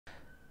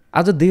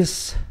आज देश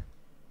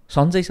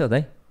सन्चै छ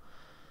दाइ?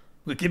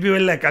 केपी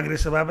ओलीलाई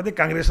काङ्ग्रेस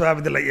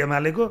सभापतिलाई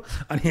एमालेको,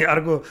 अनि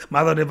अर्को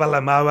माधव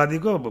नेपाललाई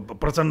माओवादीको,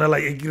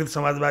 प्रचण्डलाई एकीकृत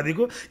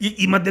समाजवादीको,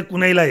 यीमध्ये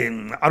कुनैलाई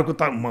अर्को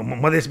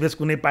मधेसबेस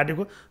कुनै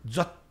पार्टीको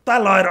जत्ता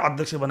लगेर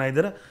अध्यक्ष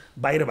बनाइदिएर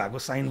बाहिर भएको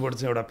साइनबोर्ड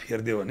चाहिँ एउटा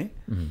फेरिदियो भने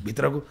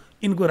भित्रको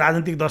यिनको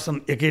राजनीतिक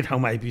दर्शन एकै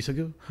ठाउँमा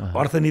आइपुगिसक्यो,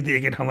 अर्थनीति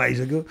एकै ठाउँमा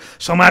आइसक्यो,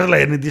 समाजलाई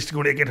हेर्ने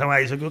दृष्टिकोण एकै ठाउँमा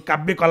आइसक्यो,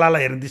 काव्य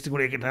कलालाई हेर्ने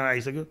दृष्टिकोण एकै ठाउँमा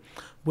आइसक्यो।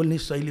 बोल्ने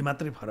शैली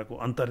मात्रै फरक हो,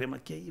 अन्तर्यमा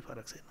केही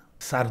फरक छैन।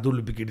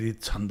 शार्दुल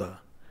विकिरित छन्द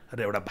र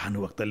एउटा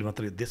भानुभक्तले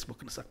मात्रै यो देश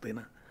बोक्न सक्दैन।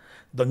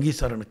 दङ्गी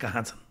शरण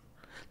कहाँ छन्,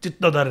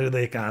 चित्तधर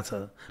हृदय कहाँ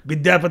छ,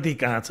 विद्यापति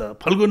कहाँ छ,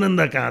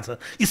 फल्गुनन्द कहाँ छ,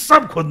 यी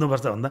सब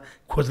खोज्नुपर्छ भन्दा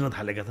खोज्न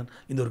थालेका छन्।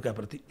 यिनीहरूका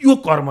प्रति, यो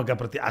कर्मका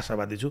प्रति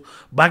आशावादी छु।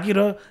 बाँकी र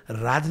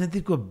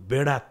राजनीतिको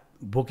बेडा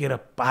बोकेर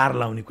पार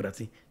लाउने कुरा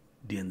चाहिँ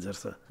डेन्जर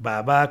छ।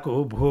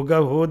 बाबाको भोग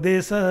हो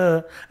देश,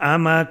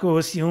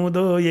 आमाको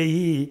सिउँदो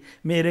यही,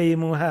 मेरै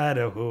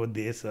मुहार हो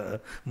देश,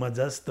 म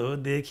जस्तो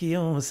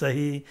देखियौँ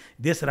सही।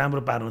 देश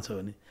राम्रो पार्नु छ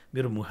भने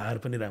मेरो मुहार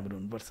पनि राम्रो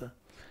हुनुपर्छ।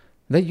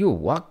 दाइ यो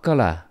वाक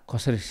कला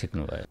कसरी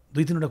सिक्नु भयो?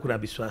 2-3वटा कुरा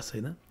विश्वास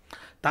छैन।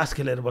 तास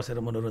खेलेर बसेर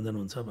मनोरञ्जन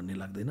हुन्छ भन्ने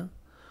लाग्दैन,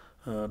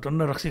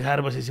 टन्न रक्सी खाएर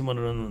बसेपछि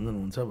मनोरञ्जन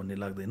हुन्छ भन्ने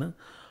लाग्दैन।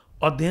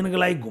 अध्ययनको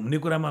लागि घुम्ने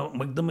कुरामा म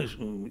एकदमै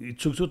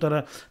इच्छुक छु,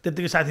 तर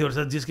त्यत्तिकै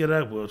साथीहरूसँग जिस्केर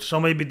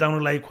समय बिताउनको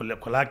लागि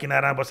खोला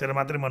किनारा बसेर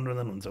मात्रै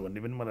मनोरञ्जन हुन्छ भन्ने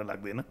पनि मलाई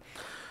लाग्दैन।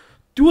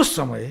 त्यो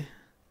समय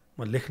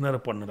म लेख्न र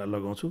पढ्नलाई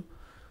लगाउँछु।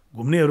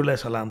 घुम्नेहरूलाई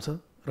सलाम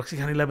छ, रक्सी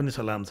खानेलाई पनि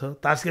सलाम छ,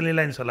 तास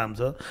खेल्नेलाई पनि सलाम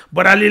छ,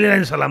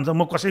 बरालीलाई पनि सलाम छ।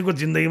 म कसैको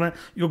जिन्दगीमा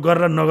यो गर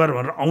र नगर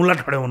भनेर औँला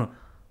ठड्याउन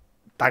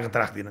ताकत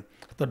राख्दिनँ।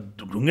 तर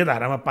ढुङ्गे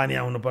धारामा पानी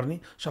आउनुपर्ने,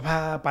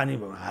 सफा पानी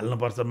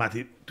हाल्नुपर्छ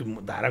माथि,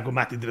 त्यो धाराको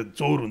माथितिर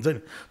चौर हुन्छ नि,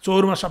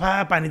 चौरमा सफा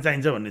पानी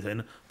चाहिन्छ भन्ने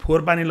छैन।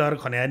 फोहोर पानी लगाएर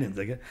खन्याए पनि हुन्छ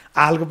क्या,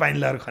 आलको पानी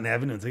लगाएर खन्याए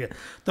पनि हुन्छ क्या।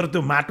 तर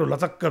त्यो माटो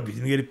लचक्क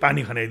भिज्ने गरी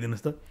पानी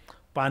खन्याइदिनुहोस् त,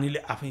 पानीले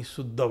आफै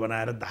शुद्ध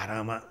बनाएर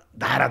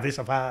धारा चाहिँ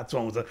सफा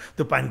चुहाउँछ,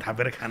 त्यो पानी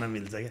थापेर खान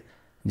मिल्छ क्या।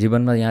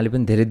 जीवनमा यहाँले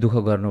पनि धेरै दुःख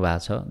गर्नुभएको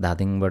छ।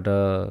 धादिङबाट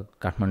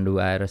काठमाडौँ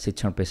आएर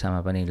शिक्षण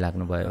पेसामा पनि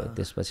लाग्नुभयो,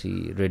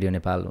 त्यसपछि रेडियो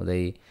नेपाल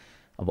हुँदै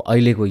अब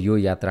अहिलेको यो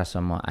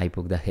यात्रासम्म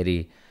आइपुग्दाखेरि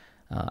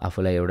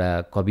आफूलाई एउटा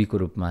कविको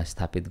रूपमा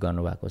स्थापित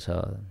गर्नुभएको छ।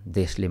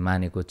 देशले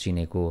मानेको,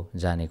 चिनेको,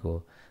 जानेको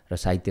र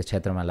साहित्य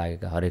क्षेत्रमा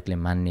लागेका हरेकले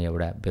मान्ने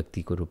एउटा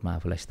व्यक्तिको रूपमा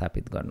आफूलाई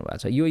स्थापित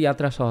गर्नुभएको छ। यो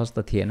यात्रा सहज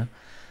त थिएन,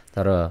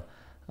 तर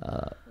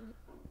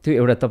त्यो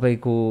एउटा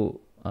तपाईँको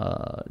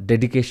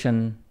डेडिकेसन,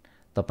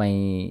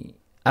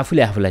 तपाईँ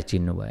आफूले आफूलाई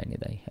चिन्नु भयो नि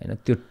दाइ, होइन?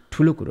 त्यो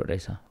ठुलो कुरो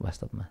रहेछ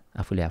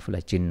वास्तवमा, आफूले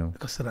आफूलाई चिन्नु।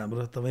 कस्तो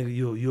राम्रो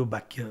तपाईँको यो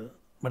वाक्य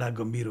बडा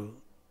गम्भीर हो।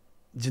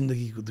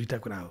 जिन्दगीको 2टा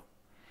कुरा हो।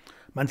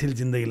 मान्छेले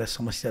जिन्दगीलाई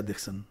समस्या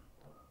देख्छन्,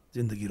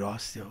 जिन्दगी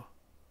रहस्य हो।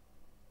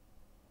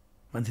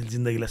 मान्छेले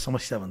जिन्दगीलाई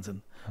समस्या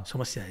भन्छन्,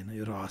 समस्या होइन,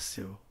 यो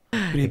रहस्य हो।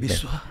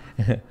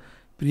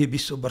 प्रिय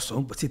विश्व,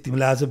 वर्षौँपछि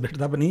तिमीलाई आज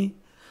भेट्दा पनि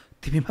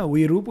तिमीमा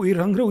उही रूप, उही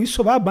रङ र उही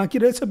स्वभाव बाँकी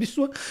रहेछ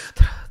विश्व।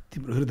 तर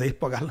तिम्रो हृदय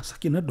पगाल्न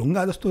सकिन,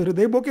 ढुङ्गा जस्तो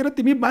हृदय बोकेर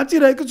तिमी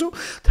बाँचिरहेको छौ।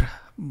 तर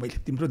मैले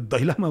तिम्रो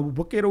दैलामा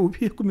बोकेर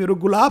उभिएको मेरो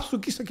गुलाब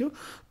सुकिसक्यो,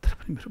 तर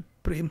पनि मेरो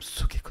प्रेम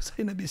सुकेको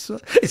छैन विश्व।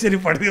 यसरी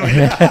पढ्दियो।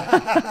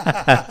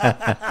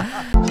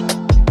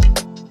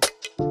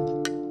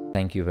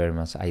 थ्याङ्क यू भेरी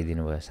मच,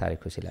 आइदिनु भयो, साह्रै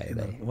खुसी लाग्यो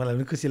दाइ। मलाई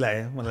पनि खुसी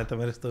लाग्यो। मलाई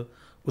तपाईँहरू जस्तो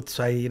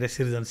उत्साही र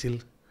सृजनशील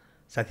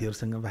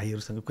साथीहरूसँग,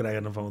 भाइहरूसँग कुरा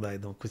गर्न पाउँदा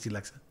एकदम खुसी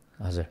लाग्छ।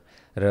 हजुर,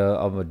 र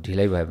अब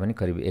ढिलै भए पनि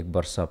करिब 1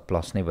 वर्ष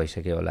प्लस नै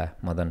भइसक्यो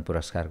होला। मदन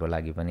पुरस्कारको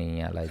लागि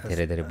पनि यहाँलाई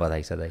धेरै धेरै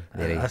बधाई छ दाइ।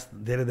 धेरै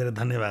धेरै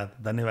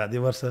धन्यवाद।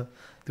 यो वर्ष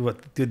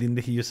त्यो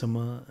दिनदेखि योसम्म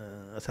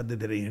असाध्यै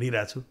धेरै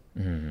हिँडिरहेको छु,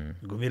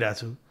 घुमिरहेको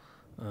छु।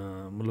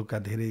 मुलुकका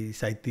धेरै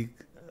साहित्यिक,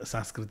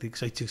 सांस्कृतिक,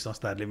 शैक्षिक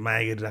संस्थाहरूले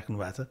माया गरिराख्नु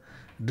भएको छ।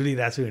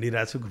 डुलिरहेको छु,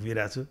 हिँडिरहेको छु,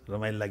 घुमिरहेको छु,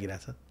 रमाइलो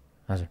लागिरहेछ।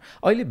 हजुर,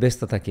 अहिले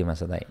व्यस्तता केमा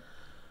छ दाइ?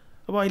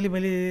 अब अहिले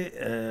मैले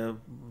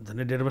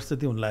झन्डै 1.5 वर्ष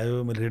जति हुन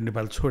लाग्यो मैले रेडियो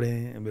नेपाल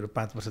छोडेँ। मेरो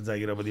 5 वर्ष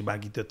जागिर अवधि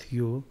बाँकी त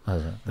थियो।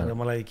 तर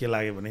मलाई के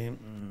लाग्यो भने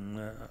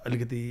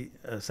अलिकति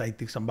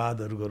साहित्यिक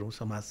संवादहरू गरौँ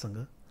समाजसँग,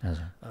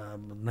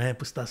 नयाँ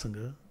पुस्तासँग,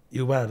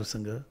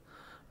 युवाहरूसँग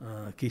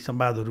केही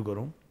संवादहरू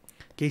गरौँ,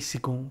 केही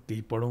सिकौँ,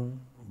 केही पढौँ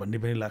भन्ने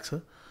पनि लाग्छ।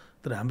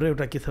 तर हाम्रो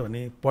एउटा के छ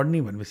भने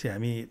पढ्ने भनेपछि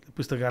हामी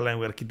पुस्तकालयमा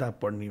गएर किताब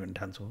पढ्ने भन्ने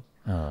ठान्छौँ।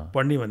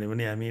 पढ्ने भन्यो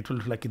भने हामी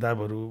ठुल्ठुला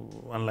किताबहरू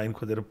अनलाइन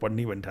खोजेर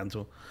पढ्ने भन्ने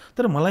ठान्छौँ।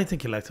 तर मलाई चाहिँ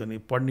के लाग्छ भने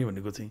पढ्ने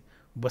भनेको चाहिँ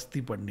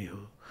बस्ती पढ्ने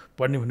हो,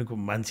 पढ्ने भनेको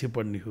मान्छे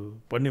पढ्ने हो,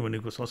 पढ्ने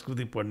भनेको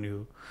संस्कृति पढ्ने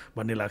हो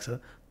भन्ने लाग्छ।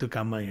 त्यो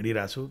काममा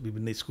हिँडिरहेको छु।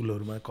 विभिन्न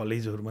स्कुलहरूमा,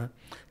 कलेजहरूमा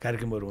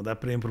कार्यक्रमहरू हुँदा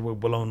प्रेमपूर्वक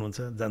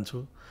बोलाउनुहुन्छ, जान्छु।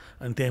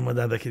 अनि त्यहाँ म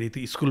जाँदाखेरि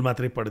त्यो स्कुल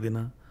मात्रै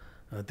पढ्दिनँ,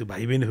 त्यो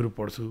भाइ बहिनीहरू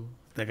पढ्छु,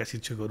 त्यहाँका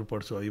शिक्षकहरू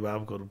पढ्छु,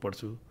 अभिभावकहरू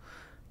पढ्छु,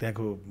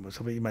 त्यहाँको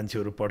सबै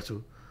मान्छेहरू पढ्छु।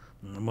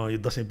 म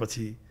यो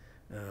दसैँपछि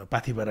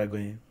पाथिपारा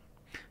गएँ,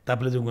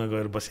 ताप्लेजुङमा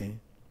गएर बसेँ,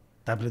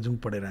 ताप्लेजुङ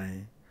पढेर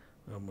आएँ,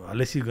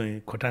 हलेसी गएँ,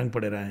 खोटाङ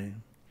पढेर आएँ,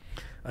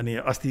 अनि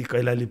अस्ति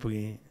कैलाली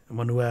पुगेँ,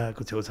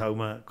 मनुवाको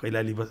छेउछाउमा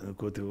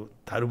कैलालीको त्यो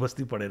थारू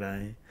बस्ती पढेर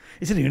आएँ।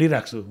 यसरी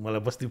हिँडिराख्छु,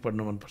 मलाई बस्ती पढ्न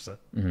मनपर्छ।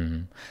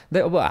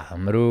 अब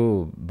हाम्रो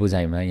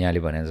बुझाइमा यहाँले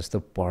भने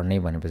जस्तो पढ्ने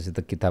भनेपछि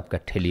त किताबका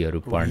ठेलीहरू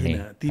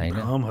पढ्ने ती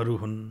भ्रमहरू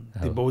हुन्,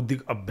 ती बौद्धिक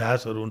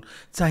अभ्यासहरू हुन्,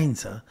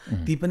 चाहिन्छ,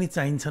 ती पनि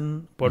चाहिन्छन्,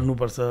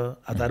 पढ्नुपर्छ।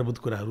 आधारभूत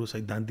कुराहरू,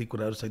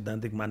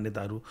 सैद्धान्तिक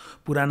मान्यताहरू,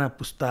 पुराना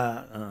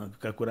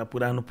पुस्ताका कुरा,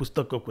 पुरानो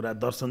पुस्तकको कुरा,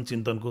 दर्शन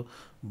चिन्तनको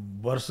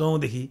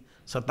वर्षौँदेखि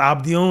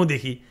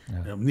शताब्दीौँदेखि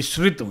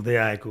मिश्रित हुँदै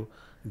आएको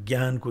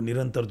ज्ञानको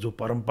निरन्तर जो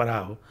परम्परा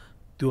हो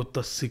त्यो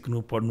त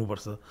सिक्नु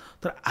पर्नुपर्छ।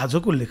 तर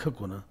आजको लेखक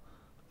हुन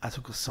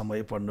आजको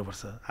समय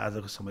पढ्नुपर्छ,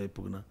 आजको समय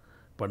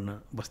पढ्न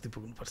बस्ती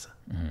पुग्नुपर्छ।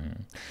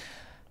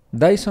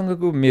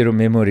 दाइसँगको मेरो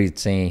मेमोरिज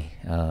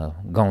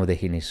चाहिँ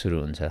गाउँदेखि नै सुरु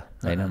हुन्छ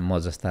होइन। म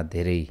जस्ता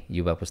धेरै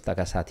युवा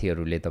पुस्ताका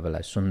साथीहरूले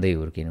तपाईँलाई सुन्दै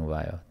हुर्किनु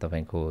भयो,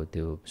 तपाईँको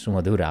त्यो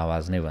सुमधुर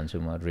आवाज नै भन्छु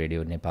म,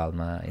 रेडियो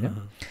नेपालमा होइन,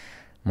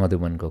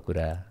 मधुबनको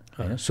कुरा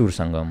होइन, सुर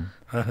सङ्गम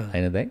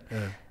होइन दाइ।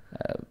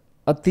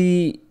 अति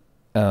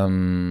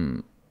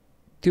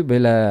त्यो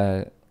बेला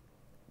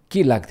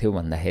के लाग्थ्यो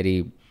भन्दाखेरि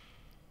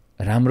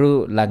राम्रो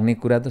लाग्ने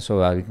कुरा त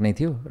स्वाभाविक नै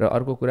थियो, र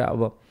अर्को कुरा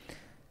अब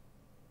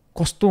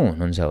कस्तो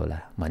हुनुहुन्छ होला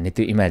भन्ने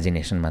त्यो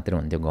इमेजिनेसन मात्रै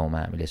हुन्थ्यो गाउँमा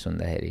हामीले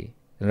सुन्दाखेरि।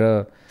 र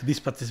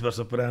 20-25 वर्ष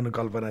पुरानो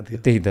कल्पना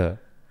थियो। त्यही त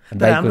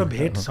हाम्रो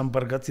भेट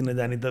सम्पर्क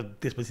चिनाजानी त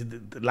त्यसपछि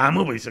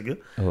लामो भइसक्यो,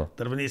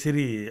 तर पनि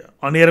यसरी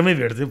अनेरमै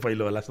भेट चाहिँ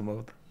पहिलो होला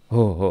सम्भवतः।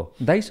 हो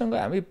दाइसँग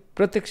हामी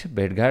प्रत्यक्ष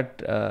भेटघाट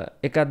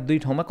एकाध दुई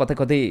ठाउँमा कतै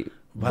कतै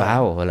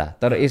भयो होला,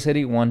 तर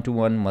यसरी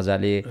 1-to-1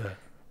 मजाले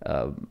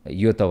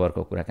यो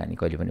तवरको कुराकानी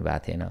कहिले पनि भएको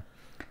थिएन।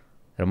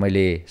 र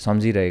मैले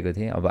सम्झिरहेको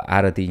थिएँ, अब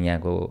आरती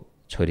यहाँको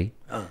छोरी,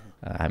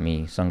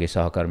 हामी सँगै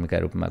सहकर्मीका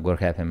रूपमा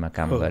गोर्खा एफएममा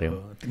काम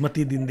गऱ्यौँ। म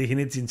ती दिनदेखि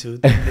नै चिन्छु,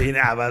 त्यहीदेखि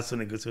नै आवाज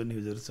सुनेको छु,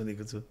 न्युजहरू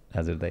सुनेको छु।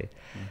 हजुर दाइ,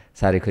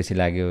 साह्रै खुसी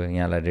लाग्यो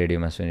यहाँलाई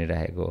रेडियोमा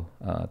सुनिरहेको।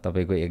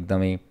 तपाईँको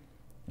एकदमै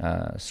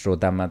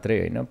श्रोता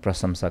मात्रै होइन,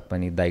 प्रशंसक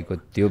पनि। दाइको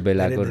त्यो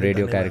बेलाको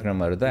रेडियो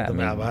कार्यक्रमहरू त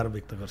हामी आभार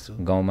व्यक्त गर्छु।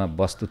 गाउँमा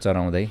वस्तु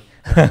चराउँदै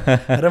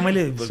र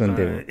मैले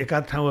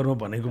एकाध ठाउँहरूमा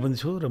भनेको पनि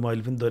छु, र म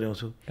अहिले पनि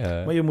दोहोऱ्याउँछु,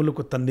 म यो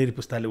मुलुकको तन्नेरी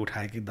पुस्ताले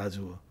उठाएकी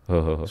दाजु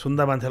हो।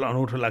 सुन्दा मान्छेलाई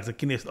अनौठो लाग्छ,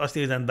 किन यस्तो। अस्ति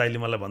एकजना दाइले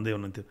मलाई भन्दै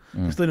हुनुहुन्थ्यो,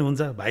 त्यस्तो नि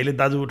हुन्छ, भाइले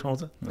दाजु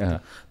उठाउँछ।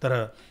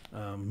 तर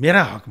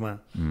मेरा हकमा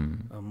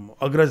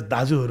अग्रज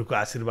दाजुहरूको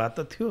आशीर्वाद त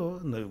थियो,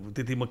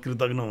 त्यति म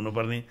कृतज्ञ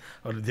हुनुपर्ने,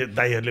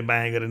 दाइहरूले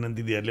माया गरेनन्,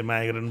 दिदीहरूले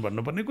माया गरेनन्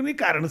भन्नुपर्ने कुनै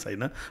कारण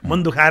छैन। मन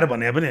दुखाएर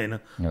भने पनि होइन।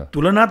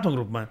 तुलनात्मक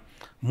रूपमा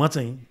म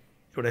चाहिँ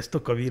एउटा यस्तो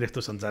कवि र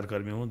यस्तो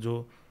सञ्चारकर्मी हुँ जो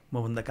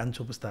मभन्दा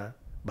कान्छो पुस्ता,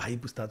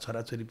 भाइ पुस्ता,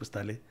 छोराछोरी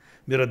पुस्ताले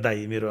मेरो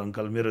दाइ, मेरो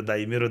अङ्कल, मेरो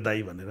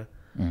दाइ भनेर,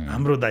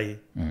 हाम्रो दाइ,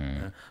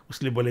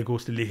 उसले बोलेको,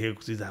 उसले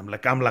लेखेको चिज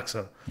हामीलाई काम लाग्छ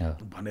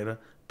भनेर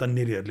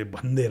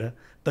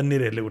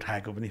तन्नेरीहरूले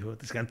उठाएको पनि हो।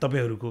 त्यस कारण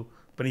तपाईँहरूको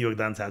पनि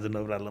योगदान छ आज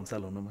नवराज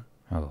लम्साल हुनुमा।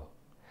 हो,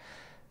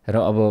 र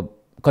अब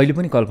कहिले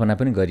पनि कल्पना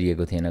पनि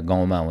गरिएको थिएन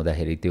गाउँमा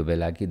हुँदाखेरि त्यो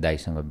बेला कि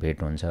दाइसँग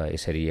भेट हुन्छ,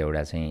 यसरी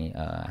एउटा चाहिँ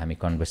हामी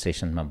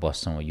कन्भर्सेसनमा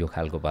बस्छौँ, यो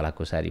खालको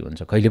भलाकुसारी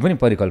हुन्छ। कहिले पनि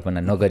परिकल्पना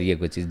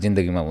नगरिएको चिज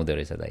जिन्दगीमा हुँदो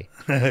रहेछ दाइ।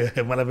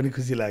 मलाई पनि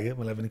खुसी लाग्यो।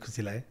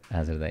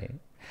 हजुर दाइ,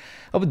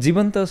 अब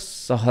जीवन त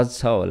सहज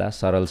छ होला,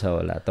 सरल छ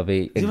होला,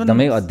 तपाईँ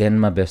एकदमै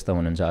अध्ययनमा व्यस्त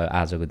हुनुहुन्छ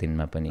आजको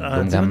दिनमा पनि,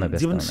 घुमघाममा व्यस्त हुनुहुन्छ।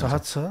 जीवन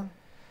सहज छ,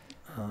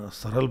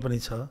 सरल पनि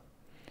छ,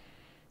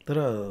 तर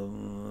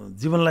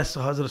जीवनलाई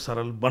सहज र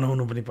सरल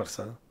बनाउनु पनि पर्छ।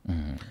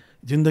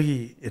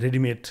 जिन्दगी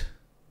रेडिमेड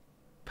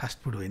फास्ट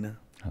फुड होइन,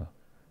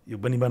 यो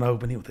बनाऊ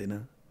पनि हुँदैन,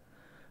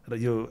 र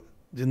यो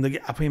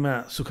जिन्दगी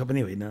आफैमा सुख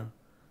पनि होइन,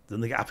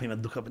 जिन्दगी आफैमा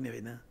दुःख पनि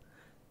होइन,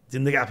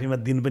 जिन्दगी आफैमा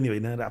दिन पनि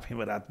होइन र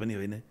आफैमा रात पनि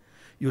होइन।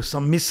 यो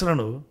सम्मिश्रण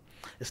हो,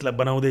 यसलाई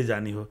बनाउँदै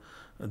जाने हो।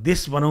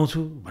 देश बनाउँछु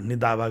भन्ने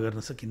दावा गर्न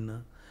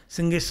सकिन्न,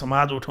 सँगै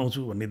समाज उठाउँछु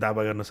भन्ने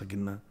दावा गर्न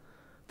सकिन्न,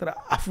 तर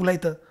आफूलाई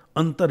त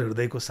अन्तर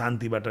हृदयको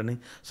शान्तिबाट नै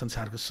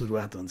संसारको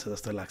सुरुवात हुन्छ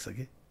जस्तो लाग्छ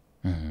कि।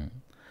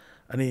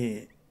 अनि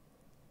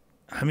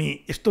हामी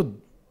यस्तो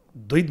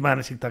द्वैत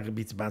मानसिकताको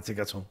बिच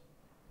बाँचेका छौँ।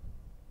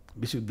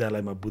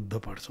 विश्वविद्यालयमा बुद्ध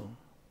पढ्छौँ,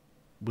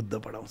 बुद्ध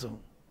पढाउँछौँ,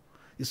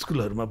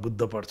 स्कुलहरूमा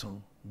बुद्ध पढ्छौँ,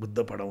 बुद्ध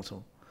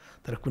पढाउँछौँ,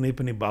 तर कुनै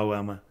पनि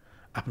बाबुआमा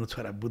आफ्नो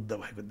छोरा बुद्ध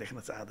भएको देख्न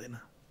चाहँदैन।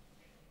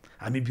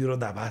 हामी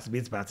विरोधाभास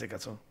बिच बाँचेका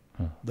छौँ।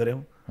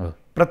 दोहोऱ्याउँ,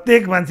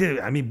 प्रत्येक मान्छे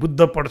हामी बुद्ध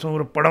पढ्छौँ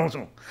र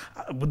पढाउँछौँ,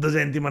 बुद्ध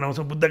जयन्ती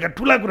मनाउँछौँ, बुद्धका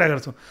ठुला कुरा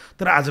गर्छौँ,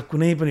 तर आज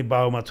कुनै पनि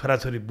बाबुमा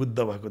छोराछोरी बुद्ध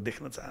भएको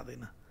देख्न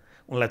चाहँदैन।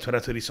 उनलाई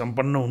छोराछोरी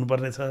सम्पन्न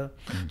हुनुपर्ने छ,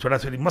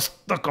 छोराछोरी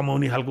मस्त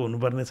कमाउने खालको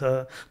हुनुपर्ने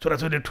छ,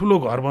 छोराछोरीले ठुलो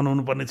घर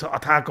बनाउनु पर्ने छ,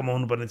 अथाह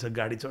कमाउनु पर्ने छ,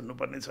 गाडी चढ्नु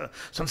पर्ने छ,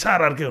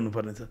 संसार अर्कै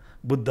हुनुपर्ने छ।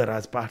 बुद्ध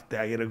राजपाठ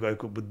त्यागेर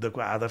गएको बुद्धको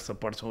आदर्श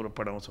पढ्छौँ र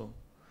पढाउँछौँ,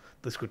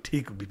 त्यसको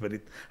ठिक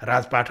विपरीत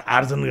राजपाठ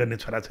आर्जन गर्ने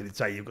छोराछोरी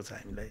चाहिएको छ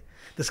हामीलाई।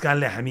 त्यस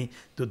कारणले हामी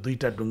त्यो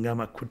दुईवटा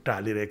ढुङ्गामा खुट्टा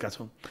हालिरहेका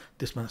छौँ।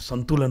 त्यसमा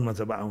सन्तुलनमा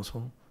जब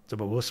आउँछौँ, जब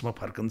होसमा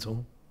फर्कन्छौँ,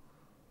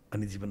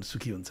 अनि जीवन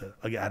सुखी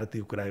हुन्छ। अघि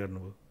आरतीको कुरा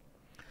गर्नुभयो,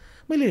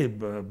 मैले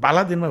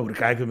बालादिनमा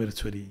हुर्काएको मेरो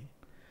छोरी,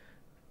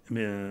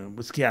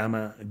 उसकी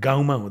आमा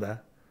गाउँमा हुँदा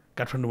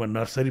काठमाडौँमा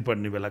नर्सरी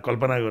पढ्ने बेला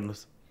कल्पना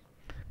गर्नुहोस्,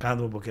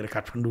 काँधमा बोकेर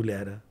काठमाडौँ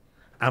ल्याएर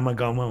आमा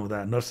गाउँमा हुँदा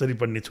नर्सरी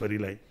पढ्ने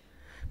छोरीलाई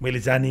मैले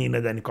जानी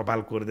नजानी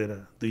कपाल कोर्देर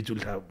 2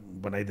 चुल्ठा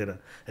बनाइदिएर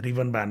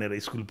रिबन बाँधेर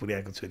स्कुल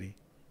पुर्याएको छोरी।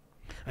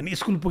 अनि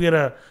स्कुल पुगेर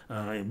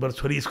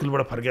छोरी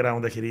स्कुलबाट फर्केर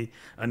आउँदाखेरि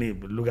अनि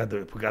लुगा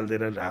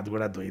फुकालिदिएर हात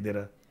गोडा धोइदिएर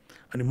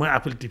अनि म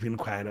आफूले टिफिन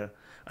खुवाएर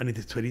अनि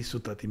त्यो छोरी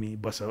सुत तिमी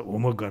बस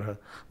होमवर्क गर,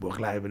 भोक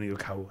लाग्यो भने यो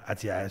खाऊ,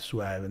 आची आयो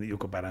सुहायो भने यो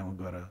पारामा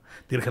गर,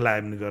 तिर्खा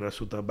लाग्यो भने गर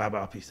सुत, बाबा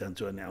अफिस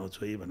जान्छु अनि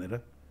आउँछु है भनेर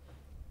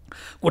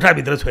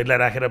कोठाभित्र छोरीलाई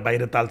राखेर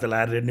बाहिर ताल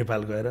चलाएर रेड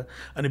नेपाल गएर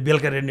अनि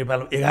बेलुका रेड नेपाल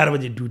 11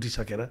 बजे ड्युटी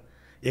सकेर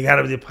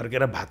 11 बजे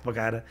फर्केर भात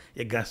पकाएर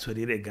एक गाँस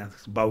छोरी र एक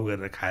गाँस बाउ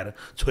गरेर खाएर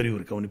छोरी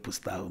हुर्काउने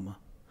पुस्ता हो म।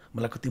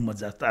 मलाई कति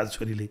मजा आउँछ। आज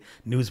छोरीले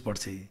न्युज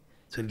पढ्छ,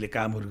 छोरीले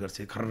कामहरू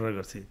गर्छ, खर्र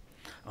गर्छ,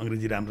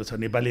 अङ्ग्रेजी राम्रो छ,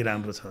 नेपाली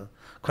राम्रो छ,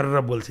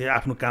 खर्र बोल्छ,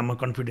 आफ्नो काममा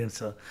कन्फिडेन्स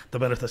छ।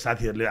 तपाईँहरू जस्तो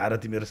साथीहरूले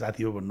आरती मेरो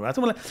साथी हो भन्नुभएको छ।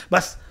 मलाई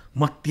बस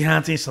म त्यहाँ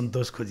चाहिँ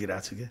सन्तोष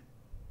खोजिरहेको छु क्या,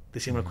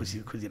 त्यसैमा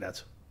खोजिरहेको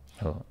छु।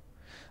 हो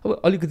अब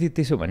अलिकति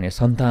त्यसो भने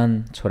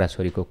सन्तान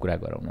छोराछोरीको कुरा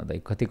गरौँ न दाइ,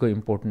 कतिको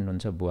इम्पोर्टेन्ट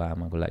हुन्छ बुवा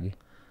आमाको लागि?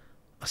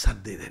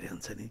 असाध्यै धेरै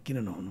हुन्छ नि, किन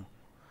नहुनु।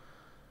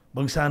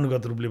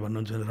 वंशानुगत रूपले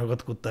भन्नुहुन्छ भने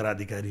रगतको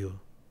उत्तराधिकारी हो,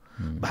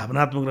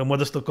 भावनात्मक र म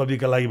जस्तो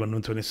कविका लागि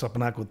भन्नुहुन्छ भने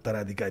सपनाको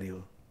उत्तराधिकारी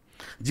हो,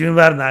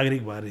 जिम्मेवार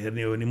नागरिक भएर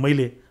हेर्ने हो भने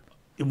मैले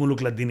यो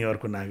मुलुकलाई दिने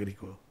अर्को नागरिक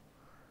हो।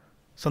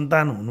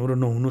 सन्तान हुनु र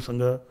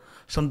नहुनुसँग,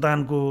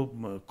 सन्तानको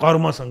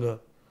कर्मसँग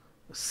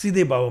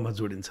सिधै बाबुमा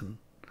जोडिन्छन्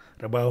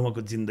र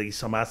बाबुमाको जिन्दगी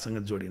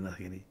समाजसँग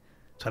जोडिँदाखेरि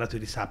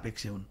छोराछोरी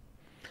सापेक्ष हुन्।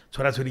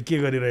 छोराछोरी के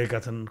गरिरहेका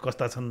छन्,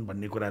 कस्ता छन्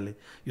भन्ने कुराले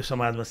यो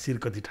समाजमा शिर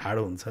कति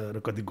ठाडो हुन्छ र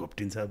कति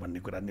घोप्टिन्छ भन्ने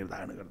कुरा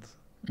निर्धारण गर्दछ।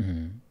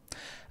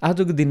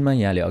 आजको दिनमा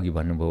यहाँले अघि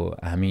भन्नुभयो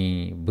हामी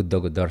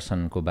बुद्धको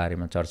दर्शनको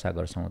बारेमा चर्चा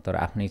गर्छौँ तर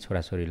आफ्नै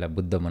छोराछोरीलाई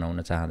बुद्ध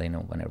बनाउन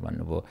चाहँदैनौँ भनेर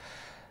भन्नुभयो।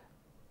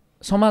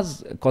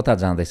 समाज कता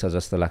जाँदैछ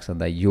जस्तो लाग्छ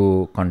दाइ यो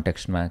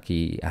कन्टेक्स्टमा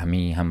कि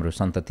हामी हाम्रो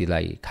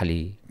सन्ततिलाई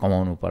खालि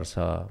कमाउनुपर्छ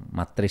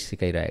मात्रै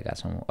सिकाइरहेका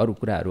छौँ, अरू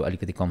कुराहरू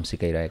अलिकति कम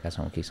सिकाइरहेका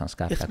छौँ कि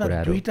संस्कारका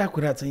कुराहरू? दुईवटा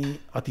कुरा चाहिँ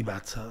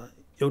अतिवाद छ।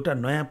 एउटा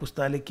नयाँ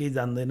पुस्ताले केही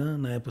जान्दैन,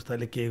 नयाँ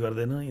पुस्ताले केही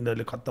गर्दैन,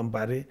 यिनीहरूले खत्तम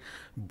पारे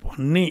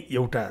भन्ने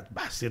एउटा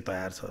भाष्य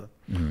तयार छ।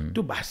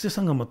 त्यो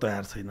भाष्यसँग म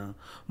तयार छैन।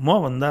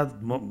 मभन्दा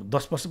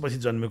 10 वर्षपछि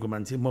जन्मेको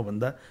मान्छे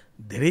मभन्दा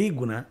धेरै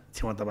गुणा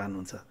क्षमतावान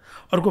हुन्छ।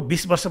 अर्को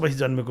 20 वर्षपछि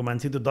जन्मेको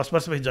मान्छे त्यो 10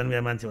 वर्षपछि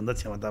जन्मेका मान्छेभन्दा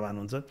क्षमतावान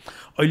हुन्छ।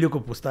 अहिलेको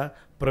पुस्ता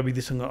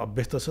प्रविधिसँग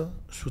अभ्यस्त छ,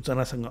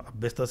 सूचनासँग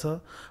अभ्यस्त छ,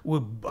 ऊ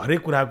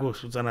हरेक कुराको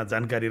सूचना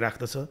जानकारी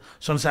राख्दछ,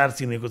 संसार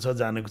चिनेको छ,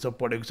 जानेको छ,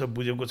 पढेको छ,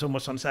 बुझेको छ। म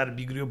संसार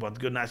बिग्रियो,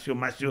 भत्क्यो, नास्यो,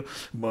 मास्यो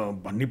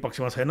भन्ने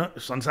पक्षमा छैन।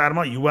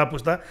 संसारमा युवा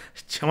पुस्ता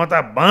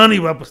क्षमतावान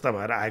युवा पुस्ता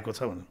भएर आएको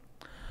छ भने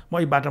म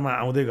यी बाटोमा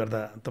आउँदै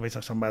गर्दा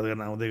तपाईँसँग संवाद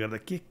गर्न आउँदै गर्दा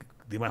के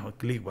दिमागमा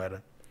क्लिक भएर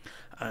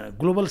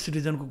ग्लोबल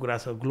सिटिजनको कुरा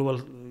छ, ग्लोबल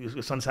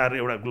संसार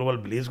एउटा ग्लोबल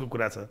भिलेजको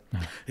कुरा छ।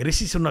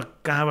 ऋषि सुन्न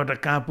कहाँबाट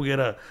कहाँ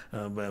पुगेर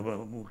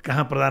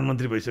कहाँ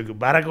प्रधानमन्त्री भइसक्यो,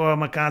 बाराक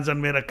ओबामा कहाँ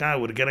जन्मेर कहाँ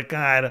हुर्केर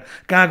कहाँ आएर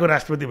कहाँको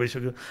राष्ट्रपति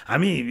भइसक्यो।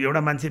 हामी एउटा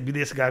मान्छे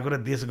विदेश गएको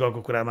र देश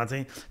गएको कुरामा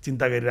चाहिँ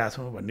चिन्ता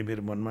गरिरहेछौँ भन्ने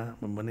मेरो मनमा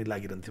पनि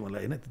लागिरहन्थ्यो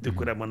मलाई, होइन? त्यो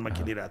कुरा मनमा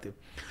खेलिरहेको थियो।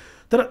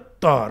 तर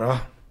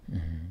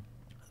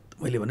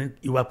मैले भने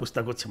युवा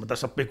पुस्ताको क्षमता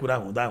सबै कुरा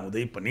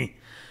हुँदै पनि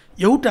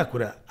एउटा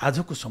कुरा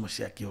आजको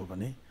समस्या के हो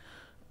भने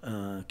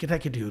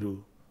केटाकेटीहरू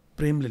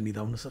प्रेमले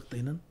निभाउन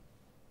सक्दैनन्।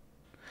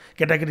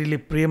 केटाकेटीले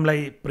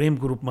प्रेमलाई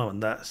प्रेमको रूपमा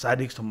भन्दा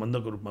शारीरिक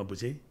सम्बन्धको रूपमा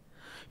बुझे,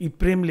 यी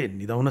प्रेमले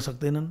निभाउन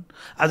सक्दैनन्।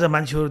 आज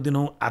मान्छेहरू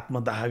दिनौँ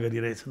आत्मदाह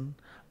गरिरहेछन्,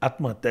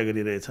 आत्महत्या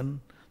गरिरहेछन्,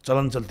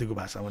 चलन चल्तीको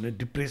भाषा भने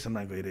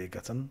डिप्रेसनमा गइरहेका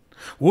छन्।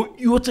 हो,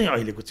 यो चाहिँ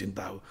अहिलेको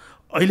चिन्ता हो।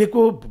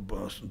 अहिलेको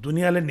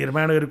दुनियाँले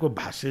निर्माण गरेको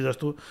भाष्य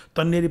जस्तो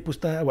तन्नेरी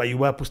पुस्ता वा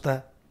युवा पुस्ता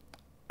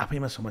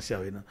आफैमा समस्या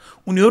होइन,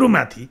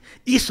 उनीहरूमाथि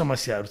यी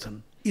समस्याहरू छन्।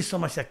 यी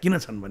समस्या किन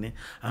छन् भने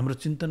हाम्रो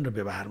चिन्तन र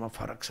व्यवहारमा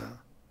फरक छ।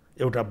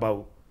 एउटा बाउ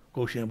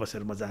कौसीमा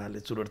बसेर मजाले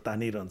चुरोट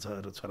तानिरहन्छ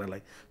र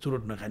छोरालाई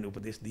चुरोट नखाने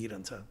उपदेश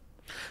दिइरहन्छ।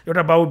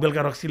 एउटा बाउ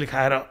बेलुका रक्सीले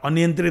खाएर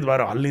अनियन्त्रित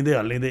भएर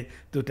हल्लिँदै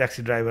त्यो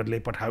ट्याक्सी ड्राइभरले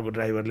पठाएको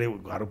ड्राइभरले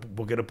घर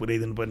बोकेर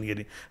पुर्याइदिनु पर्ने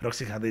गरी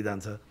रक्सी खाँदै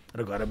जान्छ र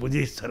घर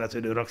बुझी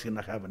छोराछोरी रक्सी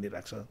नखा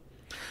भनिराख्छ।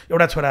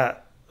 एउटा छोरा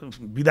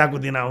बिदाको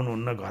दिन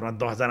आउनुहुन्न, घरमा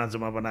 10 जना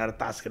जम्मा बनाएर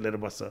तास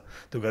खेलेर बस्छ।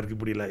 त्यो घरकी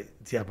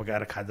बुढीलाई चिया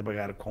पकाएर खाजा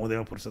पकाएर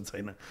खुवाउँदैमा फुर्सद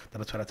छैन,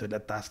 तर छोराछोरीलाई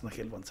तास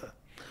नखेल भन्छ।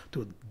 त्यो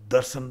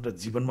दर्शन र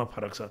जीवनमा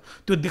फरक छ।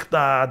 त्यो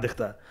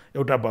देख्दा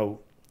एउटा बाउ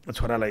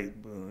छोरालाई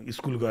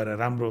स्कुल गएर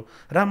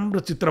राम्रो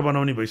चित्र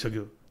बनाउने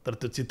भइसक्यो, तर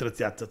त्यो चित्र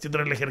च्यात्छ।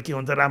 चित्र लेखेर के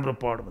भन्छ, राम्रो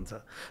पढ भन्छ।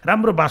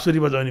 राम्रो बाँसुरी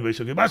बजाउने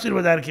भइसक्यो, बाँसुरी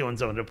बजाएर के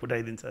भन्छ भनेर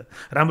फुटाइदिन्छ।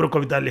 राम्रो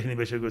कविता लेख्ने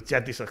भइसक्यो,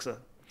 च्यातिसक्छ।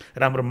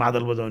 राम्रो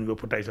मादल बजाउने भयो,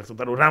 फुटाइसक्छ।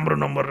 तर राम्रो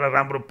नम्बर र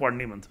राम्रो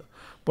पढ्ने भन्छ।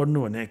 पढ्नु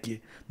भने के?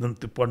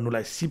 त्यो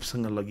पढ्नुलाई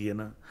सिपसँग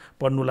लगिएन,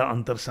 पढ्नुलाई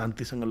अन्तर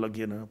शान्तिसँग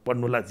लगिएन,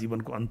 पढ्नुलाई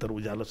जीवनको अन्तर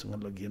उज्यालोसँग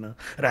लगिएन।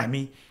 र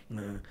हामी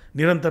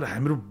निरन्तर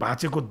हाम्रो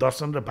बाँचेको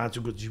दर्शन र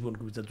बाँचेको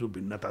जीवनको बिचमा जो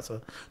भिन्नता छ,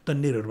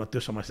 तन्नेरीहरूमा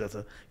त्यो समस्या छ।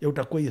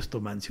 एउटा कोही यस्तो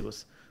मान्छे होस्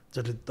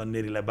जसले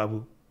तन्नेरीलाई बाबु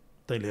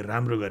तैँले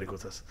राम्रो गरेको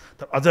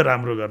छस्, तर अझ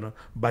राम्रो गर्न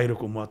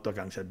बाहिरको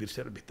महत्त्वाकांक्षा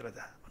बिर्सेर भित्र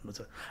जा भन्नु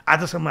छ।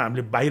 आजसम्म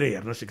हामीले बाहिर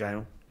हेर्न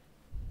सिकायौँ,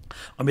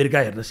 अमेरिका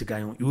हेर्न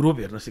सिकायौँ, युरोप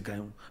हेर्न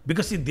सिकायौँ,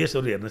 विकसित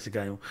देशहरू हेर्न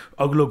सिकायौँ,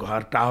 अग्लो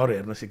घर टावर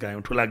हेर्न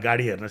सिकायौँ, ठुला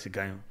गाडी हेर्न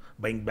सिकायौँ।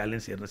 ब्याङ्क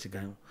ब्यालेन्स हेर्न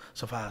सिकायौँ,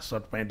 सफा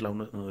सर्ट प्यान्ट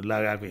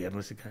लगाएको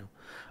हेर्न सिकायौँ।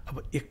 अब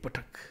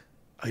एकपटक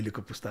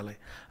अहिलेको पुस्तालाई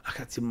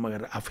आँखा चिम्म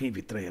गरेर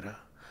आफैभित्र हेर,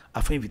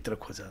 आफैभित्र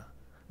खोज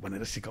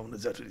भनेर सिकाउन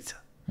जरुरी छ।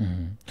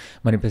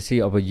 भनेपछि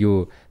अब यो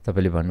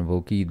तपाईँले भन्नुभयो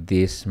कि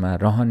देशमा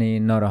रहने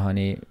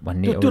नरहने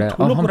भन्ने एउटा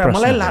ठुलो अहम कुरा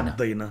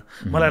प्रश्न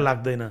मलाई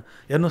लाग्दैन।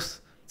 हेर्नुहोस्,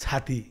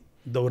 छाती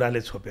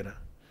दौराले छोपेर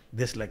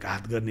देशलाई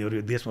घात गर्नेहरू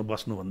यो देशमा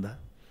बस्नुभन्दा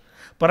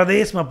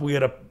परदेशमा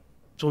पुगेर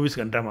 24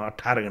 घण्टामा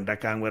 18 घण्टा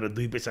काम गरेर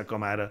 2 पैसा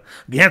कमाएर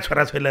यहाँ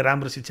छोराछोरीलाई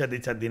राम्रो शिक्षा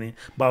दीक्षा दिने,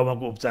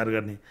 बाबुआमाको उपचार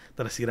गर्ने,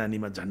 तर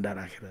सिरानीमा झन्डा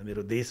राखेर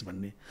मेरो देश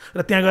भन्ने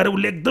र त्यहाँ गएर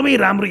उसले एकदमै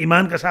राम्रो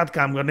इमानका साथ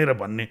काम गर्ने र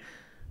भन्ने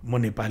म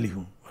नेपाली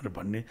हुँ भनेर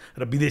भन्ने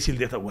र विदेशीले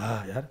देख्दा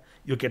वाह यार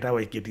यो केटा वा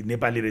केटी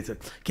नेपाली रहेछ,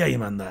 क्या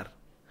इमान्दार,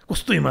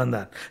 कस्तो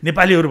इमान्दार,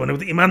 नेपालीहरू भनेको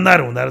त इमान्दार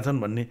हुँदो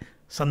रहेछन् भन्ने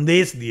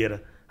सन्देश दिएर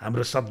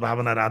हाम्रो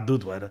सद्भावना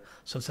राजदूत भएर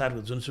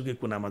संसारको जुनसुकै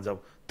कुनामा जाऊ,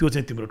 त्यो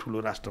चाहिँ तिम्रो ठुलो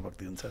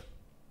राष्ट्रभक्ति हुन्छ।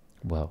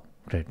 वाह,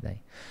 ग्रेट दाइ।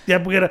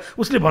 त्यहाँ पुगेर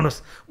उसले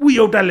भनोस्, ऊ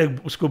एउटाले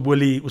उसको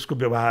बोली, उसको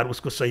व्यवहार,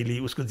 उसको शैली,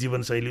 उसको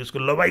जीवनशैली, उसको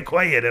लवाई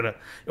खुवाई हेरेर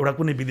एउटा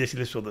कुनै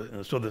विदेशीले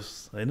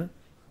सोधोस् होइन,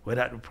 वेयर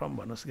आर यु फ्रम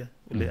भन्नुहोस् क्या,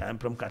 उसले I am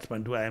from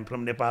Kathmandu, I am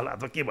from Nepal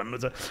अथवा के भन्नु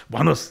छ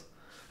भन्नुहोस्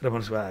र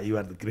भन्नुहोस् वा you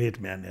are the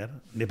great man यार,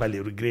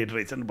 नेपालीहरू ग्रेट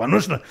रहेछन्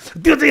भन्नुहोस् न,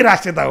 त्यो चाहिँ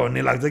राष्ट्रियता हो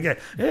भन्ने लाग्छ क्या।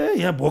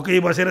 यहाँ भोकै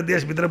बसेर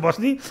देशभित्र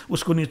बस्ने,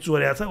 उसको नि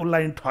चोर्या छ,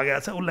 उसलाई नि ठग्या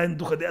छ, उसलाई नि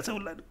दुःख दिएको छ,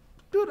 उसलाई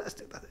त्यो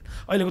राष्ट्रियता छ।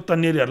 अहिलेको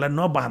तन्नेरीहरूलाई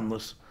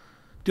नबान्नुहोस्,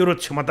 तेरो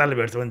क्षमताले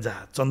भेट्छ भने जा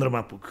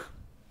चन्द्रमा पुग,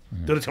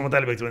 तेरो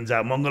क्षमताले भेट्छ भने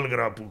जा मङ्गल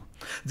ग्रह पुग,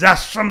 जहाँ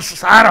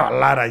संसार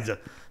हल्लाएर आइज,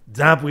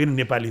 जहाँ पुगे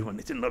नेपाली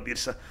भन्ने चाहिँ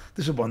नबिर्स,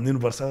 त्यसो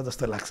भनिदिनुपर्छ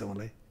जस्तो लाग्छ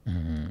मलाई।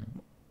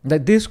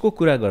 देशको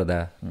कुरा गर्दा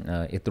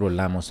यत्रो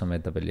लामो समय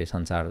तपाईँले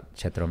संसार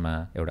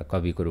क्षेत्रमा एउटा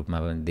कविको रूपमा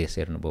पनि देश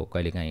हेर्नुभयो,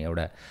 कहिलेकाहीँ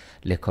एउटा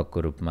लेखकको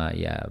रूपमा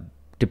या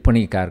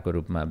टिप्पणीकारको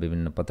रूपमा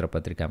विभिन्न पत्र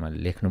पत्रिकामा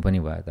लेख्नु पनि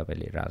भयो,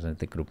 तपाईँले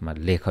राजनैतिक रूपमा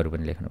लेखहरू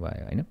पनि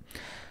लेख्नुभयो होइन।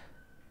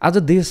 आज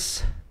देश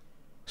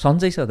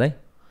सन्चै छ दाइ?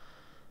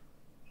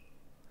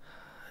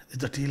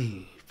 जटिल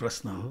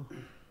प्रश्न हो,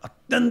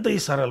 अत्यन्तै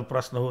सरल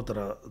प्रश्न हो, तर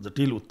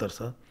जटिल उत्तर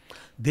छ।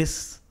 देश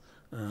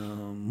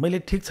मैले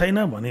ठिक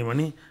छैन भने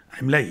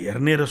हामीलाई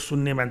हेर्ने र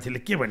सुन्ने मान्छेले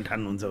के भनि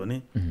ठान्नुहुन्छ भने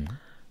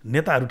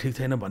नेताहरू ठिक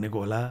छैन भनेको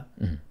होला,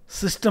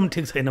 सिस्टम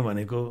ठिक छैन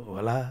भनेको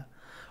होला,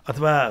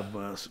 अथवा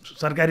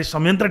सरकारी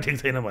संयन्त्र ठिक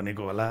छैन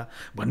भनेको होला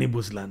भन्ने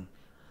बुझ्लान्।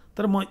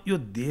 तर म यो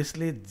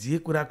देशले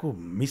जे कुराको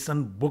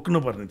मिसन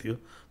बोक्नुपर्ने थियो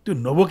त्यो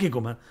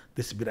नबोकेकोमा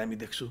देश बिरामी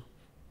देख्छु।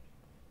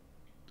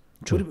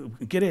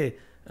 के अरे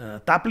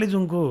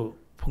ताप्लेजुङको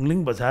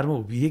फुङलिङ बजारमा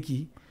उभिएकी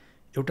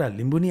एउटा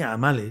लिम्बुनी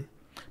आमाले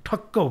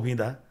ठक्क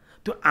उभिँदा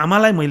त्यो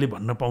आमालाई मैले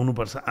भन्न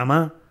पाउनुपर्छ, आमा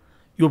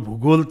यो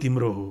भूगोल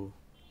तिम्रो हो,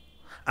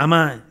 आमा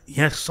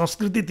यहाँ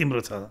संस्कृति तिम्रो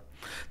छ,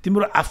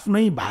 तिम्रो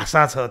आफ्नै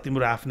भाषा छ,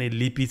 तिम्रो आफ्नै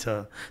लिपि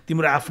छ,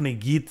 तिम्रो आफ्नै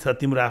गीत छ,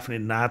 तिम्रो आफ्नै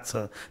नाच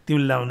छ,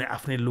 तिमीले लाउने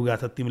आफ्नै लुगा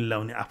छ, तिमीले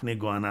लाउने आफ्नै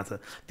गहना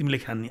छ, तिमीले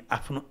खाने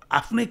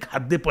आफ्नै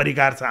खाद्य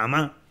परिकार छ। आमा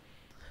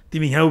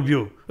तिमी यहाँ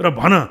उभियो र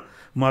भन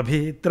म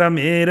भित्र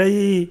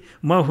मेरै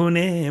म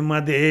हुने म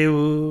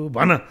देऊ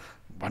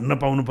भन्न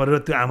पाउनु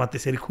पर्यो। त्यो आमा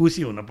त्यसरी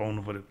खुसी हुन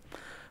पाउनु पर्यो।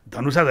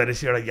 धनुषा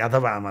धरेसी एउटा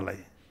यादव आमालाई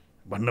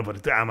भन्न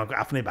पर्यो त्यो आमाको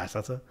आफ्नै भाषा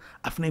छ,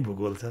 आफ्नै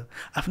भूगोल छ,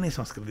 आफ्नै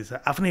संस्कृति छ,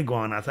 आफ्नै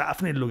गहना छ,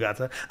 आफ्नै लुगा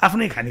छ,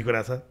 आफ्नै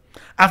खानेकुरा छ,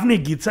 आफ्नै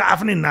गीत छ,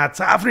 आफ्नै नाच छ,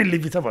 आफ्नै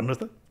लिपि छ भन्नुहोस्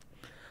त।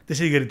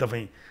 त्यसै गरी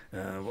तपाईँ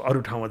अरू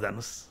ठाउँमा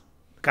जानुहोस्,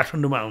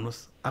 काठमाडौँमा आउनुहोस्,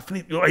 आफ्नै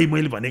यो अहिले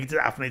मैले भनेको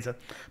चाहिँ आफ्नै छ।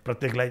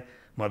 प्रत्येकलाई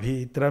म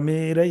भित्र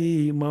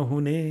मेरै म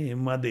हुने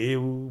म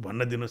देऊ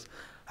भन्न दिनुहोस्।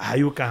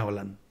 हायु कहाँ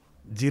होलान्,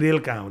 जिरेल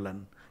कहाँ होलान्,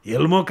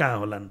 हेल्मो कहाँ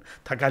होलान्,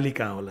 थकाली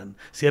कहाँ होलान्,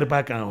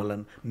 शेर्पा कहाँ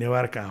होलान्,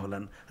 नेवार कहाँ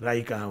होलान्,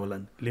 राई कहाँ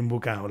होलान्, लिम्बू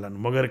कहाँ होलान्,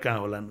 मगर कहाँ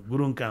होलान्,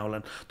 गुरुङ कहाँ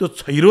होलान्, त्यो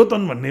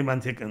छैरोतन भन्ने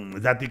मान्छे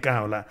जाति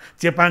कहाँ होला,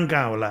 चेपाङ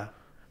कहाँ होला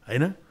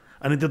होइन,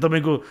 अनि त्यो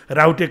तपाईँको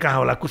राउटे कहाँ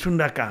होला,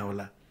 कुसुन्डा कहाँ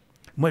होला।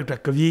 म एउटा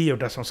कवि,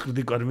 एउटा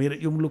संस्कृति कर्मी र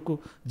यो मुलुकको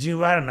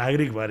जिम्मेवार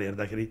नागरिक भएर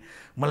हेर्दाखेरि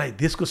मलाई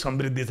देशको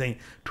समृद्धि चाहिँ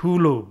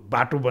ठुलो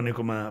बाटो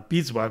बनेकोमा,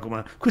 पिच भएकोमा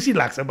खुसी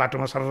लाग्छ।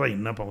 बाटोमा सरर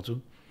हिँड्न पाउँछु,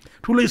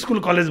 ठुलो स्कुल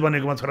कलेज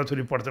बनेकोमा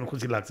छोराछोरी पढ्छन्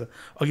खुसी लाग्छ।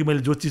 अघि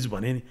मैले जो चिज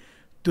भने नि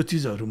त्यो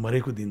चिजहरू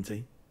मरेको दिन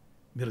चाहिँ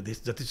मेरो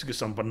देश जतिसुकै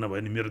सम्पन्न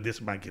भयो नि मेरो देश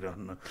बाँकी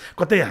रहन्न।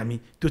 कतै हामी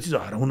त्यो चिज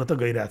हराउन त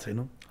गइरहेको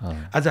छैनौँ।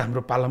 आज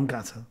हाम्रो पालम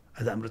कहाँ छ,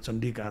 आज हाम्रो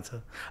चण्डी कहाँ छ,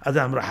 आज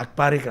हाम्रो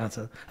हाकपारे कहाँ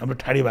छ, हाम्रो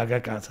ठाडी भाका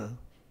कहाँ छ।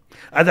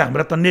 आज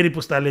हाम्रा तन्नेरी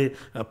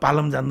पुस्ताले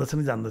पालम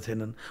जान्दछन्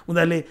जान्दछैनन्।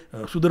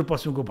 उनीहरूले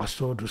सुदूरपश्चिमको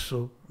भस्सो ढुस्सो,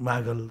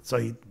 मागल,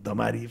 चैत,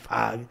 धमारी,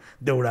 फाग,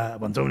 देउडा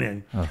भन्छौँ नि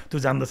हामी, त्यो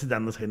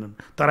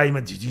जान्दछैनन्। तराईमा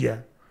झिझिया,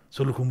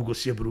 सोलुखुम्बुको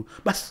सेब्रु,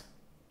 बस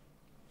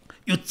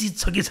यो चिज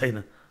छ कि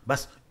छैन,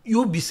 बस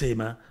यो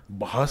विषयमा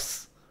बहस,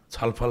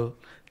 छलफल,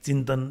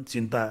 चिन्तन,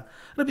 चिन्ता।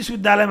 र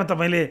विश्वविद्यालयमा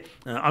तपाईँले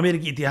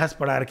अमेरिकी इतिहास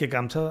पढाएर के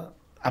काम छ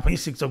आफै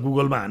सिक्छ,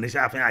 गुगलमा हानेपछि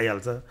आफै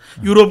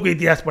आइहाल्छ। युरोपको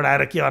इतिहास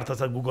पढाएर के अर्थ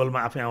छ गुगलमा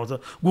आफै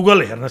आउँछ,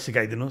 गुगल हेर्न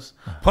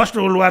सिकाइदिनुहोस्। फर्स्ट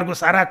वर्ल्ड वारको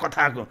सारा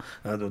कथाको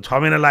 6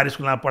 महिना लाएर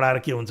स्कुलमा पढाएर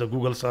के हुन्छ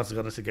गुगल सर्च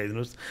गर्न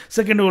सिकाइदिनुहोस्।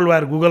 सेकेन्ड वर्ल्ड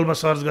वार गुगलमा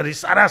सर्च गरी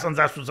सारा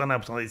संसार सूचना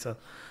छँदैछ।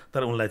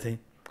 तर उनलाई चाहिँ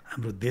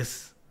हाम्रो देश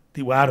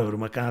ती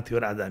वारहरूमा कहाँ थियो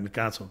र आज हामी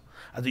कहाँ छौँ।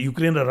 आज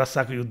युक्रेन र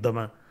रसियाको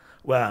युद्धमा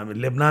वा हामी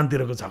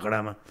लेबनानतिरको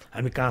झगडामा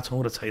हामी कहाँ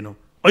छौँ र छैनौँ,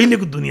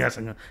 अहिलेको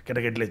दुनियाँसँग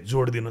केटाकेटीलाई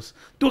जोड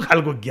दिनुहोस्, त्यो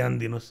खालको ज्ञान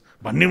दिनुहोस्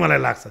भन्ने मलाई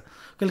लाग्छ।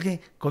 कहिलेकाहीँ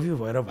कवि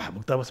भएर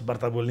भावुकतावश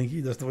वार्ता बोल्ने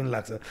कि जस्तो पनि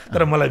लाग्छ,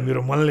 तर मलाई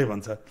मेरो मनले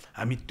भन्छ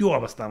हामी त्यो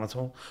अवस्थामा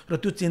छौँ र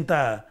त्यो चिन्ता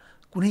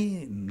कुनै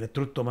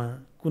नेतृत्वमा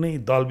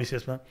कुनै दल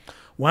विशेषमा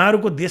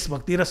उहाँहरूको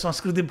देशभक्ति र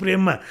संस्कृति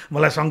प्रेममा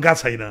मलाई शङ्का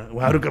छैन।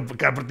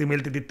 उहाँहरूका प्रति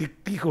मैले त्यति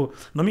तिखो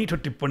नमिठो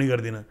टिप्पणी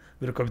गर्दिनँ,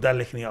 मेरो कविता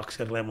लेख्ने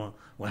अक्षरलाई म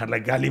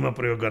उहाँहरूलाई गालीमा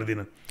प्रयोग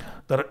गर्दिनँ।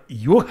 तर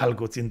यो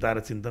खालको चिन्ता र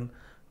चिन्तन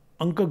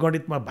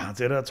अङ्कगणितमा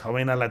भाँचेर 6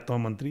 महिनालाई तँ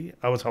मन्त्री,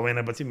 अब 6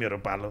 महिनापछि मेरो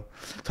पालो,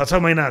 6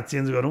 महिना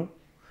चेन्ज गरौँ,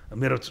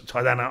 मेरो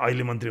 6 जना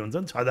अहिले मन्त्री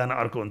हुन्छन्, 6 जना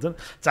अर्को हुन्छन्,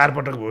 4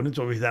 पटक भयो भने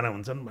 24 जना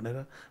हुन्छन् भनेर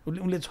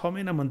उनले 6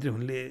 महिना मन्त्री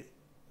हुनले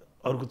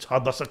अर्को 6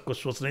 दशकको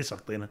सोच्नै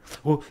सक्दैन।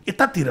 हो,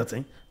 यतातिर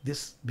चाहिँ देश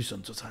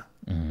बिसन्चो छ।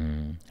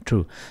 ट्रु।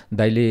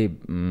 दाइले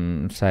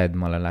सायद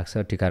मलाई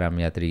लाग्छ टिकाराम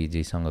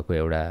यात्रीजीसँगको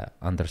एउटा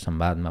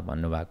अन्तर्संवादमा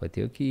भन्नुभएको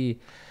थियो कि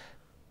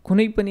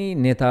कुनै पनि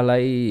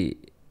नेतालाई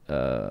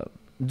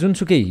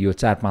जुनसुकै यो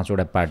 4-5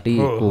 वटा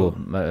पार्टीको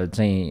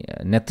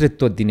चाहिँ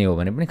नेतृत्व दिने हो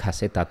भने पनि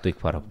खासै तात्विक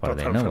फरक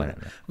पर्दैन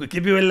भनेर।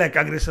 केपी ओलीलाई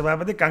काङ्ग्रेस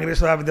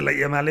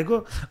सभापतिलाई एमालेको,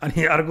 अनि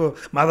अर्को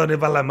माधव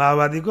नेपाललाई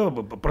माओवादीको,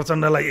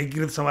 प्रचण्डलाई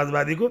एकीकृत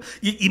समाजवादीको,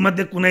 यी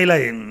मध्ये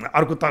कुनैलाई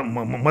अर्को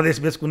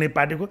मधेसबेस कुनै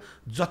पार्टीको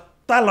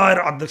जत्ता लएर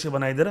अध्यक्ष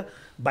बनाइदिएर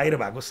बाहिर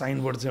भएको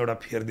साइनबोर्ड चाहिँ एउटा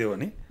फेरिदियो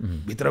भने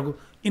भित्रको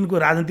यिनको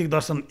राजनीतिक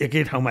दर्शन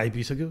एकै ठाउँमा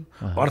आइपुगिसक्यो,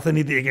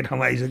 अर्थनीति एकै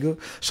ठाउँमा आइसक्यो,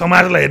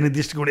 समाजलाई हेर्ने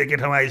दृष्टिकोण एकै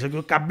ठाउँमा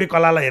आइसक्यो, काव्य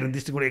कलालाई हेर्ने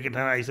दृष्टिकोण एकै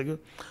ठाउँमा आइसक्यो,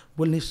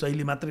 बोल्ने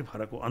शैली मात्रै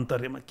फरक हो,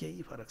 अन्तर्यमा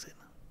केही फरक छैन।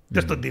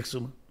 त्यस्तो देख्छु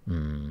म।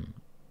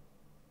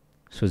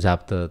 सुझाव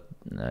त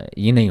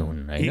यी नै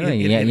हुन्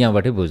होइन,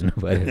 यहाँबाटै बुझ्नु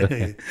पर्यो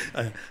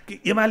कि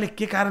एमाले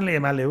के कारणले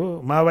एमाले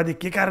हो, माओवादी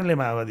के कारणले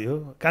माओवादी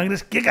हो,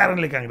 काङ्ग्रेस के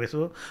कारणले काङ्ग्रेस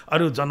हो,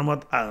 अरू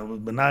जनमत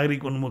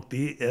नागरिक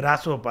उन्मुक्ति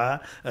रासोपा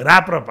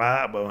राप्रपा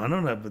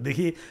भनौँ न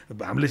देखि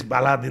हामीले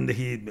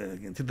बालादिनदेखि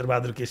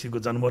चित्रबहादुर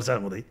केसीको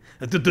जनमोर्चा हुँदै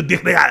त्यो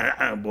देख्दै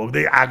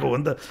भोग्दै आएको हो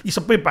नि त यी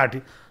सबै पार्टी।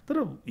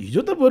 तर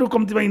हिजो त बरु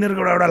कम्तीमा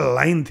यिनीहरूको एउटा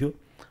लाइन थियो,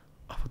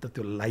 अब त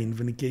त्यो लाइन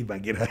पनि केही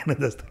बाँकी रहेन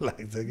जस्तो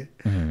लाग्छ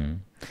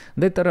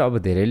क्या। तर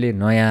अब धेरैले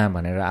नयाँ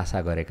भनेर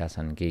आशा गरेका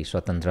छन् कि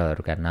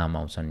स्वतन्त्रहरूका नाम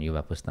आउँछन्,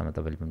 युवा पुस्तामा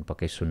तपाईँले पनि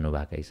पक्कै सुन्नु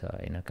भएकै छ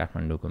होइन,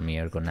 काठमाडौँको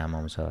मेयरको नाम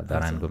आउँछ,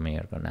 धरानको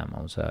मेयरको नाम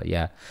आउँछ,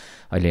 या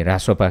अहिले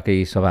रासोपाकै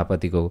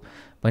सभापतिको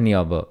पनि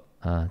अब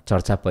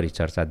चर्चा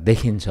परिचर्चा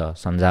देखिन्छ,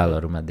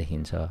 सञ्जालहरूमा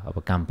देखिन्छ। अब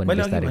काम पनि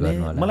बिस्तारै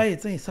गर्नु होला।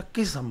 मलाई चाहिँ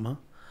सकेसम्म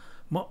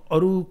म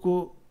अरूको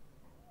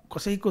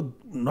कसैको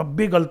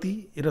 90 गल्ती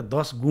र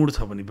 10 गुण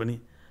छ भने पनि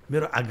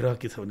मेरो आग्रह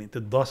के छ भने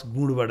त्यो 10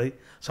 गुणबाटै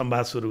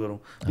संवाद सुरु गरौँ।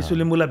 विश्व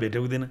लिम्बूलाई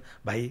भेटेको दिन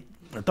भाइ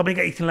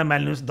तपाईँका एकछिनलाई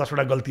मानिलिनुहोस् 10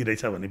 वटा गल्ती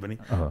रहेछ भने पनि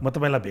म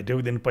तपाईँलाई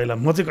भेटेको दिन पहिला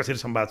म चाहिँ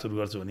कसरी संवाद सुरु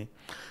गर्छु भने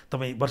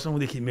तपाईँ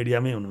वर्षौँदेखि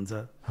मिडियामै हुनुहुन्छ,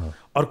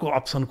 अर्को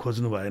अप्सन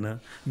खोज्नु भएन,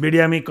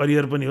 मिडियामै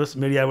करियर पनि होस्,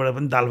 मिडियाबाट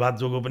पनि दाल भात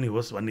जोगो पनि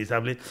होस् भन्ने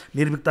हिसाबले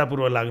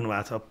निर्भीकतापूर्वक लाग्नु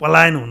भएको छ,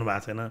 पलायन हुनु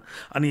भएको छैन,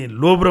 अनि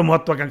लोभ र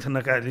महत्त्वाकांक्षा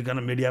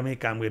नकारिकन मिडियामै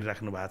काम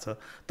गरिराख्नु भएको छ।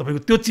 तपाईँको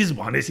त्यो चिज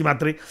भनेपछि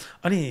मात्रै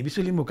अनि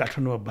विश्व लिम्बू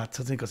काठमाडौँमा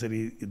बादशाह चाहिँ कसरी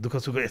दुःख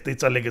सुख यस्तै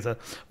चलेको छ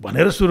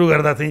भनेर सुरु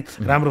गर्दा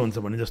चाहिँ राम्रो हुन्छ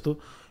भने जस्तो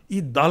यी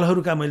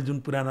दलहरूका मैले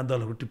जुन पुराना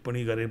दलहरू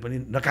टिप्पणी गरे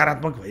पनि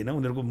नकारात्मक होइन,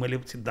 उनीहरूको मैले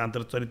सिद्धान्त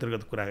र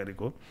चरित्रगत कुरा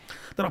गरेको।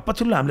 तर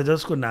पछिल्लो हामीले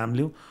जसको नाम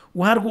लिउँ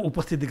उहाँहरूको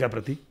उपस्थितिका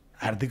प्रति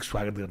हार्दिक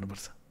स्वागत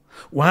गर्नुपर्छ,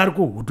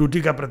 उहाँहरूको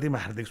हुटुटीका प्रति म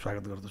हार्दिक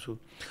स्वागत गर्दछु,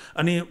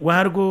 अनि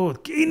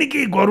उहाँहरूको केही न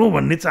केही गरौँ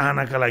भन्ने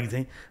चाहनाका लागि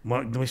चाहिँ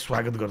म एकदमै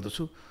स्वागत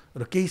गर्दछु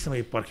र केही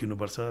समय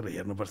पर्खिनुपर्छ र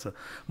हेर्नुपर्छ।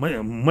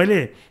 मैले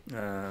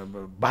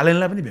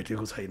बालेनलाई पनि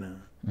भेटेको छैन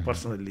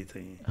पर्सनल्ली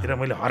चाहिँ, र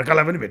मैले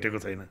हर्कालाई पनि भेटेको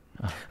छैन,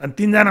 अनि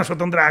 3 जना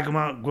स्वतन्त्र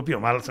आएकोमा गोपी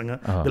हमालसँग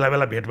बेला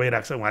बेला भेट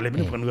भइरहेको छ, उहाँले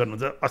पनि फोन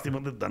गर्नुहुन्छ, अस्ति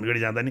मात्रै धनगढी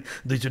जाँदा नि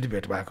 2 चोटि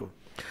भेट भएको।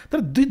 तर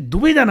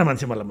दुवैजना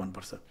मान्छे मलाई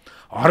मनपर्छ,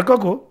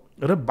 हर्कको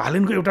र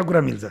बालेनको एउटा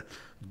कुरा मिल्छ,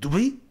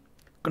 दुवै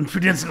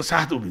कन्फिडेन्सको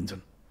साथ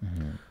उभिन्छन्,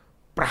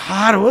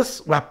 प्रहार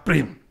होस् वा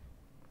प्रेम,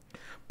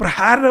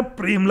 प्रहार र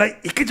प्रेमलाई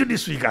एकैचोटि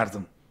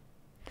स्वीकार्छन्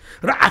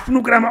र आफ्नो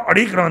कुरामा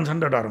अडिक रहन्छन्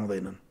र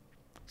डराउँदैनन्।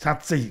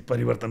 साँच्चै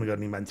परिवर्तन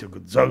गर्ने मान्छेको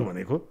जग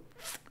भनेको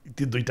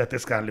ती दुईटा,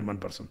 त्यस कारणले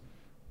मनपर्छन्।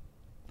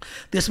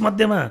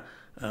 त्यसमध्येमा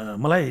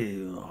मलाई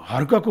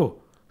हर्कको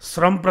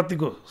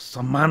श्रमप्रतिको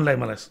सम्मानलाई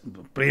मलाई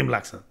प्रेम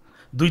लाग्छ,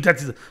 दुईटा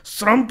चिज,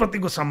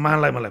 श्रमप्रतिको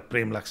सम्मानलाई मलाई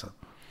प्रेम लाग्छ,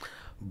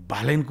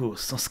 बालेनको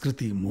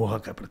संस्कृति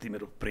मोहका प्रति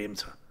मेरो प्रेम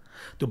छ।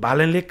 त्यो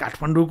बालेनले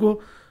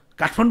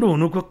काठमाडौँ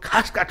हुनुको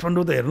खास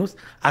काठमाडौँ त हेर्नुहोस्,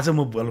 आज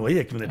म बोलौँ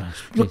है 1 मिनट,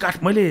 यो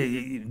मैले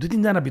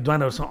 2-3 जना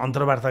विद्वानहरूसँग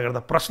अन्तर्वार्ता गर्दा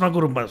प्रश्नको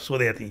रूपमा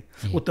सोधेको थिएँ,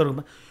 उत्तर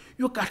रूपमा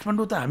यो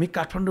काठमाडौँ त हामी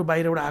काठमाडौँ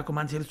बाहिरबाट आएको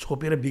मान्छेले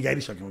छोपेर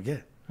बिगारिसक्यौँ क्या,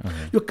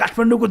 यो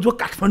काठमाडौँको जो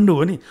काठमाडौँ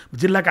हो नि,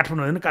 जिल्ला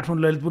काठमाडौँ होइन,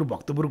 काठमाडौँ ललितपुर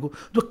भक्तपुरको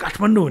जो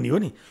काठमाडौँ हो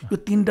नि यो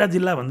 3टा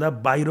जिल्लाभन्दा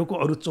बाहिरको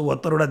अरू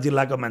 74 वटा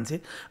जिल्लाका मान्छे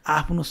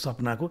आफ्नो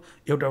सपनाको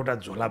एउटा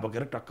झोला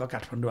बोकेर टक्क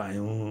काठमाडौँ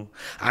आयौँ।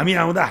 हामी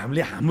आउँदा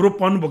हामीले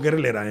हाम्रोपन बोकेर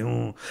लिएर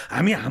आयौँ,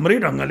 हामी हाम्रै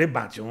ढङ्गले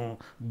बाँच्यौँ,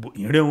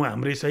 हिँड्यौँ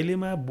हाम्रै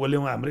शैलीमा,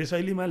 बोल्यौँ हाम्रै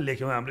शैलीमा,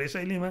 लेख्यौँ हाम्रै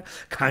शैलीमा,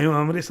 खायौँ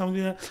हाम्रै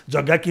शैलीमा,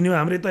 जग्गा किन्यौँ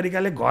हाम्रै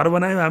तरिकाले, घर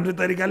बनायौँ हाम्रै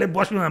तरिकाले,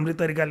 बस्यौँ हाम्रै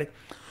तरिकाले।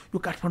 यो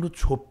काठमाडौँ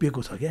छोपिएको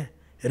छ क्या,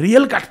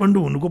 रियल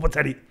काठमाडौँ हुनुको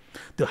पछाडि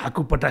त्यो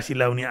हाकु पटासी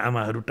लाउने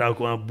आमाहरू,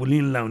 टाउकोमा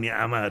बुलिन लाउने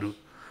आमाहरू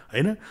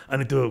होइन,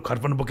 अनि त्यो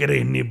खर्पन बोकेर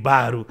हिँड्ने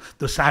बाहरू,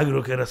 त्यो साग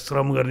रोकेर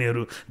श्रम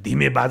गर्नेहरू,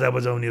 धिमे बाजा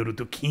बजाउनेहरू,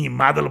 त्यो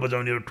मादल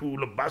बजाउनेहरू,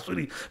 ठुलो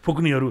बाँसुरी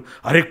फुक्नेहरू,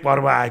 हरेक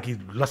पर्व आयो कि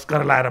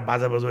लस्कर लाएर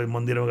बाजा बजाउने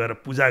मन्दिरमा गएर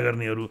पूजा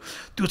गर्नेहरू,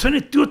 त्यो छ नि,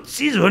 त्यो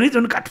चिज हो नि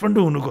जुन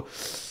काठमाडौँ हुनुको,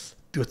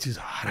 त्यो चिज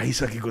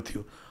हराइसकेको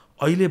थियो।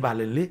 अहिले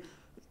बालनले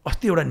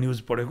अस्ति एउटा न्युज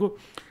पढेको,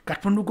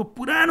 काठमाडौँको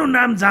पुरानो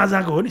नाम जहाँ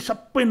जहाँको हो नि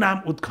सबै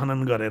नाम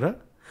उत्खनन गरेर,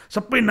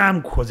 सबै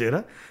नाम खोजेर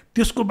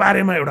त्यसको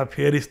बारेमा एउटा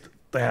फेरिस्त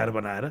तयार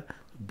बनाएर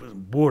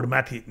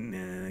बोर्डमाथि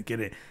के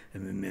अरे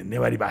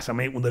नेवारी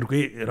भाषामै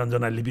उनीहरूकै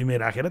रञ्जना लिपिमै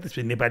राखेर,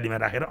 त्यसपछि नेपालीमा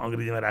राखेर,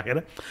 अङ्ग्रेजीमा राखेर,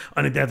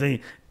 अनि त्यहाँ चाहिँ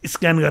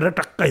स्क्यान गरेर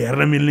टक्क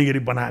हेर्न मिल्ने गरी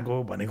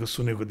बनाएको भनेको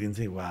सुनेको दिन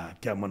चाहिँ वाह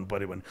क्या मन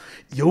पऱ्यो भने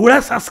एउटा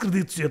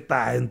सांस्कृतिक चेतना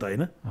आयो नि त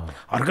होइन।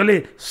 हर्कले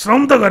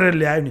श्रम त गरेर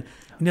ल्यायो नि,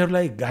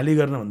 यिनीहरूलाई गाली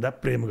गर्नुभन्दा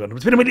प्रेम गर्नु।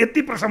 फेरि मैले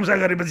यति प्रशंसा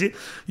गरेपछि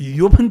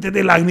यो पनि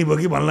त्यतै लाग्ने भयो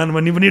कि भन्लान्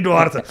भन्ने पनि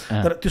डर छ,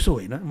 तर त्यसो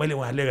होइन। मैले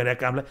उहाँहरूले गरेका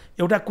कामलाई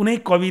एउटा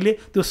कुनै कविले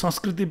त्यो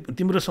संस्कृति,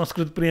 तिम्रो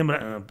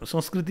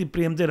संस्कृति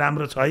प्रेम चाहिँ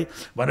राम्रो छ है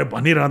भनेर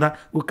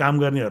भनिरहँदा ऊ काम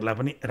गर्नेहरूलाई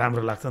पनि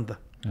राम्रो लाग्छ नि त।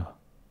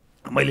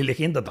 मैले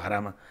लेखेँ नि त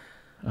धरामा,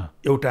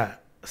 एउटा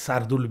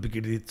शार्दुल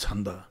विकृत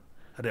छन्द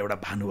र एउटा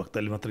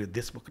भानुभक्तले मात्र यो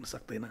देश बोक्न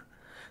सक्दैन,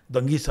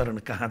 दङ्गी शरण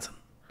कहाँ छन्,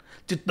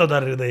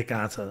 चित्तधर हृदय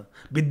कहाँ छ,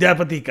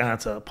 विद्यापति कहाँ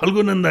छ,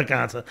 फल्गुनन्द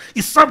कहाँ छ,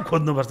 यी सब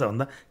खोज्नुपर्छ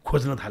भन्दा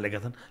खोज्न थालेका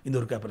छन्।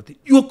 यिनीहरूका प्रति,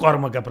 यो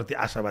कर्मका प्रति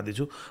आशावादी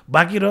छु।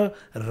 बाँकी र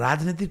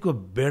राजनीतिको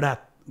बेडा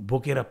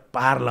बोकेर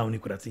पार लाउने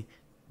कुरा चाहिँ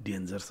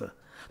डेन्जर छ।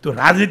 त्यो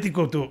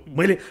राजनीतिको त्यो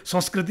मैले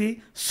संस्कृति,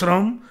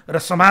 श्रम र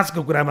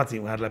समाजको कुरामा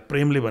चाहिँ उहाँहरूलाई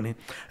प्रेमले भने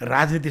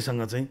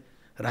राजनीतिसँग चाहिँ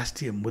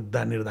राष्ट्रिय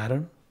मुद्दा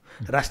निर्धारण,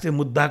 राष्ट्रिय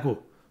मुद्दाको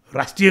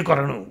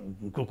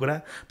राष्ट्रियकरणको कुरा,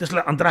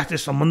 त्यसलाई अन्तर्राष्ट्रिय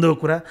सम्बन्धको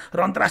कुरा र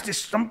अन्तर्राष्ट्रिय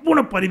सम्पूर्ण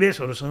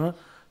परिवेशहरूसँग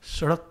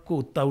सडकको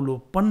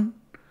उत्ताउलोपन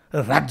र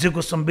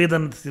राज्यको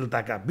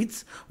संवेदनशीलताका बिच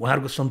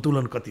उहाँहरूको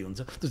सन्तुलन कति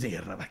हुन्छ त्यो चाहिँ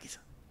हेर्न बाँकी छ।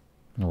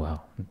 वाह,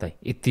 त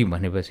यति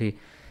भनेपछि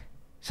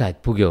सायद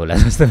पुग्यो होला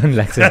जस्तो पनि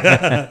लाग्छ।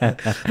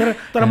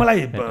 तर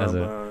मलाई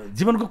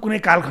जीवनको कुनै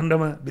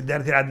कालखण्डमा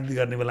विद्यार्थी राजनीति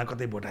गर्ने बेला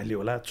कतै भोट हाल्यो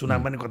होला,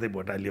 चुनाव पनि कतै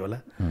भोट हाल्यो होला,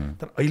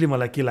 तर अहिले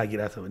मलाई के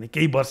लागिरहेछ भने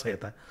केही वर्ष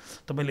यता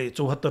तपाईँले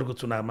 74 को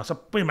चुनावमा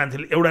सबै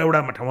मान्छेले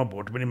एउटा ठाउँमा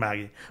भोट पनि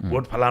मागे,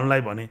 भोट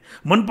फलाउनलाई भने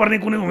मनपर्ने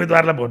कुनै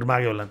उम्मेदवारलाई भोट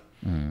मागे होला,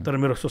 तर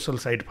मेरो सोसल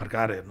साइट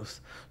फर्काएर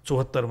हेर्नुहोस्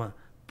 74 मा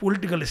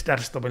पोलिटिकल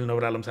स्ट्याटस तपाईँले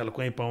नवरा लम्साल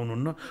कहीँ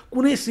पाउनुहुन्न,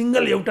 कुनै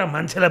सिङ्गल एउटा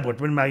मान्छेलाई भोट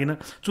पनि मागिन,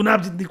 चुनाव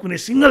जित्ने कुनै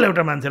सिङ्गल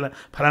एउटा मान्छेलाई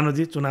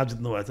फलानुजी चुनाव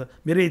जित्नु भएछ,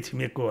 मेरै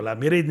छिमेकको होला,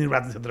 मेरै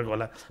निर्वाचन क्षेत्रको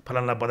होला,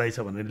 फलानलाई बधाई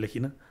छ भनेर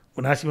लेखिन,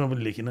 79 मा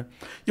पनि लेखिन।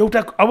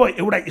 अब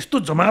एउटा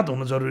यस्तो जमात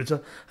हुनु जरुरी छ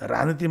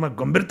राजनीतिमा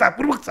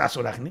गम्भीरतापूर्वक चासो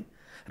राख्ने,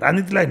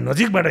 राजनीतिलाई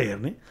नजिकबाट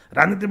हेर्ने,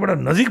 राजनीतिबाट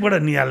नजिकबाट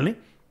निहाल्ने,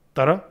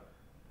 तर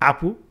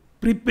आफू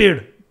प्रिपेयर्ड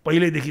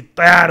पहिल्यैदेखि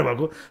तयार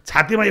भएको,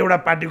 छातीमा एउटा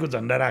पार्टीको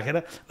झन्डा राखेर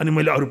अनि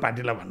मैले अरू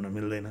पार्टीलाई भन्न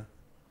मिल्दैन।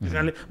 त्यस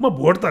कारणले म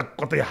भोट त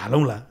कतै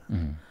हालौँला,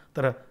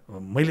 तर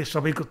मैले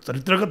सबैको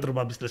चरित्रगत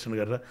रूपमा विश्लेषण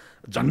गरेर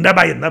झन्डा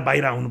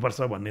बाहिर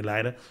आउनुपर्छ भन्ने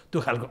लाएर त्यो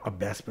खालको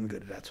अभ्यास पनि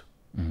गरिरहेको छु।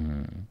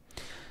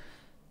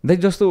 दाइ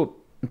जस्तो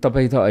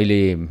तपाईँ त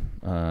अहिले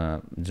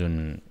जुन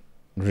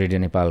रेडियो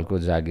नेपालको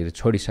जागिर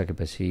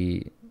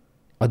छोडिसकेपछि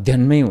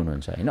अध्ययनमै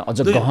हुनुहुन्छ होइन, अझ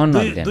गहन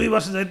अध्ययन। 2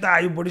 वर्ष चाहिँ त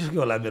आयु बढिसक्यो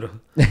होला मेरो।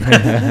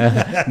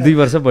 2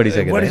 वर्ष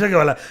बढिसक्यो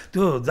होला।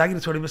 त्यो जागिर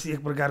छोडेपछि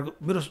एक प्रकारको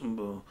मेरो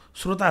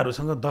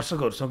श्रोताहरूसँग,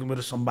 दर्शकहरूसँग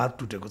मेरो संवाद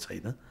टुटेको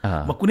छैन।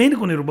 म कुनै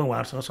न कुनै रूपमा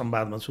उहाँहरूसँग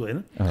संवादमा छु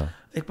होइन।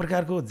 एक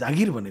प्रकारको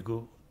जागिर भनेको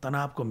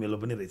तनावको मेलो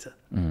पनि रहेछ।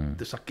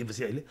 त्यो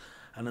सकिएपछि अहिले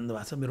आनन्द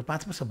भएको छ। मेरो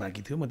 5 वर्ष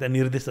बाँकी थियो, म त्यहाँ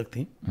निर्देशक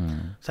थिएँ।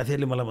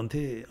 साथीहरूले मलाई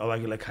भन्थे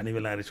अभागीलाई खाने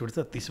बेला आएर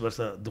छुट्छ, 30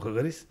 वर्ष दुःख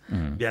गरिस्,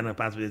 बिहान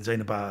 5 बजे जय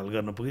नेपाल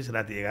गर्न पुगिस्,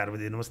 राति 11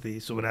 बजे नमस्ते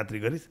शुभरात्रि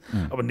गरिस्,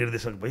 अब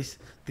निर्देशक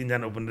भइस्, 3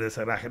 जना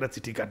उपनिर्देशक राखेर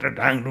चिठी काटेर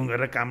ढाङढुङ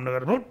गरेर काम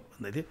नगरेर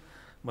भन्दै थियो।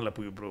 मलाई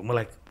पुग्यो ब्रो,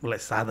 मलाई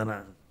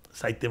साधना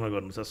साहित्यमा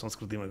गर्नु छ,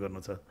 संस्कृतिमा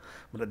गर्नु छ,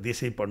 मलाई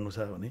देशै पढ्नु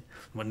छ भने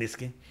म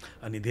निस्केँ।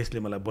 अनि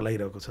देशले मलाई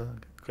बोलाइरहेको छ,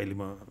 कहिले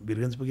म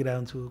वीरगञ्ज पुगिरहेको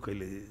हुन्छु,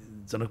 कहिले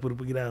जनकपुर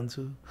पुगिरहेको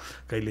हुन्छु,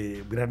 कहिले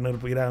विराटनगर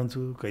पुगिरहेको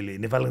हुन्छु, कहिले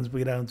नेपालगञ्ज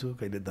पुगिरहेको हुन्छु,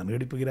 कहिले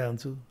धनगढी पुगिरहेको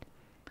हुन्छु,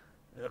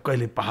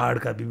 कहिले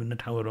पहाडका विभिन्न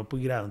ठाउँहरूमा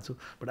पुगिरहेको हुन्छु।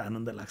 बडा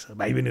आनन्द लाग्छ।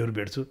 भाइ बहिनीहरू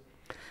भेट्छु,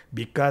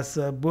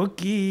 विकास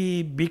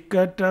बोकी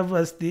विकट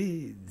बस्ती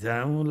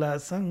जाउँला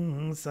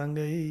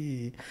सँगसँगै,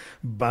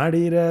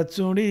 बाँडी र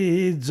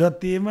चुडी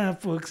जतिमा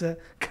पुग्छ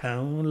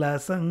खाउँला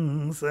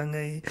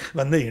सँगसँगै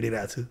भन्दै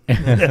हिँडिरहेको छु।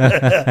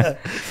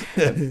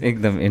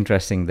 एकदम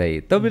इन्ट्रेस्टिङ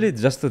दाइ। तपाईँले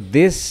जस्तो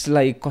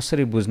देशलाई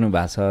कसरी बुझ्नु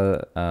भएको छ,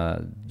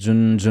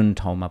 जुन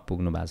ठाउँमा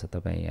पुग्नु भएको छ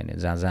तपाईँ,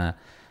 होइन जहाँ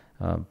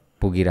जहाँ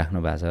पुगिराख्नु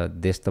भएको छ,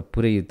 देश त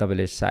पुरै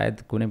तपाईँले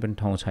सायद कुनै पनि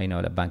ठाउँ छैन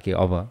होला बाँकी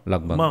अब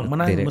लगभग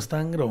मनाङ,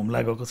 मुस्ताङ र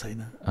हुम्ला गएको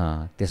छैन,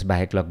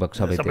 त्यसबाहेक लगभग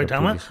सबै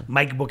ठाउँमा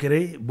माइक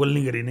बोकेरै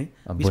बोल्ने गरी नै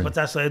 20,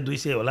 50, 100,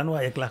 200 होला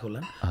वा 1 लाख होला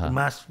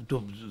मास त्यो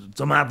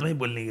जमातमै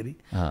बोल्ने गरी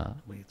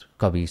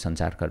कवि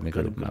सञ्चारकर्मीको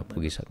रूपमा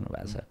पुगिसक्नु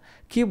भएको छ।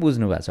 के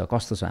बुझ्नु भएको छ,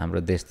 कस्तो छ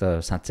हाम्रो देश? त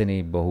साँच्चै नै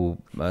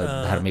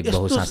धार्मिक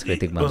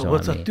बहुसांस्कृतिक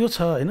भन्छ त्यो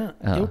छ होइन।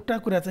 एउटा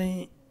कुरा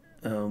चाहिँ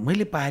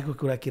मैले पाएको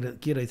कुरा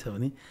के रहेछ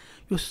भने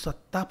यो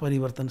सत्ता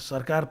परिवर्तन,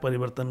 सरकार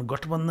परिवर्तन,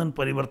 गठबन्धन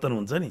परिवर्तन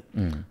हुन्छ नि,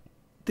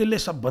 त्यसले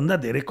सबभन्दा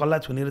धेरै कसलाई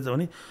छुने रहेछ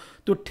भने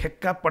त्यो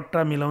ठेक्का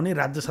पट्टा मिलाउने,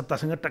 राज्य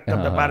सत्तासँग टक्क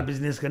व्यापार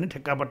बिजनेस गर्ने,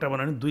 ठेक्का पट्टा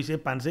बनाउने 200,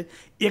 500,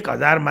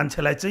 1000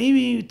 मान्छेलाई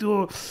चाहिँ त्यो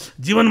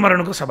जीवन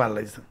मरणको सवाल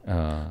रहेछ।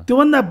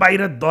 त्योभन्दा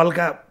बाहिर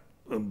दलका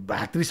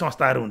भातृ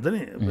संस्थाहरू हुन्छ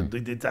नि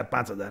 2, 4,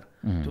 5,000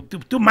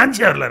 त्यो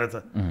मान्छेहरूलाई रहेछ।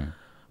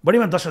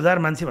 बढीमा 10,000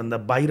 मान्छेभन्दा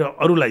बाहिर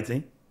अरूलाई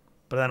चाहिँ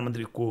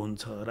प्रधानमन्त्री को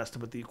हुन्छ,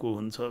 राष्ट्रपति को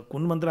हुन्छ,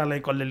 कुन मन्त्रालय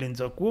कसले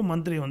लिन्छ, को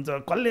मन्त्री हुन्छ,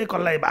 कसले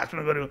कसलाई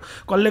भाषण गर्यो,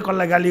 कसले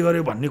कसलाई गाली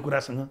गर्यो भन्ने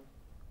कुरासँग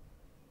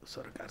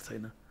सरकार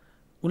छैन।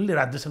 उनले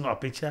राज्यसँग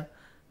अपेक्षा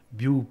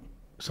बिउ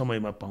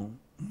समयमा पाऊँ,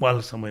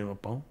 मल समयमा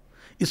पाऊँ,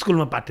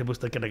 स्कुलमा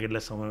पाठ्यपुस्तक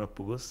केटाकेटीलाई समयमा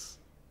पुगोस्,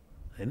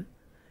 होइन?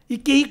 यी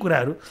केही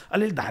कुराहरू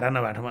अलिअलि धारा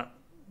नबाटोमा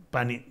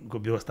पानीको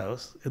व्यवस्था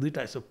होस्, यो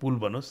दुईवटा यसो पुल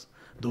बनोस्,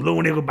 धुलो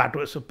उडेको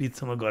बाटो यसो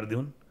पिचसम्म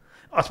गरिदिउन्,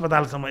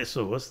 अस्पतालसम्म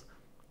यसो होस्,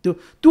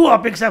 त्यो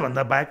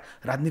अपेक्षाभन्दा बाहेक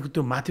राजनीतिको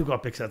त्यो माथिको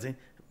अपेक्षा चाहिँ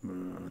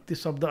त्यो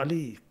शब्द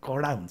अलि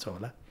कडा हुन्छ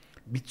होला,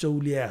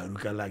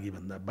 बिचौलियाहरूका लागि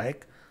भन्दा बाहेक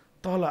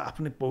तल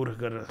आफ्नै पौर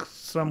गरेर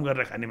श्रम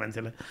गरेर खाने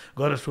मान्छेलाई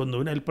गएर सोध्नु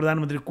भने अहिले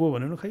प्रधानमन्त्री को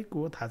भन्यो खै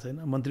को थाहा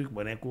छैन, मन्त्री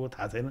भने को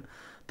थाहा छैन,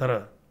 तर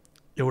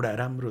एउटा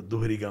राम्रो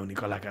दोहोरी गाउने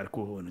कलाकार को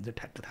हो भने चाहिँ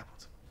ठ्याक्क थाहा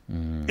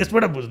पाउँछ।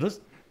 यसबाट बुझ्नुहोस्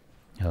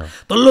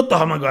तल्लो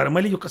तहमा गएर,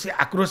 मैले यो कसै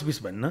आक्रोश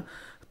बिस भन्न,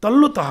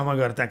 तल्लो तहमा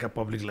गएर त्यहाँका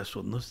पब्लिकलाई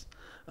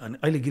सोध्नुहोस्। अनि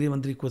अहिले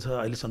गृहमन्त्री को छ,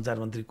 अहिले सञ्चार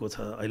मन्त्री को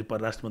छ, अहिले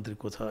परराष्ट्र मन्त्री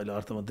को छ, अहिले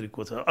अर्थमन्त्री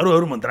को छ,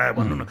 अरू मन्त्रालय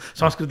भन्नु न,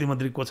 संस्कृति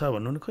मन्त्री को छ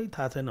भन्नु न, खै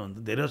थाहा छैन भन्छ।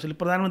 धेरै जसोले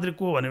प्रधानमन्त्री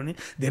को भन्यो भने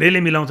धेरैले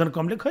मिलाउँछन्,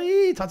 कमले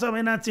खै 6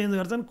 महिना चेन्ज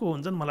गर्छन्, को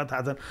हुन्छन् मलाई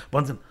थाहा छैन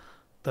भन्छन्।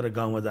 तर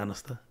गाउँमा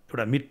जानुहोस् त,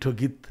 एउटा मिठो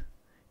गीत,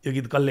 यो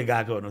गीत कसले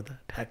गाएको भन्नु त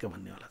ठ्याक्क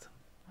भन्नेवाला छ।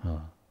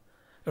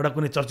 एउटा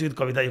कुनै चर्चित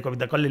कविता, यो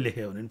कविता कसले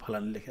लेख्यो भने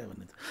फलानले लेख्यो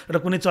भन्ने छ। एउटा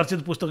कुनै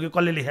चर्चित पुस्तक यो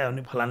कसले लेख्यो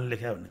भने फलानले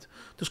लेख्यो भन्ने छ।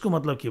 त्यसको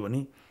मतलब के भने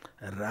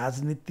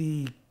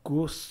राजनीतिको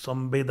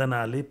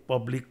संवेदनाले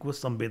पब्लिकको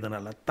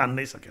संवेदनालाई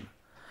तान्नै सकेन।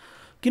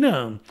 किन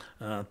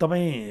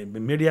तपाईँ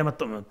मिडियामा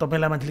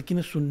तपाईँलाई मान्छेले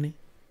किन सुन्ने,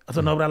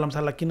 अथवा नवरा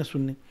लम्साललाई किन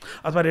सुन्ने?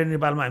 अथवा रेडियो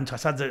नेपालमा हामी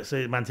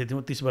 6-7 मान्छे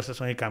थियौँ, 30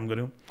 वर्षसँगै काम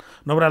गऱ्यौँ।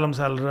 नवरा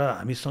लम्साल र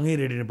हामी सँगै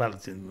रेडियो नेपाल,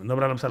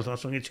 नवरा लम्सालसँग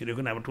सँगै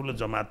छिरेको नि अब ठुलो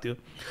जमात थियो।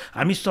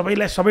 हामी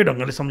सबैलाई सबै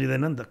ढङ्गले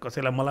सम्झिँदैन नि त,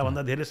 कसैलाई मलाई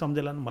भन्दा धेरै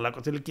सम्झेलान्, मलाई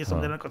कसैले के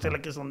सम्झेलान्, कसैलाई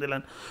के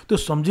सम्झेलान्। त्यो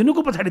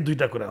सम्झिनुको पछाडि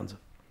दुईवटा कुरा हुन्छ।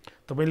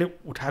 तपाईँले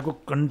उठाएको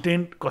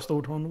कन्टेन्ट कस्तो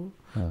उठाउनु,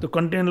 त्यो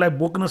कन्टेन्टलाई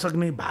बोक्न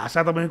सक्ने भाषा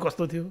तपाईँको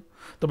कस्तो थियो,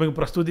 तपाईँको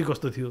प्रस्तुति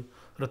कस्तो थियो,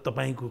 र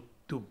तपाईँको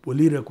त्यो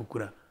बोलिरहेको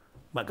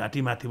कुरामा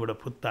घाँटीमाथिबाट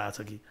फुत्ता आछ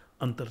कि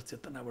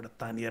अन्तर्चेतनाबाट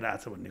तानिएर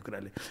आछ भन्ने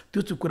कुराले,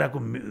 त्यो चाहिँ कुराको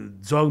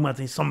जगमा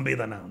चाहिँ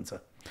संवेदना हुन्छ।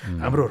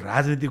 हाम्रो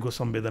राजनीतिको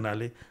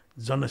संवेदनाले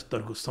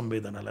जनस्तरको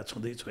संवेदनालाई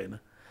छुँदै छोएन।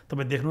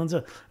 तपाईँ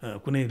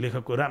देख्नुहुन्छ कुनै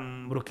लेखकको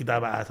राम्रो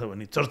किताब आएछ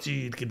भने,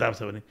 चर्चित किताब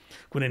छ भने,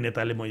 कुनै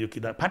नेताले म यो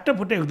किताब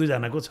फाटाफुट्टै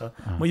 1-2जनाको छ,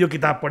 म यो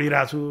किताब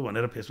पढिरहेको छु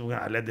भनेर फेसबुकमा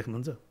हालेर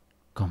देख्नुहुन्छ?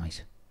 कमै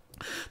छ।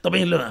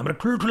 तपाईँले हाम्रो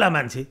ठुल्ठुला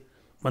मान्छे,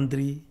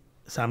 मन्त्री,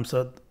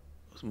 सांसद,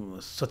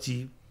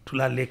 सचिव,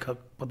 ठुला लेखक,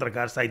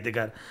 पत्रकार,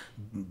 साहित्यकार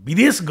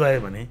विदेश गए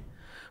भने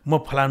म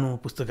फलानु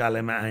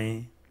पुस्तकालयमा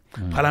आएँ,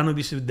 फलानु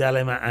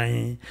विश्वविद्यालयमा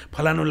आएँ,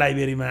 फलानु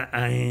लाइब्रेरीमा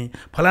आएँ,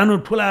 फलानु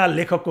ठुला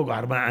लेखकको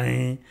घरमा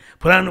आएँ,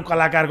 फलानु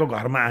कलाकारको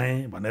घरमा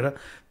आएँ भनेर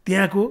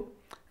त्यहाँको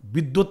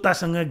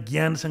विद्वत्तासँग,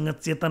 ज्ञानसँग,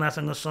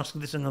 चेतनासँग,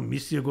 संस्कृतिसँग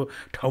मिसिएको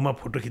ठाउँमा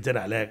फोटो खिचेर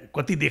हाले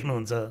कति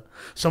देख्नुहुन्छ?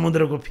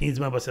 समुद्रको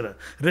फिँजमा बसेर,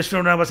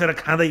 रेस्टुरेन्टमा बसेर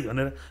खाँदै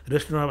भनेर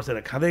रेस्टुरेन्टमा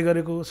बसेर खाँदै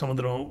गरेको,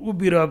 समुद्रमा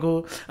उभिरहेको,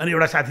 अनि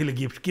एउटा साथीले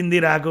गिफ्ट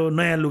किनिदिइरहेको,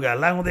 नयाँ लुगा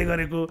लाउँदै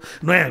गरेको,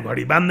 नयाँ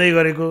घडी बाँध्दै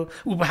गरेको,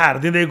 उपहार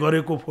दिँदै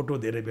गरेको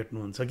फोटो धेरै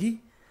भेट्नुहुन्छ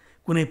कि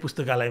कुनै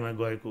पुस्तकालयमा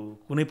गएको,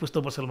 कुनै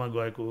पुस्तक पसलमा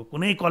गएको,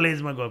 कुनै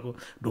कलेजमा गएको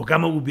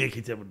ढोकामा उभिए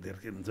खिचे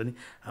हुन्छ नि?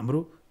 हाम्रो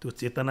त्यो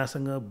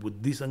चेतनासँग,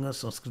 बुद्धिसँग,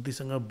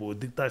 संस्कृतिसँग,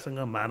 बौद्धिकतासँग,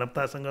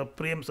 मानवतासँग,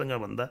 प्रेमसँग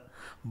भन्दा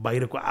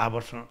बाहिरको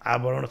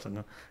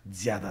आवरणसँग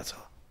ज्यादा छ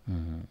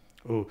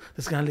हो।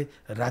 त्यस कारणले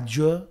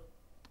राज्य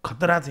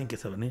खतरा चाहिँ के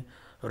छ भने,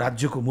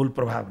 राज्यको मूल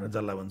प्रभाव भनेर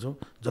जसलाई भन्छौँ,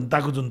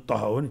 जनताको जुन तह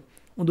हो नि,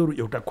 उनीहरू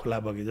एउटा खोला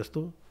बगे जस्तो,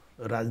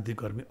 राजनीतिक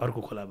कर्मी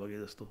अर्को खोला बगे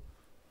जस्तो,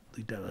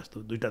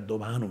 दुईटा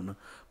दोभान हुन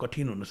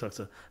कठिन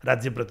हुनसक्छ।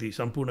 राज्यप्रति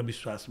सम्पूर्ण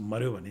विश्वास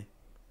मर्यो भने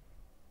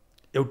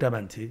एउटा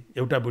मान्छे,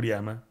 एउटा बुढी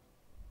आमा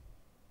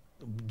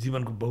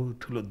जीवनको बहुत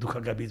ठुलो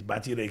दुःखका बिच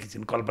बाँचिरहेकी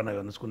छिन्, कल्पना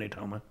गर्नुहोस् कुनै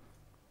ठाउँमा।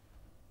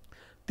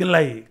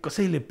 तिनलाई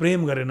कसैले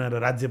प्रेम गरेन र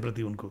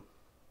राज्यप्रति उनको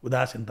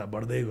उदासीनता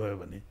बढ्दै गयो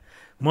भने,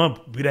 म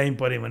बिरामी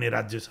परेँ भने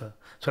राज्य छ,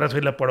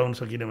 छोराछोरीलाई पढाउन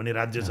सकिनँ भने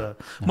राज्य छ,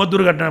 म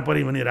दुर्घटना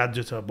परेँ भने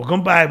राज्य छ,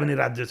 भूकम्प आयो भने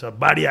राज्य छ,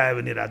 बाढी आयो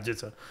भने राज्य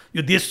छ।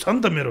 यो देश छ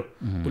नि त मेरो,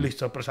 पुलिस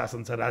छ,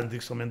 प्रशासन छ,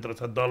 राजनीतिक संयन्त्र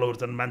छ, दलहरू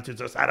छन्, मान्छे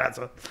छ, सारा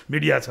छ,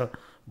 मिडिया छ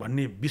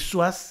भन्ने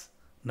विश्वास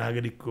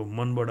नागरिकको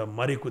मनबाट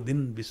मरेको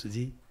दिन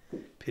विश्वजी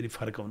फेरि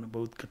फर्काउन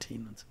बहुत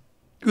कठिन हुन्छ।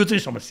 यो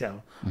चाहिँ समस्या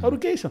हो, अरू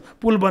केही छ।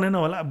 पुल बनेन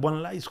होला,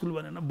 बन्ला, स्कुल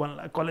बनेन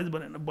बन्ला, कलेज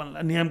बनेन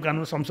बन्ला, नियम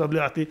कानुन संसदले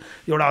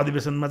अस्ति एउटा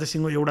अधिवेशनमा चाहिँ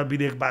सिङ्गो एउटा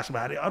विधेयक पास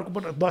भए,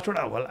 अर्कोपल्ट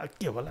 10वटा होला,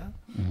 के होला।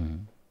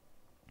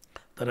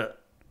 तर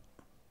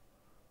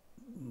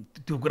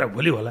त्यो कुरा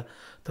भोलि होला,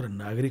 तर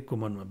नागरिकको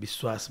मनमा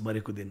विश्वास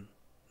मरेको दिन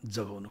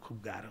जगाउन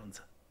खुब गाह्रो हुन्छ।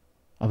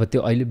 अब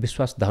त्यो अहिले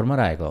विश्वास धर्म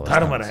रहेको अवस्था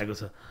धर्म रहेको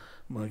छ।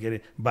 के अरे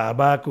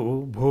बाबाको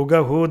भोग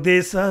हो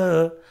देश,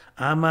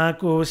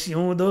 आमाको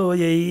सिउँदो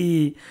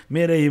यही,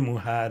 मेरै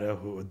मुहार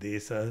हो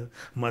देश,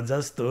 म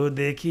जस्तो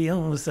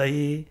देखियौँ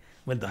सही।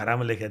 मैले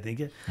धरामा लेखेको थिएँ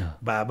क्या,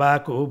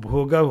 बाबाको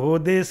भोग हो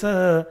देश,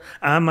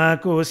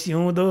 आमाको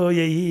सिउँदो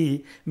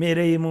यही,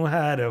 मेरै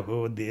मुहार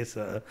हो देश,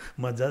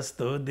 म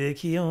जस्तो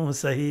देखियौँ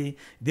सही।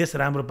 देश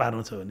राम्रो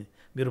पार्नु छ भने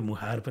मेरो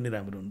मुहार पनि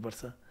राम्रो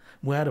हुनुपर्छ।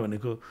 मुहार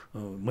भनेको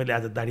मैले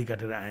आज दाढी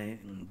काटेर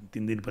आएँ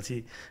 3 दिनपछि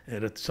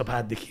र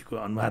सफा देखिएको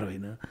अनुहार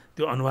होइन,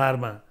 त्यो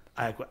अनुहारमा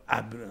आएको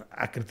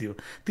आकृति हो।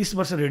 30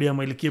 वर्ष रेडियो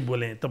मैले के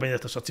बोलेँ, तपाईँ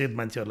जस्तो सचेत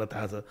मान्छेहरूलाई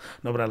थाहा छ।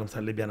 नवराज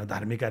लम्सालले बिहान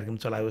धार्मिक कार्यक्रम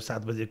चलायो,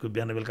 7 बजेको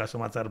बिहान बेलुका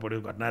समाचार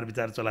पढ्यो, घटना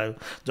विचार चलायो,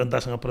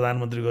 जनतासँग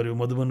प्रधानमन्त्री गर्यो,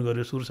 मधुबन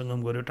गर्यो, सुर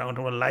सङ्गम गर्यो, ठाउँ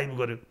ठाउँमा लाइभ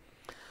गर्यो।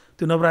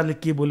 त्यो नवराजले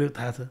के बोल्यो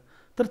थाहा छ।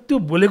 तर त्यो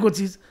बोलेको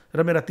चिज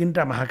र मेरा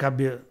 3टा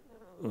महाकाव्य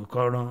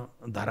कर्ण,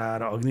 धरा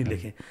र अग्नि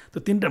लेखेँ, त्यो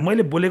 3टा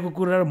मैले बोलेको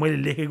कुरा र मैले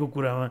लेखेको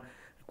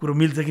कुरो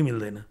मिल्छ कि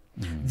मिल्दैन।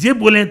 जे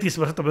बोलेँ 30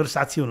 वर्ष, तपाईँहरू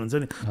साक्षी हुनुहुन्छ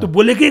नि, त्यो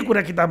बोलेकै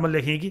कुरा किताबमा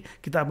लेखेँ कि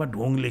किताबमा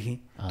ढोङ लेखेँ,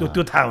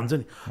 त्यो थाहा हुन्छ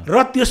नि।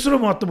 र तेस्रो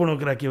महत्त्वपूर्ण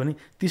कुरा के हो भने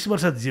 30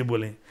 वर्ष जे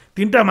बोलेँ,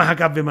 3टा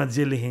महाकाव्यमा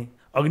जे लेखेँ,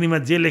 अग्निमा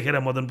जे लेखेर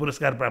मदन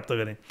पुरस्कार प्राप्त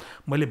गरेँ,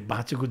 मैले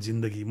बाँचेको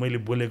जिन्दगी मैले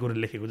बोलेको र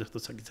लेखेको जस्तो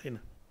छ कि छैन।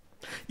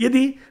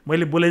 यदि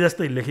मैले बोले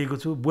जस्तै लेखेको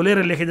छु,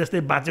 बोलेर लेखे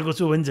जस्तै बाँचेको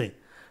छु भने चाहिँ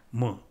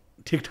म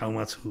ठिक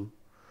ठाउँमा छु।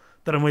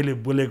 तर मैले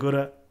बोलेको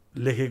र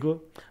लेखेको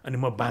अनि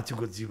म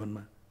बाँचेको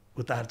जीवनमा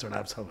उतार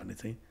चढाव छ भने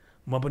चाहिँ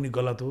म पनि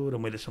गलत हो र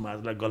मैले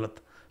समाजलाई गलत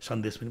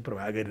सन्देश पनि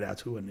प्रवाह गरिरहेको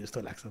छु भन्ने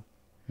जस्तो लाग्छ।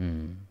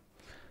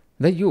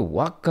 यो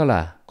वाक कला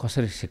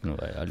कसरी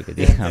सिक्नुभयो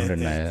अलिकति हाम्रो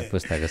नयाँ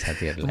पुस्ताको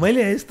साथीहरूलाई?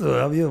 मैले यस्तो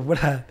अब यो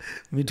बडा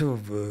मिठो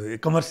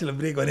कमर्सियल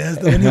ब्रेक भने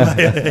जस्तो पनि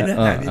भयो होइन,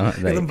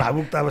 एकदम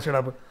भावुकता बसेर।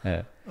 अब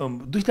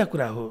 2टा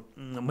कुरा हो।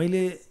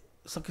 मैले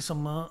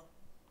सकेसम्म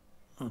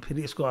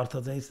फेरि यसको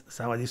अर्थ चाहिँ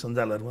सामाजिक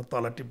सञ्जालहरूमा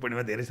तल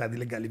टिप्पणीमा धेरै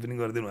साथीले गाली पनि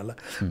गरिदिनु होला,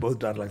 बहुत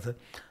डर लाग्छ।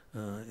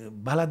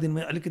 बाला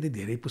दिनमै अलिकति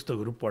धेरै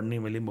पुस्तकहरू पढ्ने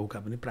मैले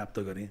मौका पनि प्राप्त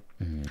गरेँ।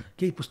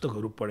 केही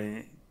पुस्तकहरू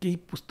पढेँ, केही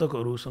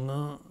पुस्तकहरूसँग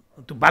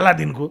त्यो बाला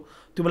दिनको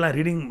त्यो बेला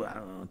रिडिङ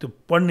त्यो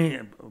पढ्ने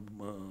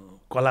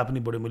कला पनि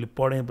बढ्यो, मैले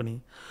पढेँ पनि।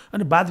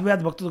 अनि वाद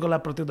विवाद वक्तृत्व कला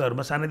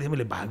प्रतियोगिताहरूमा सानैदेखि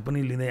मैले भाग पनि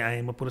लिँदै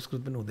आएँ, म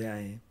पुरस्कृत पनि हुँदै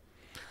आएँ।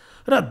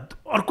 र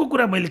अर्को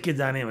कुरा मैले के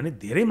जानेँ भने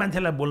धेरै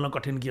मान्छेलाई बोल्न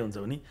कठिन के हुन्छ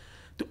भने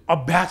त्यो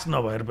अभ्यास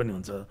नभएर पनि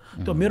हुन्छ।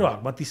 त्यो मेरो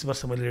हकमा 30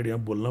 वर्ष मैले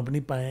रेडियोमा बोल्न पनि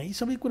पाएँ, यी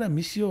सबै कुरा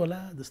मिसियो होला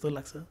जस्तो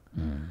लाग्छ।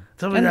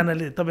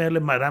 सबैजनाले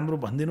तपाईँहरूले राम्रो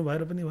भनिदिनु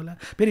भएर पनि होला।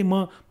 फेरि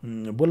म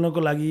बोल्नको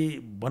लागि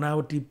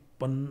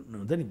बनावटीपन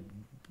हुन्छ नि,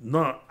 न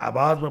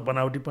आवाजमा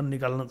बनावटीपन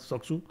निकाल्न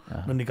सक्छु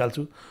न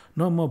निकाल्छु,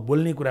 न म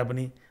बोल्ने कुरा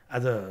पनि।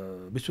 आज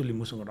विश्व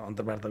लिम्बूसँग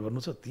अन्तर्वार्ता गर्नु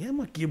छ, त्यहाँ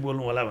म के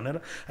बोल्नु होला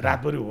भनेर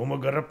रातभरि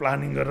होमवर्क गरेर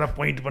प्लानिङ गरेर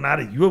पोइन्ट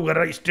बनाएर यो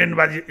गरेर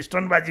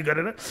स्टन्टबाजी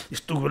गरेर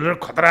यस्तो गरेर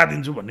खतरा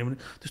दिन्छु भन्ने पनि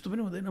त्यस्तो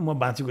पनि हुँदैन। म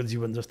बाँचेको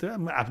जीवन जस्तै हो,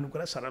 म आफ्नो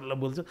कुरा सरल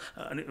बोल्छु।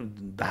 अनि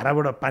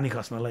धाराबाट पानी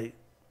खस्नलाई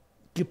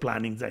के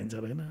प्लानिङ चाहिन्छ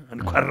होइन,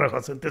 अनि खरेर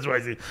खस्छ, त्यसो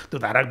भए चाहिँ त्यो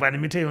धाराको पानी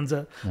मिठै हुन्छ।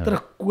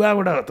 तर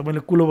कुवाबाट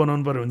तपाईँले कुलो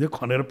बनाउनु पऱ्यो भने चाहिँ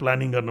खनेर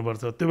प्लानिङ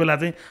गर्नुपर्छ। त्यो बेला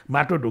चाहिँ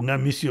माटो ढुङ्गा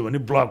मिसियो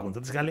भने ब्लक हुन्छ।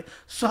 त्यस कारणले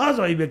सहज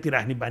अभिव्यक्ति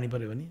राख्ने बानी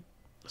पऱ्यो भने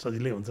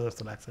सजिलै हुन्छ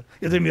जस्तो लाग्छ।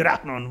 यो चाहिँ मेरो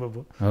आफ्नो अनुभव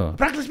हो,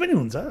 प्र्याक्टिस पनि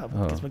हुन्छ, अब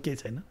त्यसमा केही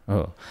छैन।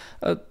 हो,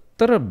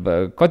 तर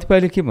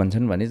कतिपयले के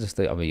भन्छन् भने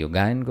जस्तै अब यो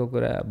गायनको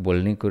कुरा,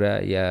 बोल्ने कुरा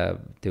या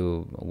त्यो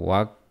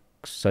वाक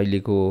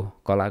शैलीको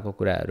कलाको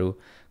कुराहरू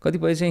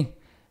कतिपय चाहिँ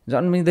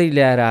जन्मिँदै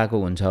ल्याएर आएको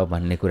हुन्छ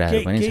भन्ने कुराहरू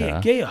पनि छ।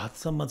 केही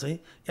हदसम्म चाहिँ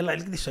यसलाई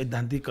अलिकति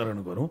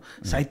सैद्धान्तिकरण गरौँ।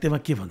 साहित्यमा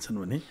के भन्छन्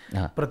भने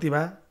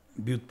प्रतिभा,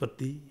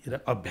 व्युत्पत्ति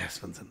र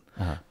अभ्यास भन्छन्।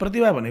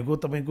 प्रतिभा भनेको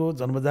तपाईँको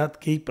जन्मजात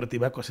केही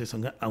प्रतिभा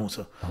कसैसँग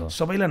आउँछ।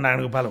 सबैलाई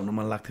नारायण गोपाल हुन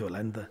मन लाग्थ्यो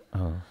होला नि त,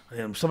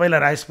 सबैलाई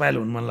राइस पायल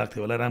हुन मन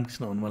लाग्थ्यो होला,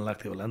 रामकृष्ण हुन मन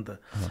लाग्थ्यो होला नि त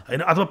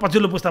होइन, अथवा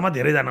पछिल्लो पुस्तामा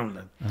धेरैजना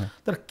हुन्।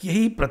 तर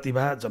केही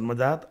प्रतिभा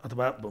जन्मजात,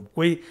 अथवा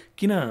कोही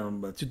किन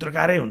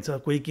चित्रकारै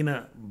हुन्छ, कोही किन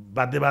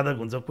वाद्यवादक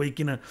हुन्छ, कोही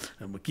किन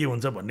के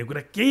हुन्छ भन्ने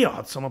कुरा केही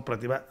हदसम्म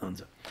प्रतिभा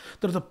हुन्छ।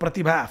 तर त्यो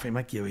प्रतिभा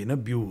आफैमा के होइन,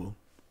 बिउ हो।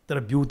 तर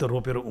बिउ त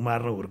रोपेर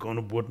उमार्न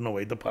हुर्काउनु बोट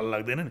नभए त फल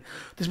लाग्दैन नि।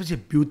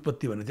 त्यसपछि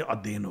व्युत्पत्ति भने चाहिँ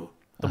अध्ययन हो।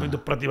 तपाईँको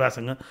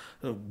प्रतिभासँग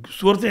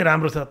स्वर चाहिँ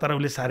राम्रो छ, तर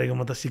उसले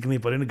सारेगामा त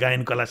सिक्नै पऱ्यो नि,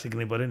 गायन कला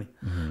सिक्नै पऱ्यो नि।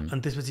 अनि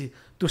त्यसपछि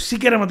त्यो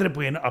सिकेर मात्रै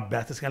पुगेन,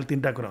 अभ्यास। त्यस कारण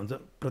 3टा कुरा हुन्छ,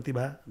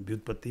 प्रतिभा,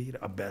 व्युत्पत्ति र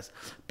अभ्यास।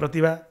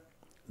 प्रतिभा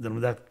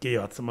जन्मजात केही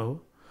हदसम्म हो,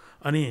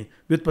 अनि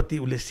व्युत्पत्ति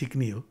उसले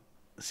सिक्ने हो।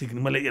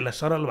 मैले यसलाई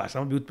सरल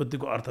भाषामा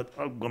व्युत्पत्तिको अर्थ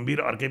गम्भीर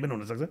अर्कै पनि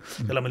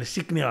हुनसक्छ, त्यसलाई मैले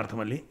सिक्ने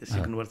अर्थमा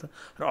सिक्नुपर्छ।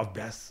 र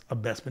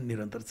अभ्यास पनि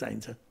निरन्तर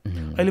चाहिन्छ।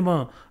 अहिले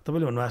म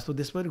तपाईँले भन्नुभएको जस्तो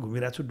देशभरि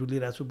घुमिरहेको छु,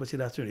 डुलिरहेको छु,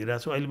 बसिरहेको छु,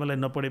 हिँडिरहेको छु। अहिले मलाई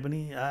नपढे पनि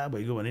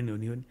भइगयो भने नि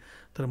हुने हो नि,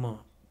 तर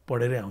म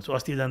पढेरै आउँछु।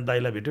 अस्ति एकजना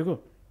दाइलाई भेटेको,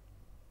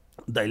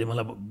 दाइले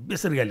मलाई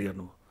बेसरी गाली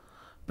गर्नुभयो,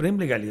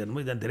 प्रेमले गाली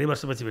गर्नुभयो। एकजना धेरै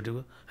वर्षपछि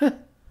भेटेको,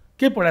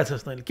 के पढाएको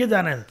छस् तैँले, के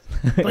जाने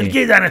तैँले,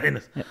 केही जाने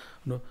छैनस्।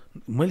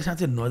 मैले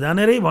साँच्चै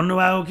नजानेरै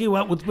भन्नुभएको कि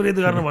वा उत्प्रेरित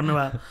गर्न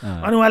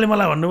भन्नुभयो। अनि उहाँले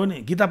मलाई भन्नुभयो नि,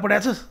 गीता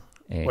पढाएको छस्?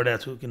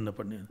 पढाएको छु किन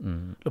नपढ्ने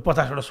ल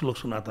 50वटा श्लोक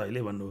सुना त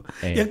अहिले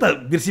भन्नुभयो एक त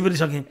बिर्सी पनि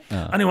सकेँ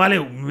अनि उहाँले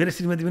मेरो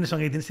श्रीमती पनि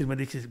सँगै थिइन्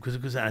श्रीमती खुसी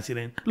खुसी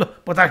हाँसिरहन् ल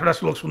 50वटा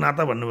श्लोक सुना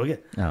त भन्नुभयो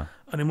क्या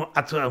अनि म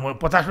अच्छा म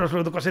 50वटा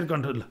श्लोक त कसरी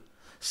कन्ट्रोल ल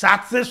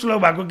 700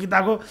 श्लोक भएको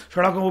गीताको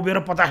सडकमा उभिएर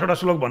 50वटा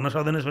श्लोक भन्न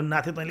सक्दैनस् भने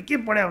नाथे तैँले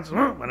के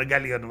पढाउँछ भनेर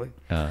गाली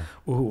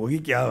गर्नुभयो ओहो हो कि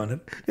क्या भनेर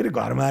फेरि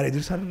घरमा आएर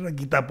सर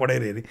गीता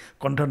पढेर हेरेँ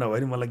कण्ठ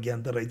नभएर मलाई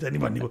ज्ञान त रहेछ नि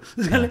भन्ने भयो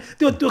त्यस कारणले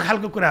त्यो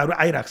खालको कुराहरू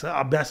आइरहेको छ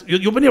अभ्यास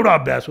यो पनि एउटा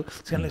अभ्यास हो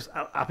त्यस कारणले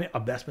आफै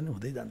अभ्यास पनि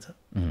हुँदै जान्छ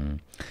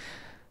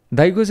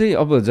दाइको चाहिँ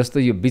अब जस्तो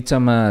यो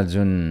बिचमा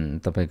जुन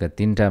तपाईँका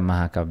 3टा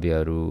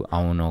महाकाव्यहरू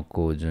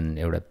आउनको जुन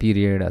एउटा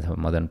पिरियड अथवा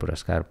मदन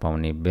पुरस्कार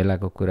पाउने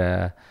बेलाको कुरा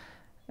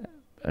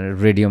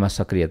रेडियोमा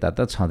सक्रियता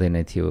त छँदै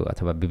नै थियो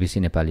अथवा बिबिसी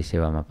नेपाली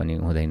सेवामा पनि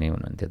हुँदै नै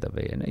हुनुहुन्थ्यो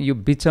तपाईँ होइन यो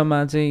बिचमा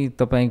चाहिँ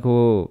तपाईँको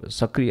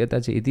सक्रियता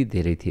चाहिँ यति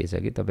धेरै थिएछ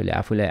कि तपाईँले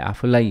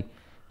आफूलाई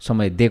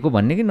समय दिएको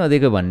भन्ने कि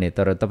नदिएको भन्ने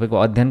तर तपाईँको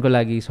अध्ययनको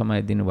लागि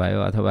समय दिनुभयो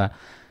अथवा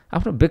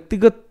आफ्नो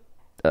व्यक्तिगत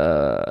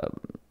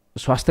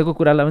स्वास्थ्यको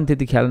कुरालाई पनि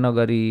त्यति ख्याल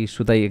नगरी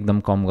सुताइ एकदम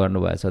कम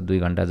गर्नुभएछ 2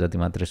 घन्टा जति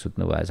मात्रै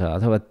सुत्नु भएछ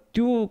अथवा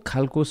त्यो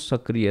खालको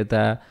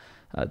सक्रियता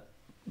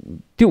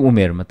त्यो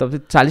उमेरमा तपाईँ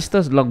 40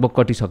 त लगभग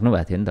कटिसक्नु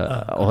भएको थियो नि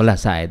त होला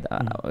सायद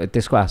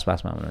त्यसको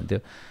आसपासमा हुनुहुन्थ्यो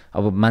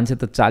अब मान्छे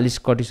त 40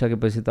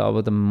 कटिसकेपछि त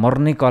अब त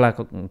मर्ने कला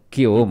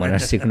के हो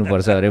भनेर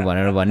सिक्नुपर्छ अरे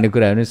भन्ने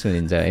कुरा पनि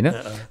सुनिन्छ होइन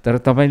तर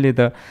तपाईँले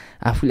त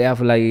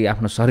आफूलाई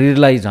आफ्नो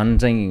शरीरलाई झन्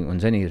चाहिँ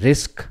हुन्छ नि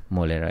रिस्क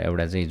मोलेर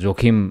एउटा चाहिँ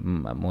जोखिम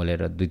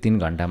मोलेर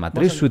 2-3 घन्टा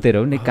मात्रै सुतेर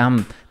पनि काम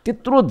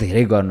त्यत्रो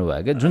धेरै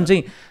गर्नुभयो क्या जुन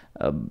चाहिँ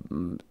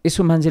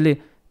यसो मान्छेले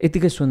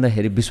यतिकै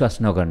सुन्दाखेरि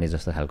विश्वास नगर्ने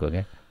जस्तो खालको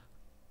क्या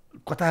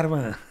कतारमा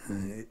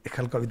एक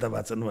खाल कविता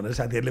वाचन भनेर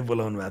साथीहरूले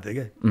बोलाउनु भएको थियो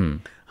क्या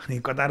अनि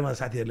कतारमा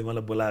साथीहरूले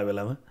मलाई बोलाएको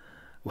बेलामा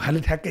उहाँले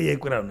ठ्याक्कै यही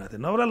कुरा हुनुभएको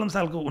थियो नवरा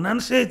लम्सालको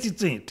 79 चिज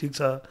चाहिँ ठिक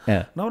छ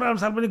नवरा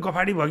लम्साल पनि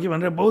गफाडी भयो कि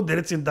भनेर बहुत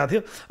धेरै चिन्ता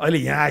थियो अहिले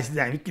यहाँ आएपछि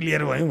हामी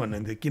क्लियर भयौँ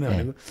भन्नुहुन्थ्यो किन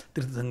भनेको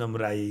तीर्थसङ्गम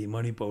राई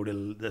मणि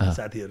पौडेल जस्ता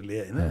साथीहरूले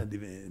होइन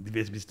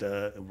दिपेश विष्ट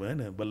होइन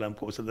बलराम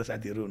कौशल जस्ता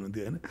साथीहरू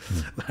हुनुहुन्थ्यो होइन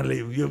उहाँहरूले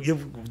यो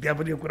त्यहाँ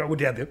पनि यो कुरा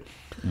उठेको थियो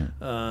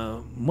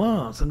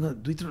मसँग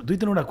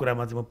 2-3वटा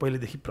कुरामा चाहिँ म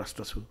पहिलेदेखि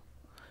प्रष्ट छु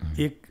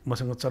एक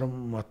मसँग चरम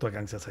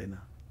महत्त्वाकांक्षा छैन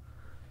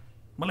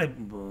मलाई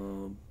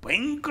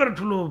भयङ्कर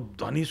ठुलो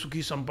धनी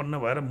सुखी सम्पन्न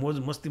भएर मोज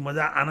मस्ती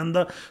मजा आनन्द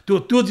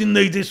त्यो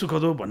जिन्दगी चाहिँ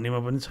सुखद हो भन्नेमा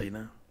पनि छैन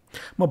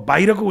म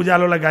बाहिरको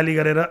उज्यालोलाई गाली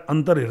गरेर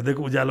अन्तर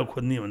हृदयको उज्यालो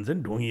खोज्ने भन्छ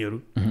नि ढोङीहरू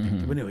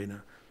त्यो पनि होइन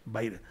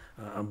बाहिर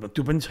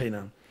त्यो पनि छैन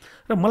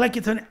र मलाई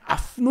के छ भने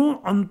आफ्नो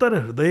अन्तर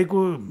हृदयको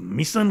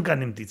मिसनका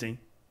निम्ति चाहिँ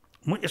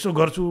म यसो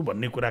गर्छु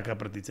भन्ने कुराका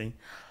प्रति चाहिँ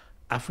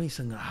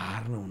आफैसँग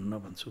हार्नु हुन्न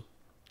भन्छु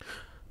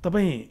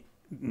तपाईँ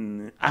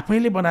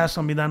आफैले बनाए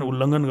संविधान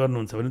उल्लङ्घन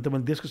गर्नुहुन्छ भने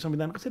तपाईँ देशको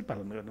संविधान कसरी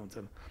पालन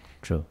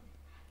गर्नुहुन्छ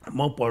म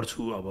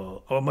पढ्छु अब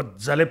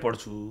मजाले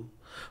पढ्छु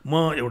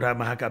म एउटा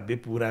महाकाव्य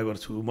पुरा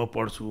गर्छु म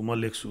पढ्छु म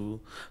लेख्छु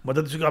म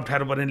जतिसुकै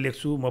अप्ठ्यारो पर्ने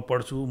लेख्छु म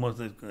पढ्छु म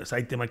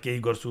साहित्यमा केही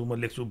गर्छु म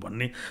लेख्छु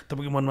भन्ने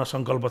तपाईँको मनमा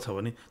सङ्कल्प छ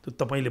भने त्यो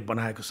तपाईँले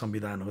बनाएको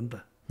संविधान हो नि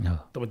त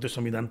तपाईँ त्यो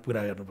संविधान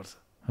पुरा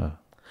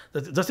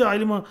गर्नुपर्छ जस्तै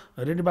अहिले म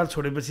रेडियोपाल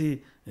छोडेपछि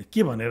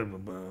के भनेर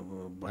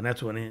भनेको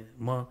छु भने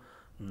म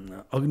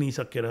अग्नि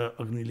सकेर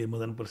अग्निले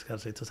मदन पुरस्कार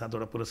सहित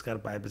 6-7वटा पुरस्कार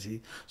पाएपछि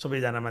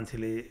सबैजना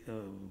मान्छेले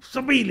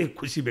सबैले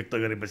खुसी व्यक्त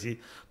गरेपछि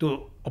त्यो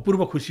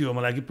अपूर्व खुसी हो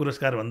मलाई कि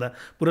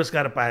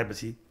पुरस्कार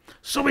पाएपछि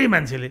सबै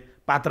मान्छेले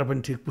पात्र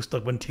पनि ठिक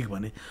पुस्तक पनि ठिक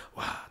भने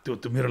वाह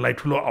त्यो मेरो लागि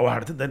ठुलो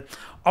अवार्ड थियो नि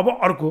अब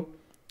अर्को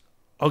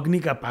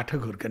अग्निका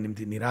पाठकहरूका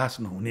निम्ति निराश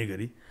नहुने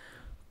गरी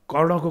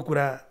कर्णको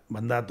कुरा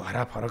भन्दा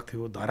धरा फरक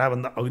थियो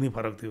धराभन्दा अग्नि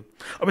फरक थियो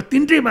अब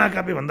 3टै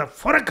महाकाव्यभन्दा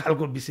फरक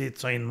खालको विषय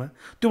चयनमा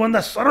त्योभन्दा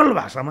सरल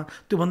भाषामा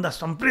त्योभन्दा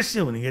सम्प्रेष्य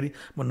हुने गरी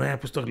म नयाँ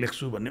पुस्तक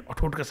लेख्छु भन्ने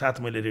अठोटका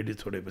साथ मैले रेडियो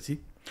छोडेपछि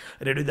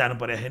रेडियो जानु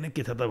परेको छैन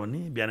के छ त भन्ने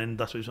बिहान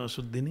 10 बजीसम्म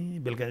सुत्दिने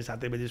बेलुका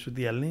 7 बजी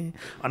सुतिहाल्ने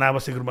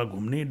अनावश्यक रूपमा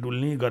घुम्ने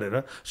डुल्ने गरेर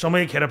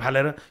समय खेर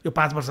फालेर यो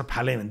 5 वर्ष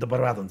फालेँ भने त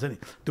बर्बाद हुन्छ नि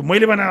त्यो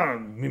मैले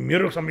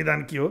मेरो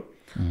संविधान के हो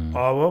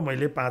अब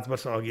मैले 5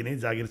 वर्ष अघि नै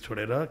जागिर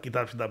छोडेर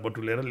किताब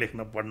बटुलेर लेख्न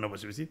पढ्न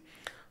बसेपछि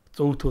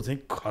चौथो चाहिँ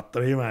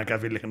खतरै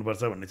महाकाव्य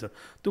लेख्नुपर्छ भन्ने छ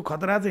त्यो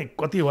खतरा चाहिँ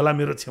कति होला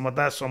मेरो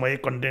क्षमता समय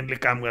कन्टेन्टले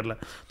काम गर्ला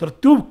तर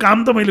त्यो काम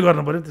त मैले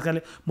गर्नु पर्यो त्यस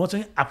कारणले म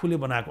चाहिँ आफूले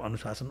बनाएको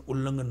अनुशासन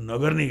उल्लङ्घन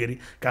नगर्ने गरी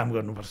काम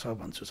गर्नुपर्छ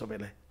भन्छु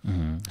सबैलाई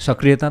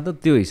सक्रियता त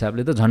त्यो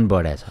हिसाबले त झन्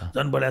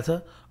बढाएको छ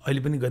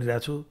अहिले पनि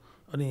गरिरहेको छु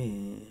अनि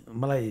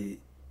मलाई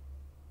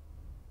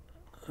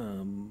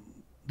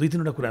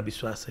 2-3वटा कुरा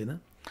विश्वास छैन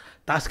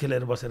तास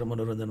खेलेर बसेर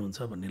मनोरञ्जन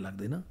हुन्छ भन्ने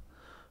लाग्दैन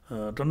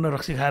टन्न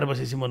रक्सी खाएर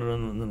बसेपछि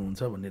मनोरञ्जन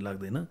हुन्छ भन्ने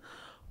लाग्दैन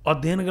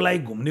अध्ययनको लागि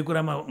घुम्ने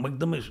कुरामा म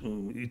एकदमै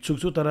इच्छुक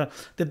छु तर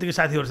त्यत्तिकै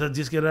साथीहरूसँग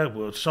जिस्केर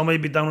समय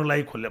बिताउनको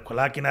लागि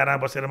खोला किनारा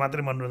बसेर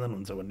मात्रै मनोरञ्जन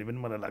हुन्छ भन्ने पनि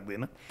मलाई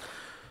लाग्दैन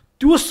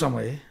त्यो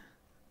समय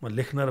म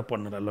लेख्न र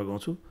पढ्नलाई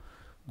लगाउँछु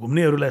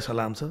घुम्नेहरूलाई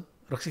सलाम छ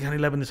रक्सी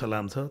खानेलाई पनि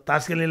सलाम छ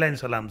तास खेल्नेलाई पनि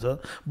सलाम छ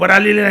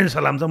बरालीलाई पनि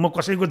सलाम छ म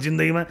कसैको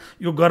जिन्दगीमा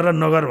यो गर र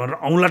नगर भनेर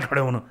औँला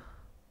ठड्याउन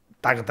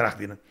ताकत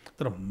राख्दिनँ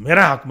तर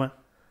मेरा हकमा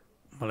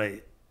मलाई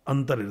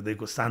अन्तर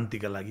हृदयको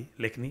शान्तिका लागि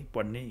लेख्ने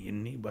पढ्ने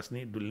हिँड्ने बस्ने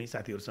डुल्ने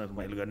साथीहरूसँग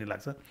रमाइलो गर्ने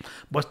लाग्छ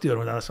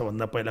बस्तीहरूमा जाँदा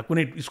सबभन्दा पहिला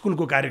कुनै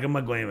स्कुलको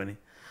कार्यक्रममा गएँ भने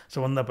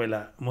सबभन्दा पहिला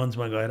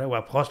मञ्चमा गएर वा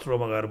फर्स्ट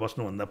रोमा गएर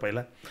बस्नुभन्दा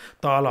पहिला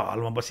तल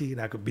हलमा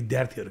बसिरहेको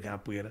विद्यार्थीहरू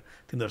कहाँ पुगेर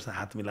तिनीहरूसँग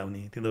हात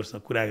मिलाउने,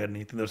 तिनीहरूसँग कुरा गर्ने,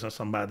 तिनीहरूसँग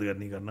संवाद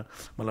गर्न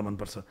मलाई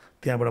मनपर्छ।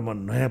 त्यहाँबाट म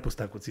नयाँ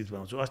पुस्ताको चिज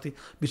पाउँछु। अस्ति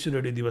विश्व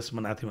रेडियो दिवस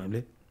मनाएको थियौँ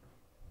हामीले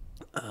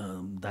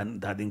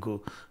धादिङको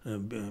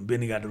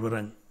बेनीघाट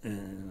रोराङ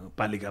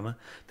पालिकामा।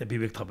 त्यहाँ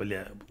विवेक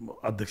थपलिया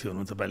अध्यक्ष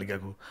हुनुहुन्छ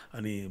पालिकाको,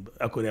 अनि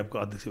अकोर्यापको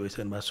अध्यक्ष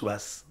भइसक्नु भयो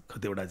सुभाष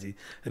खतेवडाजी,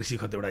 ऋषि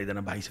खतेवडा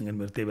एकजना भाइसँग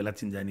मेरो त्यही बेला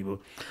चिन्जानी भयो।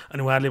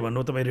 अनि उहाँहरूले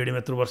भन्नुभयो तपाईँ रेडियोमा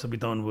यत्रो वर्ष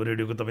बिताउनु भयो,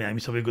 रेडियोको तपाईँ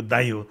हामी सबैको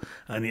दाइ हो,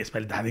 अनि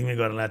यसपालि धादिङमै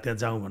गर्नला त्यहाँ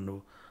जाउँ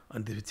भन्नुभयो।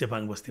 अनि त्यसपछि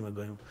चेपाङ बस्तीमा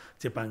गयौँ।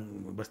 चेपाङ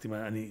बस्तीमा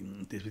अनि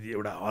त्यसपछि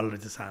एउटा हल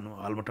रहेछ सानो,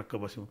 हलमा टक्क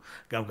बस्यौँ।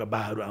 गाउँका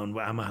बाहरू आउनुभयो,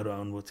 आमाहरू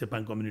आउनुभयो,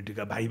 चेपाङ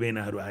कम्युनिटीका भाइ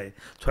बहिनीहरू आए,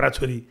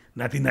 छोराछोरी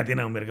नाति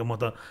नातिना उमेरका। म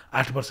त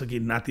 8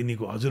 वर्षकी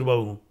नातिनीको हजुरबाउ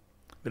हुँ।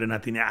 मेरो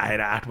नातिनी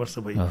आएर 8 वर्ष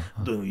भयो,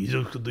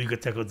 हिजोको 2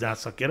 कक्षाको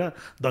जाँच सकेर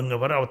दङ्ग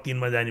भएर अब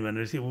 3मा जाने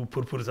भनेपछि ऊ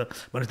फुरफुर छ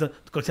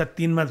भनेपछि त कक्षा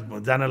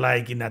 3मा जान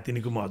लाग्यो कि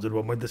नातिनीको म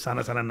हजुरबाउ। मैले त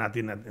साना साना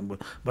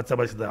बच्चा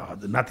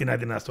बच्चा त नाति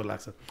नातिना जस्तो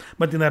लाग्छ।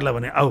 म तिनीहरूलाई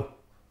भने आऊ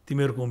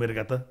तिमीहरूको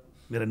उमेरका त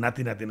मेरा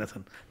नाति नातिना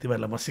छन्,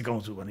 तिमीहरूलाई म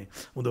सिकाउँछु भने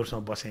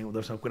उनीहरूसँग बसेँ,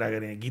 उनीहरूसँग कुरा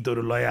गरेँ,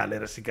 गीतहरू लय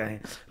हालेर सिकाएँ,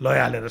 लय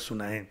हालेर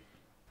सुनाएँ,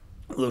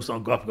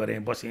 उनीहरूसँग गफ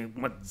गरेँ, बसेँ,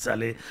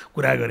 मजाले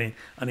कुरा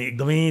गरेँ। अनि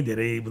एकदमै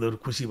धेरै उनीहरू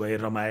खुसी भए,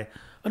 रमाए।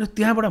 अनि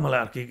त्यहाँबाट मलाई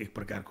अर्कै एक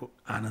प्रकारको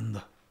आनन्द,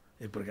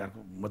 एक प्रकारको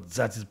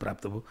मजा चिज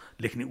प्राप्त भयो,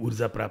 लेख्ने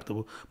ऊर्जा प्राप्त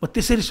भयो। म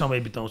त्यसरी समय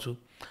बिताउँछु।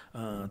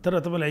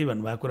 तर तपाईँले यही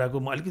भन्नुभएको कुराको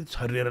म अलिकति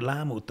छरिएर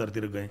लामो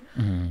उत्तरतिर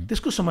गएँ।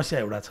 त्यसको समस्या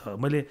एउटा छ।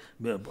 मैले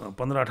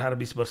 15, 18,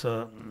 20 वर्ष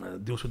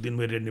दिउँसो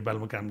दिनभरि रेडियो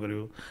नेपालमा काम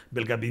गऱ्यो,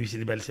 बेलुका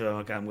BBC नेपाली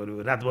सेवामा काम गऱ्यो,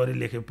 रातभरि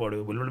लेख्यो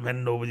पढ्यो, भोलिपल्ट बिहान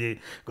 9 बजे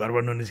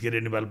घरबाट ननिस्क्यो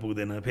रेडियो नेपाल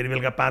पुग्दैन, फेरि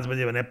बेलुका 5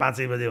 बजे भने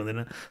 5 बजे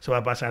हुँदैन,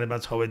 5:15,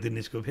 5:30, 6 बजीतिर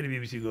निस्क्यो, फेरि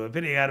BBC गयो,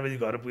 फेरि 11 बजी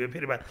घर पुग्यो,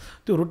 फेरि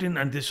त्यो रुटिन।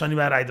 अनि त्यो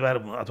शनिबार आइतबार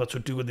अथवा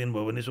छुट्टीको दिन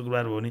भयो भने,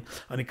 शुक्रबार भयो भने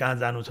अनि कहाँ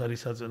जानु छ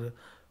रिसर्च।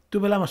 त्यो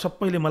बेलामा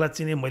सबैले मलाई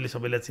चिने, मैले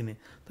सबैलाई चिने।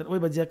 तर ओइ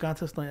बजिया कहाँ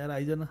छस् त यार,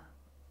 आइज न,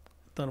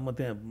 तर म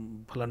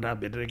त्यहाँ फलाना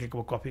भेटेर एक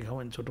कफी खाउँ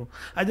अनि छोटौँ,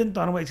 आइज नि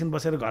तरमा एकछिन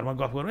बसेर घरमा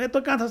गफ गरौँ।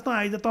 त कहाँ छस् त,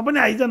 आइज, त पनि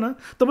आइज न,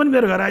 त पनि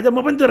मेरो घर आइज, म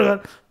पनि तेरो घर,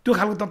 त्यो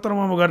खालको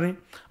तत्तरमा म गर्ने।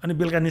 अनि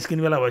बेलुका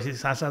निस्किने बेला भएपछि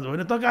साँझ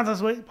होइन, त कहाँ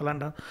छस् भाइ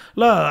फलाना ठाउँ,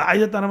 ल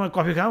आइज तरमा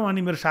कफी खाउँ, अनि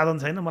मेरो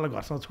साधन छैन, मलाई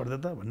घरसँग छोडिदे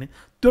त भन्ने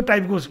त्यो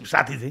टाइपको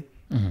साथी चाहिँ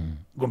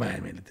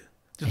गुमाएँ मैले।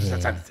 त्यो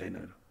साथी छैन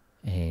मेरो,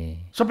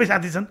 सबै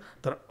साथी छन्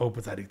तर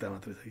औपचारिकता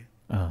मात्रै छ कि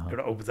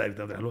एउटा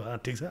औपचारिकता मात्रै। हेलो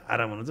ठिक छ,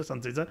 आराम हुनुहुन्छ,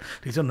 सन्चै छ,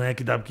 ठिक छ, नयाँ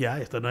किताब के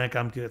आयो, यस्तो नयाँ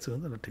काम के छ,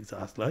 ठिक छ,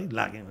 हस् ल है,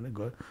 लागेँ भने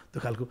गयो त्यो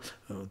खालको।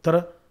 तर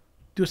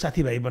त्यो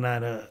साथीभाइ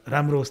बनाएर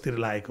राम्रो होस्तिर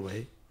लागेको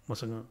भए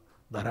मसँग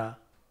धरा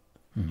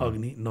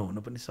अग्नि नहुन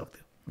पनि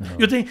सक्थ्यो।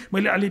 यो चाहिँ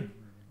मैले अलि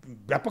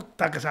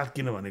व्यापकताका साथ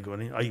किन भनेको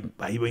भने अहिले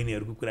भाइ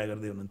बहिनीहरूको कुरा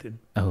गर्दै हुनुहुन्थ्यो नि।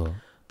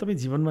 तपाईँ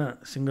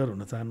जीवनमा सिङ्गर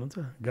हुन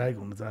चाहनुहुन्छ, गायक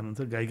हुन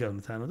चाहनुहुन्छ, गायिका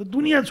हुन चाहनुहुन्छ,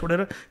 दुनियाँ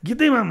छोडेर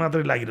गीतैमा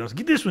मात्रै लागिरहनुहोस्,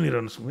 गीतै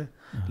सुनिरहनुहोस् क्या।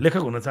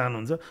 लेखक हुन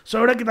चाहनुहुन्छ,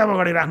 100वटा किताब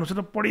अगाडि राख्नुहोस्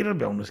र पढेर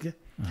भ्याउनुहोस् क्या।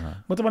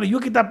 म तपाईँलाई यो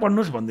किताब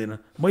पढ्नुहोस् भन्दिनँ,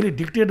 मैले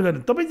डिक्टेट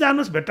गरेँ, तपाईँ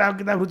जानुहोस्, भेट्टाएको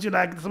किताब रुचि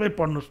लागेको सबै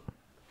पढ्नुहोस्।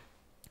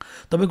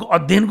 तपाईँको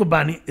अध्ययनको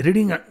बानी,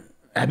 रिडिङ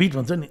ह्याबिट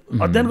भन्छ नि,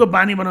 अध्ययनको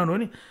बानी बनाउनु हो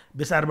नि,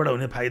 बेसारबाट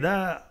हुने फाइदा,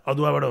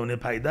 अदुवाबाट हुने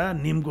फाइदा,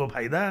 निमको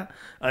फाइदा,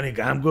 अनि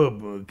घामको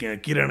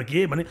किरण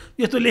के भने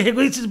यस्तो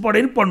लेखेकै चिज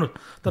पढे नि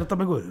पढ्नुहोस्। तर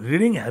तपाईँको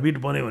रिडिङ ह्याबिट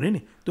बन्यो भने नि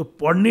त्यो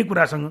पढ्ने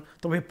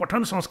कुरासँग, तपाईँ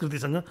पठन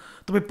संस्कृतिसँग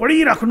तपाईँ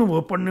पढिराख्नु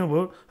भयो, पढ्नु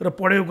भयो र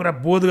पढेको कुरा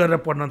बोध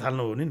गरेर पढ्न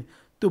थाल्नु हो भने नि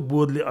त्यो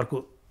बोधले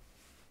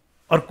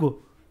अर्को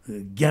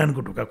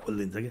ज्ञानको ढोका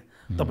खोलिदिन्छ क्या।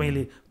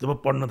 तपाईँले जब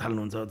पढ्न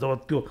थाल्नुहुन्छ,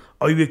 जब त्यो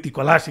अभिव्यक्ति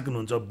कला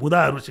सिक्नुहुन्छ,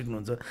 बुदाहरू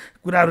सिक्नुहुन्छ,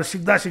 कुराहरू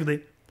सिक्दा सिक्दै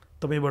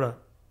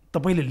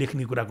तपाईँले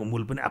लेख्ने कुराको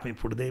मूल पनि आफै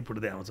फुट्दै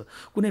आउँछ।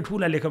 कुनै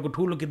ठुला लेखकको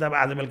ठुलो किताब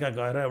आज बेलुका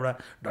गएर एउटा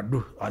डड्डु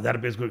 1000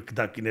 पेजको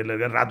किताब किनेर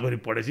लगेर रातभरि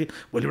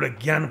पढेपछि भोलि एउटा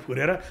ज्ञान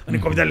फुरेर अनि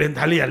कविता लेख्न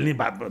थालिहाल्ने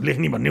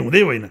लेख्ने भन्ने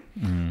हुँदै होइन।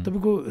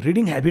 तपाईँको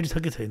रिडिङ ह्याबिट छ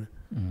कि छैन,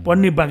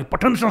 पढ्ने बाँकी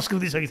पठन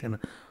संस्कृति छ कि छैन,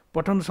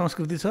 पठन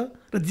संस्कृति छ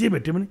र जे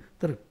भेट्यो पनि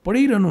तर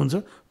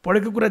पढिरहनुहुन्छ,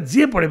 पढेको कुरा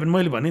जे पढे पनि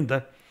मैले भने नि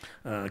त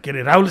के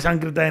अरे राहुल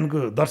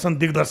साङ्कृत्यायनको दर्शन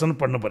दिग्दर्शन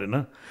पढ्नु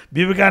परेन,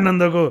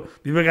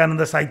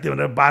 विवेकानन्द साहित्य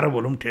भनेर 12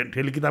 भोल्युम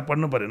ठेली किताब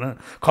पढ्नु परेन,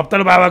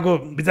 खप्तल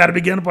बाबाको विचार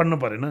विज्ञान पढ्नु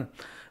परेन,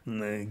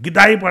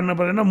 गीताई पढ्नु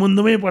परेन,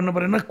 मुन्दुमै पढ्नु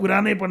परेन,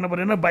 कुरानै पढ्नु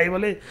परेन,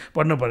 बाइबलै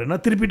पढ्नु परेन,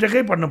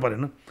 त्रिपिटकै पढ्नु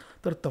परेन।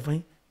 तर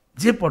तपाईँ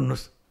जे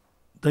पढ्नुहोस्,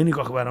 दैनिक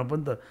अखबारमा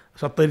पनि त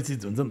 70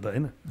 चिज हुन्छ नि त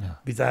होइन,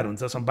 विचार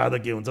हुन्छ,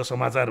 सम्पादकीय हुन्छ,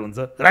 समाचार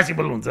हुन्छ,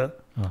 राशिफल हुन्छ,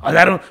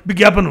 हजारौँ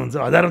विज्ञापन हुन्छ,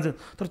 हजारौँ।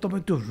 तर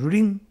तपाईँ त्यो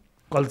रिडिङ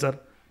कल्चर,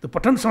 त्यो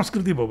पठन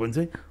संस्कृति भयो भने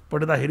चाहिँ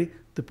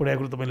पढ्दाखेरि त्यो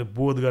पढाएको तपाईँले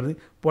बोध गर्ने,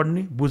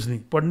 पढ्ने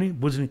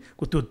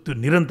बुझ्नेको त्यो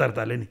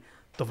निरन्तरताले नि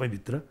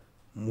तपाईँभित्र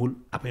मूल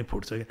आफै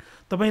फुट्छ क्या।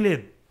 तपाईँले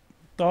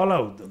तल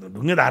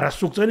ढुङ्गे धारा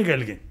सुक्छ नि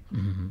कहिलेकाहीँ,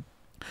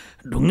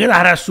 ढुङ्गे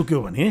धारा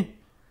सुक्यो भने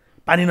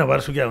पानी नभएर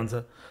सुक्या हुन्छ।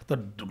 तर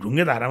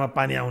ढुङ्गे धारामा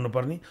पानी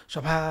आउनुपर्ने,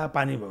 सफा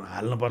पानी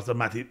हाल्नुपर्छ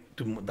माथि,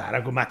 त्यो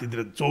धाराको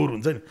माथितिर चौर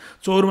हुन्छ नि,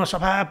 चौरमा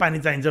सफा पानी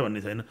चाहिन्छ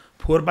भन्ने छैन,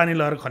 फोहोर पानी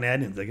लगाएर खन्याए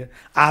नि हुन्छ क्या,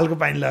 आलको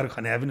पानी लगाएर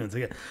खन्याए पनि हुन्छ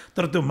क्या।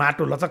 तर त्यो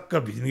माटो लचक्क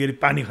भिज्ने गरी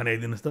पानी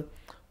खन्याइदिनुहोस् त,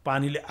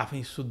 पानीले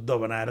आफै शुद्ध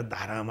बनाएर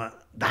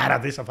धारा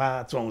चाहिँ सफा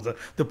चुहाउँछ,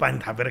 त्यो पानी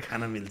थापेर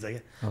खान मिल्छ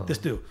क्या।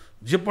 त्यस्तै हो,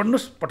 जे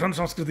पढ्नुहोस् पठन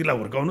संस्कृतिलाई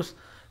हुर्काउनुहोस्,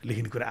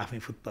 लेखिने कुरा आफै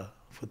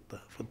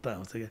फुत्त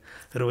आउँछ क्या।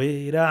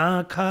 रोएर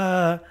आँखा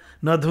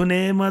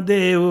नधुने म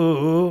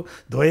देऊ,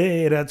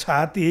 धोएर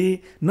छाती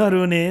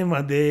नरुने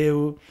म देऊ,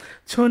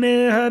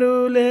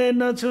 छुनेहरूले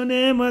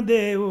नछुने म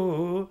देऊ,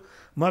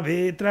 म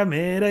भित्र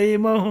मेरै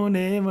म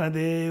हुने म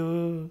देऊ।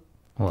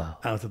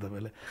 आउँछ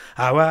तपाईँलाई।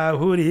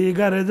 हावाहुरी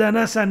गर्जन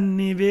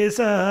सन्निवेश,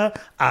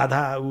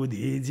 आधा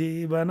उधी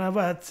जीवन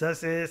बच्छ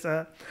शेष,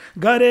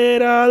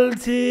 गरेर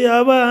अल्छी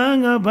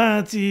अबाङ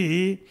बाँची,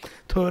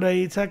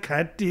 थोरै छ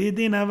खट्टी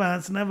दिन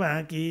बाँच्न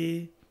बाँकी।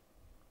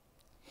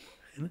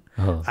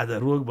 आज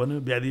रोग भन्यो,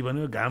 व्याधि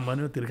भन्यो, घाम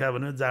भन्यो, तिर्खा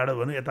भन्यो, जाडो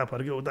भन्यो, यता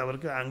फर्क्यो उता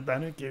फर्क्यो, आङ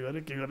तान्यो, के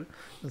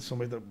गर्यो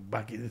समय त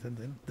बाँकी छ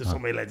नि त। त्यो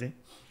समयलाई चाहिँ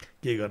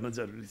के गर्न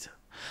जरुरी छ।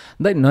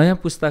 दाइ,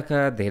 नयाँ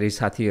पुस्ताका धेरै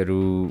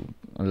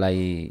साथीहरूलाई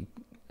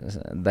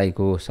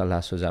दाइको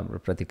सल्लाह सुझाव र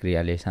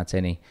प्रतिक्रियाले साँच्चै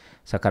नै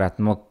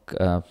सकारात्मक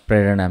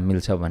प्रेरणा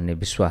मिल्छ भन्ने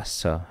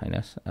विश्वास छ होइन,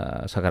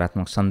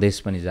 सकारात्मक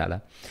सन्देश पनि जाला।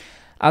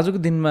 आजको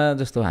दिनमा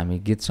जस्तो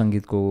हामी गीत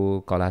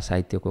सङ्गीतको कला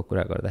साहित्यको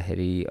कुरा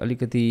गर्दाखेरि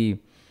अलिकति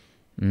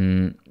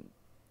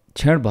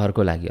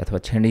क्षणभरको लागि अथवा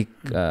क्षणिक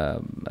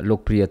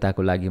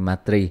लोकप्रियताको लागि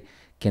मात्रै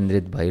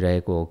केन्द्रित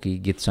भइरहेको हो कि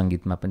गीत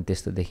सङ्गीतमा पनि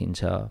त्यस्तो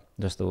देखिन्छ?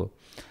 जस्तो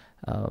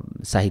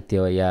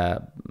साहित्य या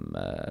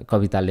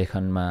कविता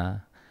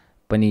लेखनमा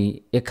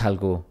पनि एक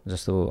खालको,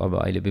 जस्तो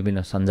अब अहिले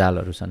विभिन्न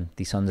सञ्जालहरू छन्,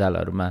 ती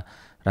सञ्जालहरूमा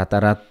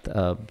रातारात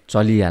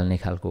चलिहाल्ने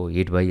खालको,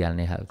 हिट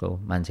भइहाल्ने खालको,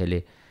 मान्छेले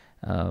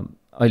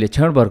अहिले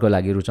क्षणभरको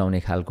लागि रुचाउने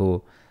खालको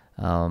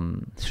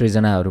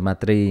सृजनाहरू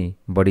मात्रै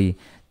बढी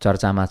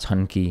चर्चामा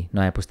छन् कि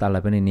नयाँ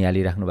पुस्तालाई पनि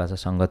निहालिराख्नु भएको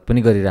छ, सङ्गत पनि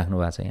गरिराख्नु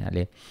भएको छ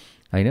यहाँले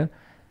होइन?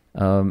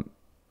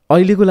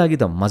 अहिलेको लागि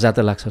त मजा त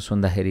लाग्छ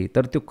सुन्दाखेरि,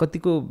 तर त्यो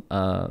कतिको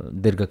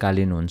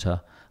दीर्घकालीन हुन्छ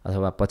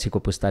अथवा पछिको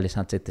पुस्ताले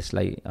साँच्चै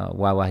त्यसलाई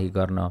वाहवाही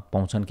गर्न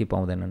पाउँछन् कि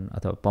पाउँदैनन्,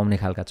 अथवा पाउने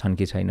खालका छन्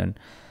कि छैनन्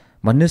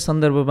भन्ने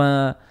सन्दर्भमा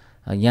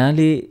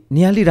यहाँले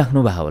निहालिराख्नु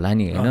भएको होला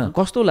नि होइन?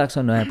 कस्तो लाग्छ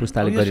नयाँ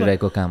पुस्ताले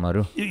गरिरहेको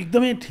कामहरू? यो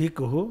एकदमै ठिक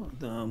हो।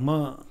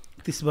 म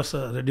 30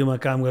 वर्ष रेडियोमा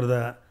काम गर्दा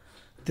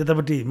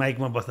त्यतापट्टि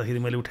माइकमा बस्दाखेरि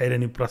मैले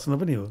उठाइरहने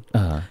प्रश्न पनि हो,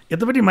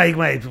 यतापट्टि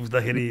माइकमा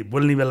आइपुग्दाखेरि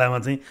बोल्ने बेलामा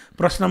चाहिँ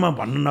प्रश्नमा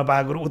भन्न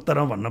नपाएको र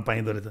उत्तरमा भन्न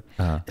पाइँदो रहेछ।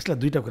 यसलाई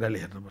दुईवटा कुराले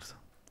हेर्नुपर्छ।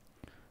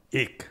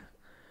 एक,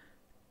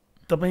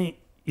 तपाईँ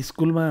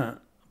स्कुलमा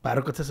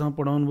 12 कक्षासम्म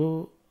पढाउनु भयो,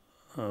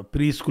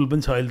 प्री स्कुल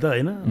पनि छ अहिले त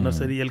होइन,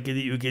 नर्सरी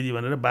एलकेजी युकेजी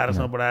भनेर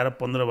 12सम्म पढाएर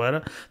 15 भएर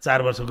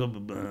 4 वर्षको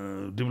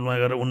डिप्लोमा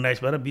गरेर 19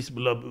 भएर 20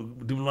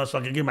 डिप्लोमा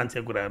सकेकै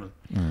मान्छेको कुराहरू।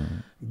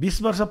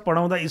 20 वर्ष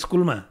पढाउँदा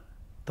स्कुलमा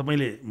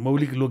तपाईँले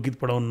मौलिक लोकगीत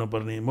पढाउनु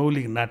नपर्ने,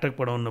 मौलिक नाटक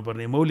पढाउनु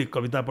नपर्ने, मौलिक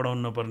कविता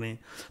पढाउनु नपर्ने,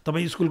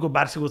 तपाईँ स्कुलको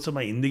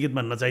वार्षिकोत्सवमा हिन्दी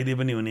गीतमा नचाइदिए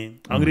पनि हुने,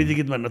 अङ्ग्रेजी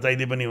गीतमा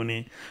नचाइदिए पनि हुने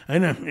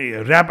होइन,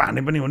 ऱ्याप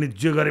हाने पनि हुने,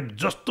 जे गरे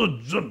जस्तो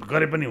जो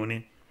गरे पनि हुने।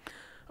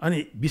 अनि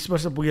 20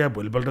 वर्ष पुगे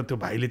भोलिपल्ट त्यो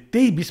भाइले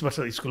त्यही 20 वर्ष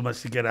स्कुलमा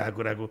सिकेर आएको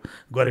कुराको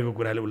गरेको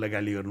कुराले उसलाई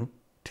गाली गर्नु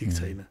ठिक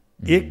छैन।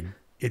 एक,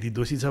 यदि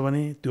दोषी छ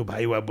भने त्यो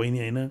भाइ वा बहिनी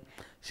होइन,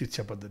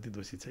 शिक्षा पद्धति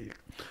दोषी छ। एक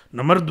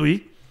नम्बर 2,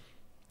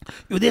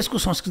 यो देशको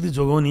संस्कृति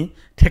जोगाउने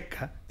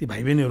ठेक्का ती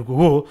भाइ बहिनीहरूको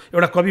हो।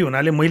 एउटा कवि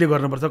हुनाले मैले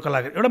गर्नुपर्छ,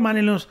 कलाकार एउटा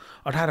मानिलिनुहोस्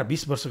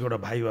 18-20 वर्षको एउटा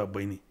भाइ वा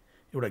बहिनी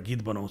एउटा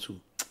गीत बनाउँछु,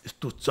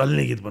 यस्तो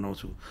चल्ने गीत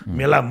बनाउँछु,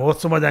 मेला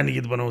महोत्सवमा जाने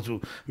गीत बनाउँछु,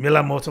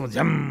 मेला महोत्सवमा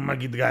झ्याम्मा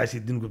गीत गाएपछि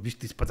दिनको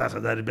 20-30-50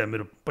 हजार रुपियाँ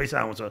मेरो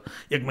पैसा आउँछ,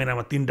 एक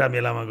महिनामा 3टा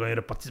मेलामा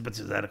गएर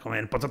 25-25 हजार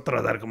कमाएँ, 75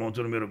 हजार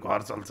कमाउँछु र मेरो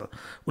घर चल्छ।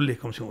 उसले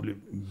कमसेकम उसले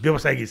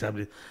व्यावसायिक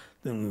हिसाबले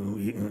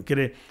के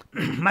अरे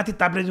माथि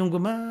ताप्लेजुङको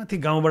माथि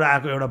गाउँबाट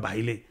आएको एउटा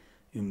भाइले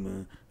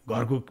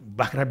घरको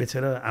बाख्रा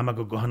बेचेर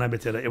आमाको गहना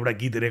बेचेर एउटा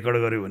गीत रेकर्ड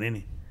गर्यो भने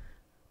नि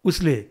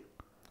उसले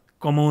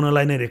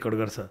कमाउनलाई नै रेकर्ड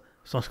गर्छ,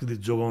 संस्कृति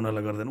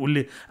जोगाउनलाई गर्दैन।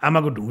 उसले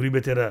आमाको ढुङ्ग्री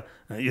बेचेर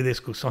यो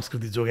देशको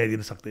संस्कृति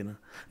जोगाइदिन सक्दैन।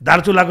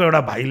 दार्चुलाको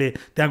एउटा भाइले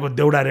त्यहाँको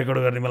देउडा रेकर्ड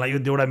गर्ने बेला यो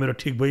देउडा मेरो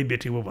ठिक भयो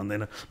बेठिक भयो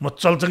भन्दैन, म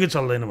चल्छ कि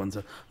चल्दैन भन्छ।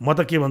 म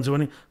त के भन्छु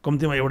भने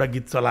कम्तीमा एउटा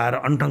गीत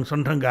चलाएर अन्ठङ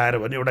सन्ठङ गाएर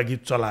भने एउटा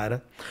गीत चलाएर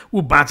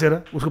ऊ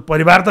बाँचेर उसको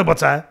परिवार त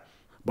बचायो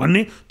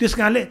भन्ने। त्यस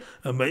कारणले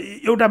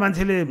एउटा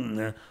मान्छेले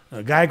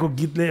गाएको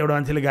गीतले, एउटा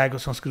मान्छेले गाएको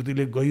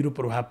संस्कृतिले गहिरो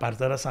प्रभाव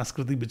पार्छ र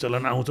सांस्कृतिक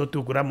विचलन आउँछ,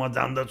 त्यो कुरा म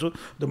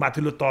जान्दछु। त्यो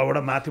माथिल्लो तहबाट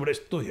माथिबाट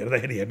यस्तो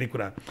हेर्दाखेरि हेर्ने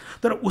कुरा।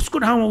 तर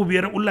उसको ठाउँमा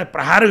उभिएर उसलाई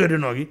प्रहार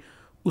गरिनु अघि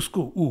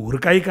उसको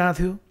हुर्काइ कहाँ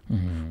थियो,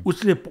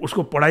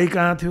 उसको पढाइ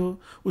कहाँ थियो,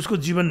 उसको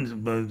जीवन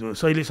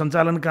शैली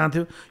सञ्चालन कहाँ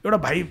थियो। एउटा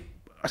भाइ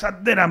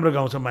असाध्यै राम्रो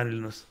गाउँछ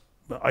मानिलिनुहोस्,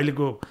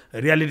 अहिलेको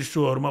रियालिटी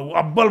सोहरूमा ऊ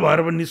अब्बल भएर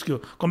पनि निस्क्यो,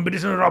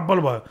 कम्पिटिसनहरू अब्बल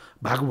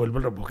भएको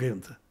भोलिपल्ट भोकै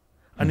हुन्छ।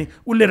 अनि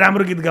उसले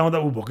राम्रो गीत गाउँदा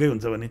ऊ भोकै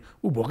हुन्छ भने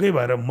ऊ भोकै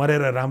भएर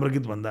मरेर राम्रो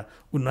गीत भन्दा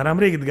ऊ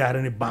नराम्रै गीत गाएर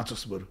नि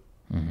बाँचोस्, बरु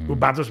ऊ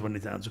बाँचोस् भन्ने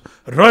चाहन्छु।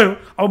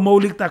 रह्यो अब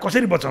मौलिकता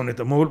कसरी बचाउने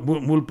त,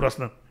 मूल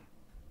प्रश्न।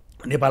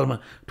 नेपालमा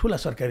ठुला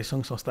सरकारी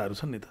सङ्घ संस्थाहरू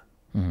छन् नि त,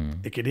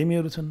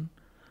 एकाडेमीहरू छन्,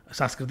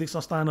 सांस्कृतिक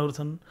संस्थानहरू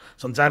छन्,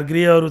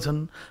 सञ्चारगृहहरू छन्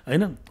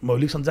होइन,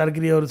 मौलिक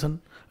सञ्चारगृहहरू छन्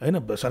होइन,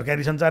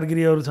 सरकारी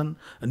सञ्चारगृहहरू छन्,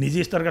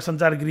 निजी स्तरका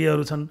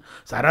सञ्चारगृहहरू छन्,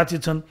 सारा चिज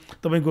छन्।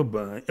 तपाईँको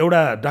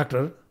एउटा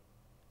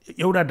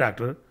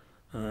डाक्टर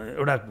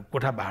एउटा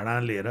कोठा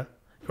भाडा लिएर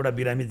एउटा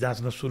बिरामी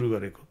जाँच्न सुरु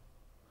गरेको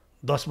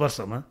 10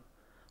 वर्षमा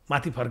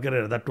माथि फर्केर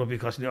हेर्दा टोपी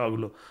खस्ने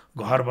अग्लो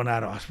घर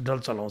बनाएर हस्पिटल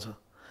चलाउँछ।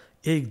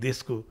 यही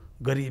देशको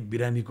गरिब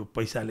बिरामीको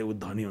पैसाले ऊ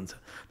धनी हुन्छ।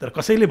 तर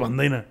कसैले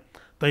भन्दैन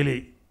तैँले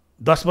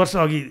 10 वर्ष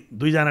अघि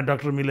 2 जना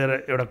डाक्टर मिलेर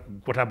एउटा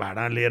कोठा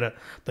भाडा लिएर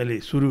तैँले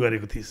सुरु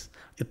गरेको थिइस्,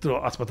 यत्रो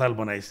अस्पताल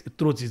बनाइस्,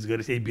 यत्रो चिज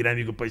गरिस्, यही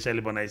बिरामीको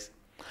पैसाले बनाइस्।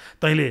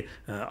 तैँले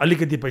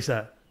अलिकति पैसा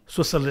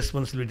सोसल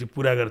रेस्पोन्सिबिलिटी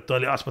पुरा गर,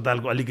 तैँले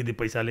अस्पतालको अलिकति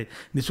पैसाले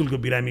निःशुल्क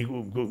बिरामीको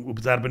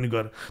उपचार पनि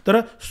गर।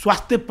 तर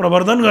स्वास्थ्य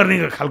प्रवर्धन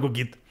गर्ने खालको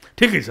गीत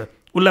ठिकै छ,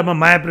 उसलाई म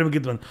माया प्रेम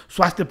गीत भन्छु।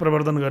 स्वास्थ्य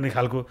प्रवर्धन गर्ने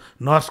खालको,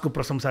 नर्सको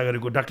प्रशंसा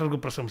गरेको, डाक्टरको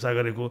प्रशंसा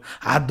गरेको,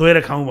 हात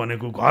धोएर खाउँ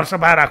भनेको, घर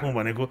सफा राखौँ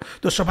भनेको,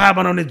 त्यो सफा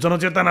बनाउने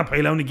जनचेतना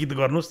फैलाउने गीत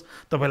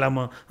गर्नुहोस्, तपाईँलाई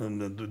म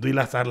 2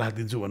 लाख 4 लाख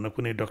दिन्छु भन्न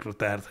कुनै डाक्टर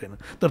तयार छैन।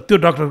 तर त्यो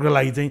डाक्टरको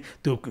लागि चाहिँ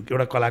त्यो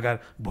एउटा कलाकार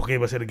भोकै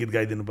बसेर गीत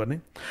गाइदिनु पर्ने।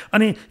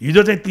 अनि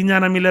हिजो चाहिँ 3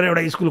 जना मिलेर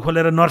एउटा स्कुल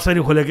खोलेर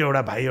नर्सरी खोलेको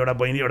एउटा भाइ एउटा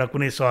बहिनी एउटा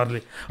कुनै सहरले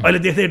अहिले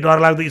देख्दै डर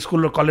लाग्दो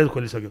स्कुल र कलेज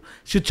खोलिसक्यो।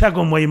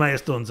 शिक्षाको महिमा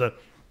यस्तो हुन्छ,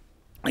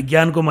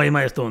 ज्ञानको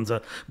महिमा यस्तो हुन्छ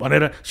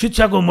भनेर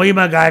शिक्षाको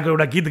महिमा गाएको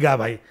एउटा गीत गा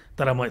भाइ,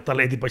 तर म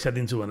तँलाई यति पैसा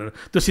दिन्छु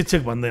भनेर त्यो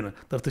शिक्षक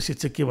भन्दैन। तर त्यो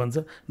शिक्षक के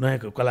भन्छ,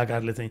 नयाँ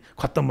कलाकारले चाहिँ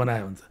खत्तम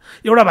बनायो भन्छ।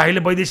 एउटा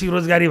भाइले वैदेशिक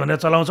रोजगारी भनेर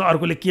चलाउँछ,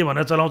 अर्कोले के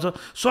भनेर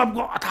चलाउँछ,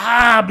 सबको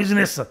अथाह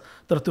बिजनेस छ।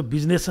 तर त्यो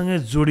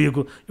बिजनेससँगै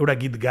जोडिएको एउटा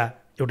गीत गा,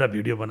 एउटा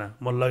भिडियो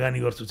बना, म लगानी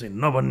गर्छु चाहिँ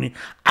नभन्ने,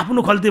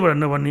 आफ्नो खल्तीबाट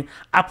नभन्ने,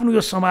 आफ्नो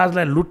यो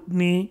समाजलाई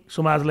लुट्ने,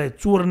 समाजलाई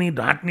चोर्ने,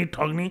 ढाँट्ने,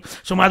 ठग्ने,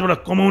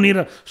 समाजबाट कमाउने र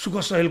सुख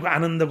सहेलको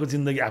आनन्दको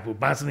जिन्दगी आफू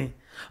बाँच्ने।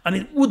 अनि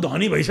ऊ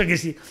धनी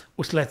भइसकेपछि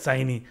उसलाई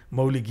चाहिने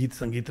मौलिक गीत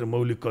सङ्गीत र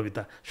मौलिक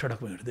कविता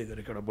सडकमा हिँड्दै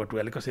गरेको एउटा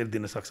बटुवाले कसरी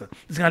दिन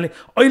सक्छ। त्यस कारणले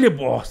अहिले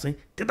बहस चाहिँ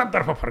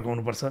त्यतातर्फ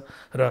फर्काउनुपर्छ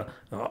र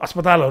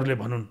अस्पतालहरूले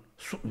भनौँ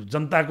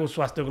जनताको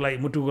स्वास्थ्यको लागि,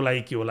 मुटुको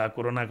लागि के होला,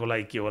 कोरोनाको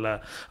लागि के होला,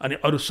 अनि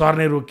अरू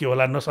सर्ने रोग के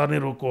होला, नसर्ने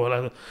रोग को होला,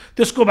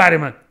 त्यसको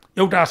बारेमा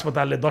एउटा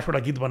अस्पतालले 10वटा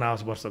गीत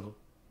बनाओस् वर्षको,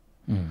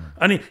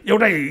 अनि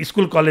एउटा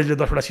स्कुल कलेजले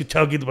 10वटा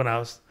शिक्षाको गीत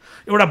बनाओस्,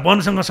 एउटा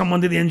वनसँग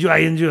सम्बन्धित एनजिओ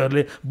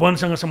आइएनजिओहरूले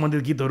वनसँग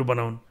सम्बन्धित गीतहरू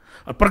बनाउन्,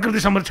 प्रकृति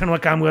संरक्षणमा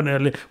काम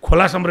गर्नेहरूले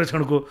खोला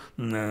संरक्षणको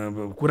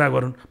कुरा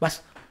गरून्। बस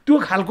त्यो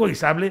खालको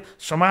हिसाबले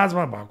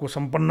समाजमा भएको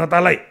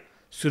सम्पन्नतालाई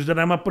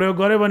सृजनामा प्रयोग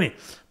गर्यो भने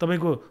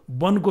तपाईँको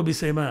वनको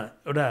विषयमा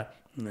एउटा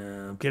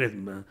के अरे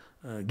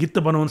गीत त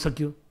बनाउन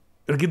सकियो,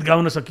 एउटा गीत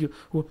गाउन सकियो।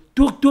 हो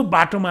त्यो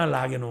बाटोमा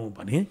लागेनौँ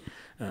भने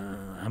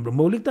हाम्रो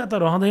मौलिकता त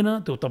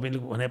रहँदैन। त्यो तपाईँले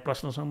भने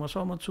प्रश्नसँग म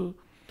सहमत छु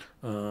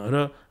र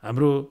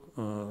हाम्रो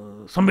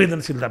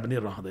संवेदनशीलता पनि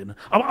रहँदैन।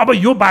 अब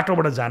यो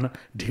बाटोबाट जान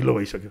ढिलो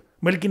भइसक्यो।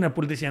 मैले किन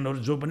पोलिटिसियनहरू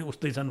जो पनि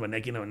उस्तै छन्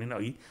भने किनभने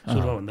अघि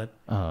सुरुमा भन्दा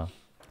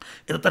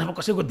यतातर्फ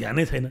कसैको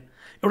ध्यानै छैन।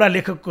 एउटा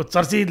लेखकको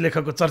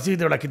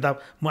चर्चित एउटा किताब,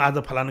 म आज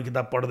फलानु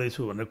किताब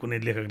पढ्दैछु भनेर कुनै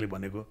लेखकले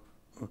भनेको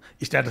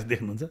स्ट्याटस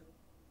देख्नुहुन्छ,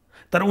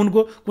 तर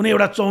उनको कुनै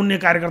एउटा 54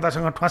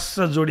 कार्यकर्तासँग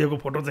ठस्स जोडिएको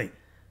फोटो चाहिँ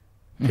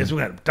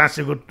फेसबुकमा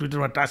टाँसेको,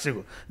 ट्विटरमा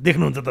टाँसेको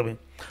देख्नुहुन्छ तपाईँ।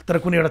 तर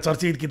कुनै एउटा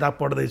चर्चित किताब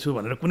पढ्दैछु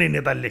भनेर कुनै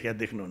नेताले लेखेर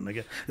देख्नुहुन्न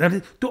क्या।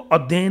 त्यो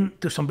अध्ययन,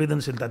 त्यो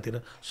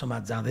संवेदनशीलतातिर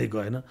समाज जाँदै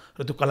गएन र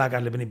त्यो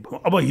कलाकारले पनि,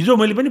 अब हिजो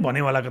मैले पनि भने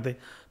होला कतै,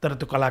 तर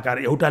त्यो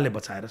कलाकार एउटाले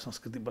बचाएर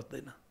संस्कृति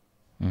बच्दैन।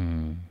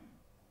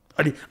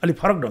 अलि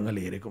फरक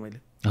ढङ्गले हेरेको मैले।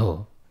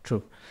 हो ट्रु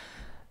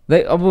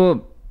दाइ। अब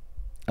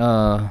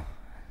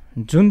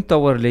जुन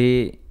तवरले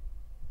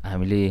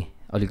हामीले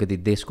अलिकति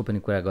देशको पनि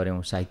कुरा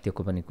गऱ्यौँ,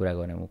 साहित्यको पनि कुरा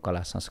गऱ्यौँ,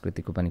 कला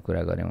संस्कृतिको पनि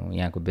कुरा गऱ्यौँ,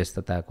 यहाँको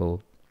व्यस्तताको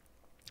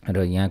र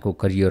यहाँको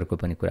करियरको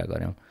पनि कुरा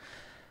गऱ्यौँ।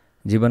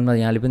 जीवनमा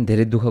यहाँले पनि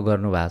धेरै दुःख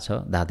गर्नुभएको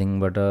छ।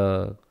 धादिङबाट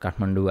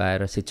काठमाडौँ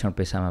आएर शिक्षण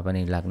पेसामा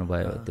पनि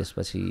लाग्नुभयो,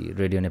 त्यसपछि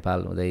रेडियो नेपाल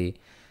हुँदै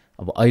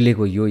अब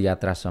अहिलेको यो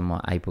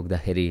यात्रासम्म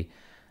आइपुग्दाखेरि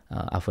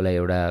आफूलाई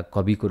एउटा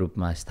कविको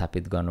रूपमा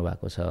स्थापित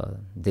गर्नुभएको छ।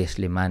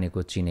 देशले मानेको,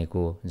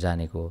 चिनेको,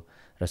 जानेको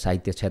र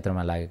साहित्य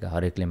क्षेत्रमा लागेका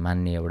हरेकले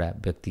मान्ने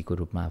एउटा व्यक्तिको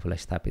रूपमा आफूलाई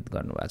स्थापित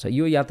गर्नुभएको छ।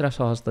 यो यात्रा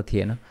सहज त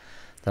थिएन,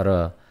 तर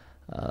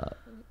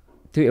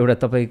त्यो एउटा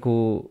तपाईँको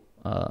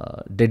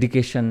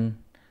डेडिकेसन,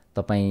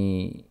 तपाईँ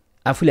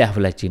आफूले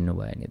आफूलाई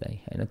चिन्नुभयो नि दाइ,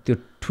 होइन? त्यो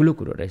ठुलो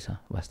कुरो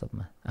रहेछ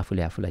वास्तवमा,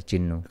 आफूले आफूलाई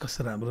चिन्नु।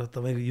 कस्तो राम्रो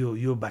तपाईँको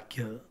यो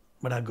वाक्य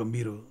बडा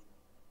गम्भीर हो।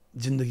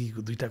 जिन्दगीको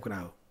 2टा कुरा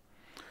हो।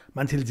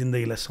 मान्छेले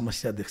जिन्दगीलाई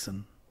समस्या देख्छन्,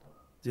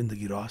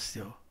 जिन्दगी रहस्य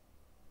हो।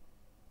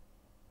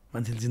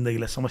 मान्छेले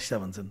जिन्दगीलाई समस्या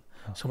भन्छन्,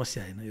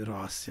 समस्या होइन, यो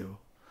रहस्य हो।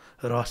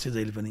 रहस्य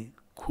जहिले पनि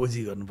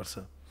खोजी गर्नुपर्छ।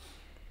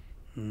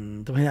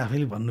 तपाईँ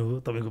आफैले भन्नुभयो।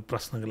 तपाईँको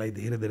प्रश्नको लागि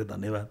धेरै धेरै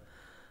धन्यवाद।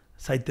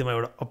 साहित्यमा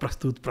एउटा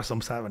अप्रस्तुत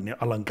प्रशंसा भन्ने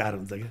अलङ्कार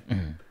हुन्छ क्या।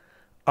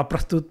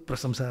 अप्रस्तुत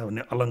प्रशंसा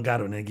भन्ने अलङ्कार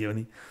भने के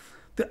भने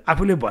त्यो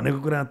आफूले भनेको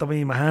कुरा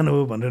तपाईँ महान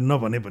हो भनेर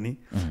नभने पनि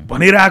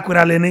भनिरहेको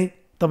कुराले नै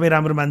तपाईँ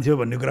राम्रो मान्छे हो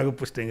भन्ने कुराको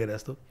पुष्टि गरे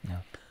जस्तो।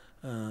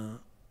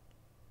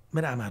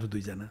 मेरो आमाहरू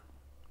 2 जना,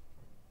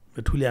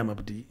 मेरो ठुली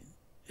आमापट्टि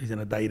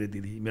एकजना दाइ र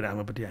दिदी, मेरो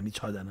आमापट्टि हामी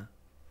 6 जना।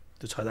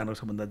 त्यो 6 जनाको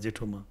सबभन्दा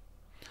जेठो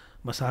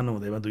म सानो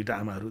हुँदैमा 2टा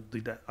आमाहरू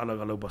 2टा अलग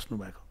अलग बस्नु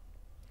भएको।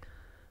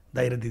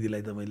 दाइ र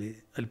दिदीलाई त मैले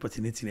अलि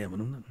पछि नै चिने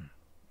भनौँ न।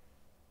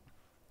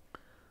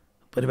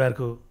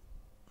 परिवारको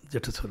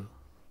जेठो छोरो।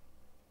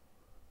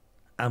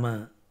 आमा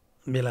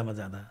मेलामा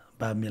जाँदा,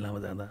 मेलामा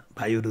जाँदा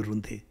भाइहरू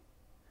रुन्थे,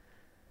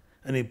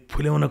 अनि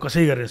फुल्याउन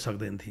कसै गरेर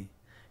सक्दैन थिए।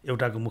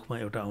 एउटाको मुखमा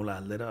एउटा औँला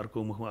हाल्देर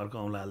अर्को मुखमा अर्को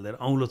औँला हाल्देर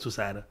औँलो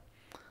चुसाएर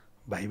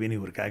भाइ बहिनी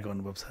हुर्काएको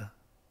अनुभव छ।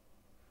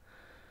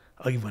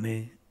 अघि भने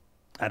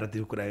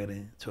आरतीको कुरा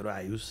गरेँ, छोरो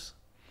आयुष।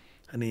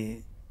 अनि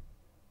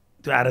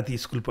त्यो आरती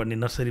स्कुल पढ्ने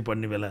नर्सरी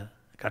पढ्ने बेला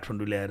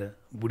काठमाडौँ ल्याएर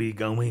बुढी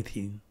गाउँमै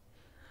थिइन्।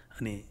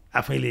 अनि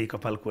आफैले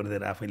कपाल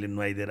कोर्देर आफैले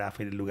नुहाइदिएर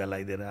आफैले लुगा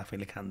लगाइदिएर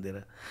आफैले खानिदिएर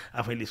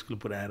आफैले स्कुल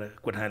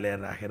पुऱ्याएर कोठा ल्याएर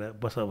राखेर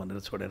बस भनेर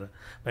छोडेर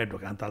बाहिर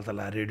ढोकान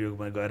तालतला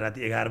रेडियोमा गएर राति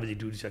 11 बजी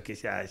ड्युटी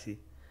सकेपछि आएपछि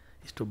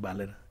स्टोभ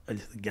बालेर,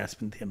 अहिले त ग्यास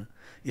पनि थिएन,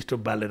 स्टोभ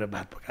बालेर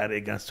भात पकाएर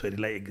एक गाँस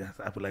छोरीलाई एक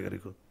गाँस आफूलाई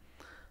गरेको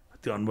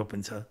त्यो अनुभव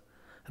पनि छ।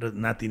 र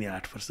नातिनी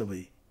 8 वर्ष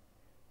भई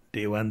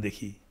डे 1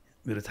 देखि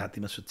मेरो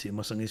छातीमा सुत्छे,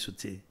 मसँगै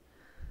सुत्छे,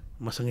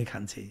 मसँगै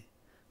खान्छे,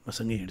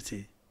 मसँगै हिँड्छे।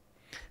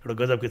 एउटा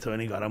गजब के छ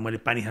भने घरमा मैले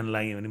पानी खान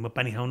लागेँ भने म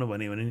पानी खाउन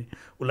भने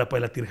उसलाई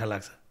पहिला तिर्खा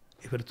लाग्छ,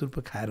 फेरि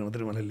चुर्प खाएर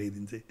मात्रै मलाई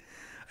ल्याइदिन्छ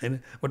होइन।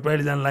 म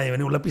टोइलेट जान लाग्यो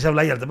भने उसलाई पिसाब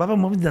लागिहाल्छ, बाबा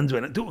म पनि जान्छु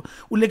होइन। त्यो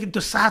उसले कि त्यो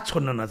साथ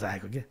छोड्न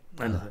नचाहेको क्या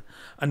होइन।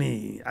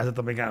 अनि आज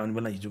तपाईँ कहाँ आउने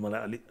बेला हिजो मलाई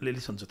अलिअलि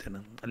सन्चो थिएन,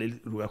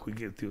 अलिअलि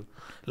रुगाखुकी थियो।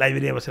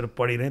 लाइब्रेरीमा बसेर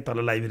पढिरहेँ, तल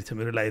लाइब्रेरी छ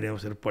मेरो, लाइब्रेरीमा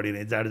बसेर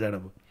पढिरहेँ। जाडो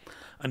भयो।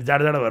 अनि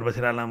जाडो भएर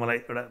बसेर मलाई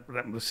एउटा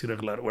राम्रो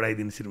सिरकलर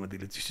ओढाइदिने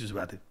श्रीमतीले, चिसो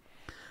भएको थियो।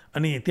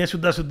 अनि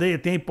त्यहाँ सुत्दै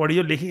त्यहीँ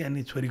पढियो लेखेँ।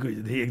 अनि छोरीको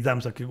हिजोदेखि एक्जाम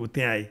सकिएको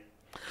त्यहाँ आएँ,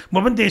 म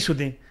पनि त्यहीँ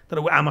सुतेँ।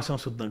 तर ऊ आमासँग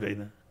सुत्न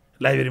गइनँ,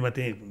 लाइब्रेरीमा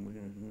त्यहीँ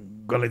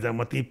गलैजा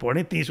म त्यहीँ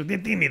पढेँ, त्यहीँ सुतेँ,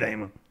 त्यहीँ निधाएँ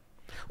म।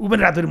 ऊ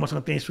पनि रातभरि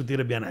मसँग त्यहीँ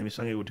सुतेर बिहान हामी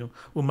सँगै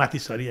उठ्यौँ। ऊ माथि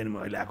सरी अनि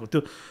म अहिले आएको।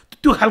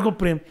 त्यो खालको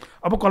प्रेम।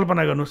 अब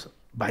कल्पना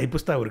गर्नुहोस्, भाइ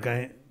पुस्ता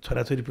हुर्काएँ,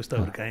 छोराछोरी पुस्ता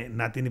हुर्काएँ,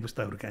 नातिनी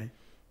पुस्ता हुर्काएँ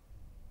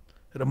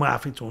र म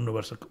आफै 54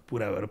 वर्ष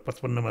पुरा भएर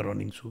 55मा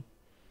रनिङ छु।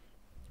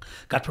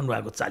 काठमाडौँ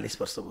आएको 40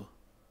 वर्ष भयो।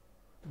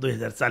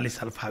 2040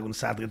 साल फागुन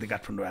 7 गते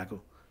काठमाडौँ आएको,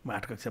 म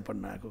 8 कक्षा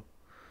पढ्न आएको।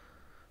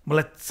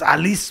 मलाई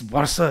 40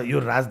 वर्ष यो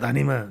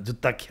राजधानीमा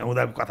जुत्ता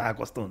ख्याउँदाको कथा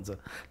कस्तो हुन्छ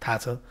थाहा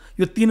छ।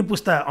 यो 3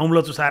 पुस्ता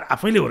औँलो चुसाएर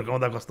आफैले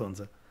हुर्काउँदा कस्तो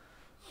हुन्छ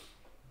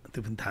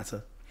त्यो पनि थाहा छ।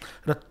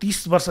 र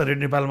 30 वर्ष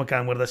रेडियो नेपालमा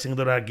काम गर्दा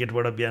सिंहदरबार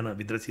गेटबाट बिहान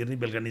भित्र छिर्ने,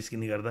 बेलुका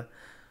निस्किने गर्दा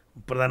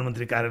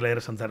प्रधानमन्त्री कार्यालय र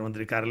सञ्चार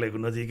मन्त्री कार्यालयको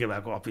नजिकै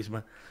भएको अफिसमा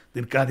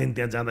दिन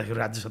त्यहाँ जाँदाखेरि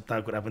राज्य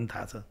सत्ताको कुरा पनि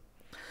थाहा छ।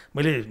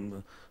 मैले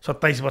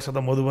 27 वर्ष त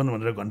मधुबन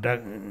भनेर घन्टा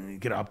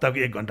के अरे हप्ताको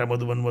 1 घन्टा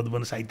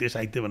मधुबन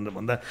साहित्य भनेर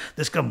भन्दा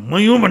त्यसका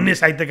मयौँ भन्ने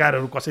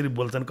साहित्यकारहरू कसरी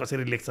बोल्छन्,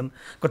 कसरी लेख्छन्,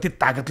 कति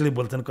तागतले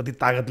बोल्छन्, कति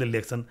तागतले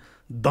लेख्छन्,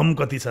 दम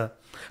कति छ।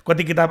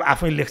 कति किताब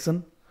आफै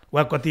लेख्छन्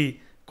वा कति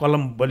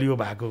कलम बलियो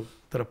भएको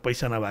तर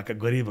पैसा नभएका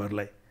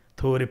गरिबहरूलाई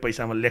थोरै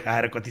पैसामा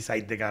लेखाएर कति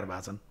साहित्यकार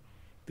भएछन्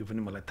त्यो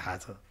पनि मलाई थाहा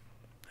छ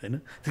होइन।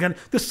 त्यस कारण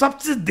त्यो सब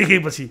चिज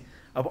देखेपछि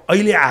अब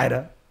अहिले आएर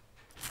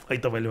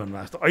तपाईँले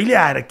भन्नुभएको जस्तो अहिले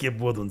आएर के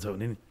बोध हुन्छ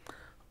भने नि,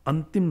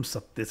 अन्तिम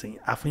सत्य चाहिँ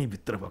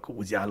आफैभित्र भएको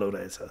उज्यालो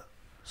रहेछ।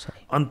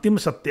 अन्तिम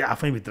सत्य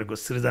आफैभित्रको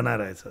सृजना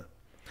रहेछ।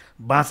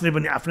 बाँच्ने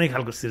पनि आफ्नै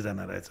खालको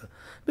सृजना रहेछ।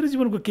 मेरो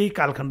जीवनको केही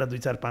कालखण्ड 2,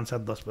 4, 5,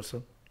 7, 10 वर्ष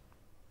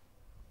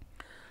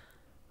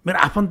मेरो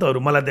आफन्तहरू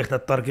मलाई देख्दा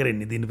तर्केर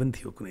हिँड्ने दिन पनि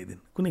थियो। कुनै दिन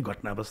कुनै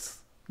घटनावश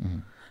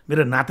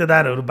मेरो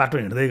नातेदारहरू बाटो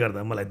हिँड्दै गर्दा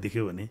मलाई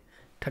देख्यो भने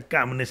ठ्याक्क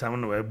आम्ने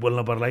सामने भयो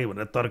बोल्न पर्ला कि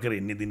भनेर तर्केर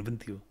हिँड्ने दिन पनि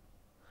थियो।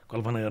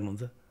 कल्पना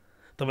गर्नुहुन्छ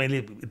तपाईँले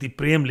यति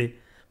प्रेमले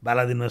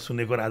बालादिनमा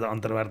सुनेको र आज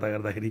अन्तर्वार्ता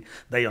गर्दाखेरि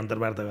दाइ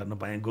अन्तर्वार्ता गर्न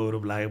पाएँ,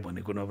 गौरव लाग्यो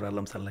भनेको नवरा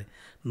लम्साललाई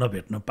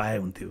नभेट्न पाए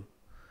हुन्थ्यो,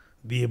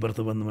 बिहे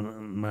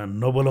व्रतबन्धनमा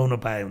नबोलाउन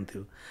पाए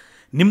हुन्थ्यो,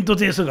 निम्तो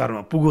चाहिँ यसो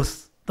घरमा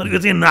पुगोस् तर यो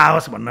चाहिँ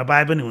नआओस् भन्न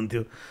पाए पनि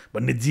हुन्थ्यो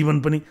भन्ने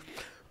जीवन पनि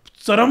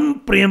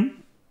चरम प्रेम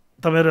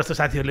तपाईँहरू जस्तो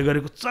साथीहरूले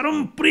गरेको चरम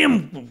प्रेम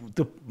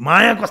त्यो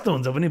माया कस्तो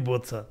हुन्छ पनि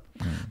बोध छ।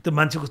 त्यो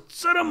मान्छेको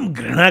चरम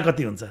घृणा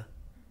कति हुन्छ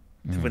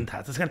त्यो पनि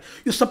थाहा छ। त्यस कारण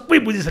यो सबै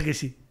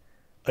बुझिसकेपछि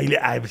अहिले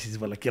आएपछि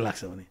चाहिँ मलाई के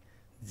लाग्छ भने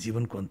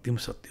जीवनको अन्तिम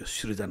सत्य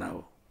सृजना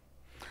हो।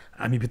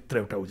 हामीभित्र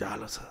एउटा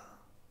उज्यालो छ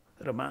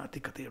र माथि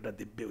कतै एउटा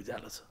दिव्य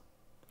उज्यालो छ।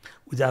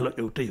 उज्यालो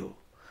एउटै हो।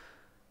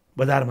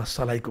 बजारमा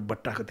सलाइको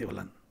बट्टा कति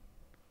होलान्,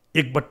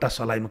 एक बट्टा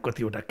सलाइमा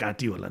कतिवटा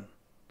काँटी होलान्,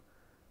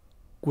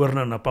 कोर्न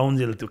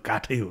नपाउन्जेल त्यो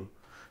काठै हो।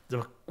 जब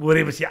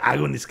कोरेपछि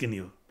आगो निस्किने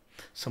हो।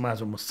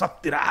 समाजमा म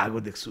सबतिर आगो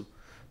देख्छु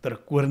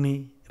तर कोर्ने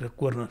र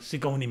कोर्न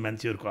सिकाउने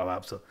मान्छेहरूको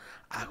अभाव छ।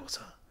 आगो छ,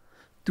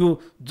 त्यो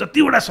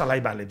जतिवटा सलाई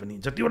बाले पनि,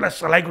 जतिवटा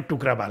सलाइको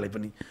टुक्रा बाले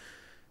पनि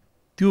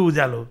त्यो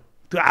उज्यालो,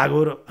 त्यो आगो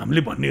र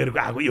हामीले भन्ने गरेको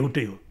आगो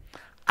एउटै हो।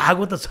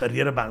 आगो त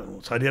छरिएर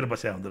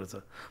बसेको हुँदो रहेछ,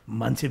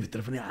 मान्छेभित्र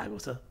पनि आगो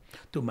छ।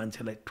 त्यो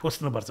मान्छेलाई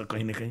ठोस्नुपर्छ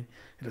कहीँ न कहीँ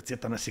र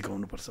चेतना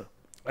सिकाउनुपर्छ।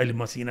 अहिले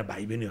मसिना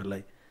भाइ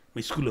बहिनीहरूलाई म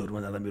स्कुलहरूमा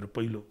जाँदा मेरो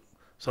पहिलो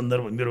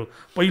सन्दर्भ, मेरो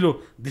पहिलो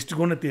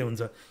दृष्टिकोण नै त्यही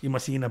हुन्छ, यी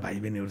मसिना भाइ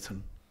बहिनीहरू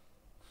छन्।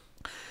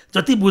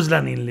 जति बुझ्ला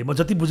नि यिनले, म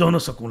जति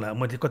बुझाउन सकौँला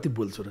म कति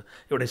बोल्छु र।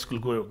 एउटा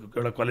स्कुलको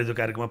एउटा कलेजको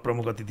कार्यक्रममा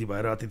प्रमुख अतिथि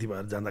भएर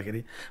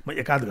जाँदाखेरि म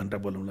 1-8 घन्टा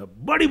बोलौँला,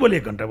 बढी बोले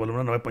 1 घन्टा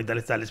बोलौँला, नभए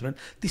 45-40 मिनट,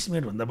 30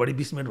 मिनटभन्दा बढी,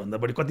 20 मिनटभन्दा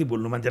बढी कति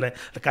बोल्नु, मान्छेलाई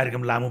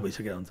कार्यक्रम लामो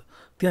भइसकेको हुन्छ।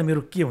 त्यहाँ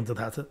मेरो के हुन्छ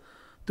थाहा छ,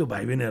 त्यो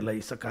भाइ बहिनीहरूलाई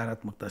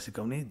सकारात्मकता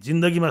सिकाउने।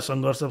 जिन्दगीमा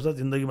सङ्घर्ष छ,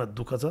 जिन्दगीमा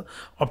दुःख छ,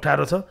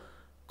 अप्ठ्यारो छ,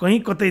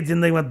 कहीँ कतै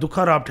जिन्दगीमा दुःख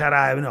र अप्ठ्यारो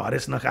आयो भने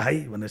हरेस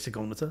नखाई भनेर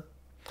सिकाउनु छ।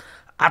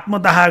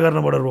 आत्मदाह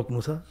गर्नबाट रोक्नु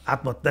छ,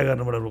 आत्महत्या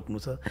गर्नबाट रोक्नु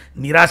छ,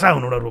 निराशा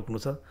हुनबाट रोक्नु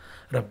छ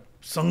र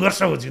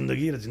सङ्घर्ष हो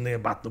जिन्दगी र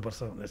जिन्दगीमा बाँच्नुपर्छ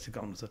भनेर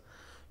सिकाउनु छ।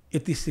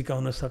 यति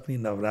सिकाउन सक्ने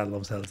नवराज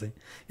लम्साल चाहिँ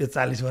यो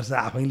 40 वर्ष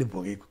आफैले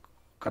भोगेको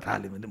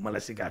कथाले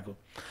मलाई सिकाएको।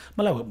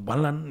 मलाई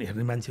भन्लान्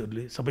हेर्ने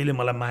मान्छेहरूले सबैले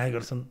मलाई माया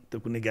गर्छन् त्यो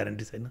कुनै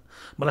ग्यारेन्टी छैन,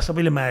 मलाई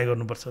सबैले माया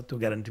गर्नुपर्छ त्यो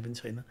ग्यारेन्टी पनि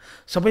छैन,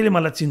 सबैले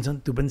मलाई चिन्छन्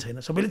त्यो पनि छैन,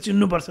 सबैले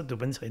चिन्नुपर्छ त्यो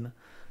पनि छैन।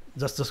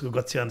 जसको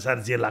गच्छे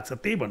अनुसार जे लाग्छ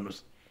त्यही भन्नुहोस्,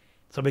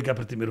 सबैका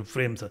प्रति मेरो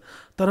प्रेम छ।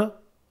 तर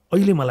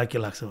अहिले मलाई के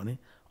लाग्छ भने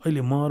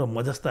अहिले म र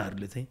म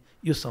जस्ताहरूले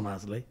चाहिँ यो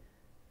समाजलाई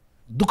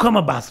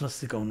दुःखमा बाँच्न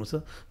सिकाउनु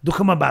छ,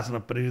 दुःखमा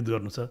बाँच्न प्रेरित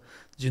गर्नु छ।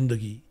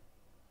 जिन्दगी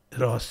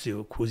रहस्य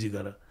हो, खोजी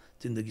गर,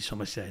 जिन्दगी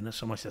समस्या होइन,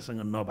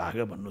 समस्यासँग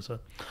नभाग भन्नु छ।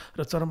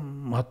 र चरम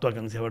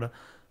महत्त्वाकांक्षाबाट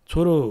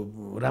छोरो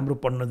राम्रो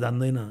पढ्न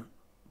जान्दैन,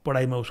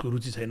 पढाइमा उसको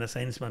रुचि छैन,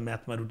 साइन्समा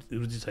म्याथमा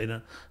रुचि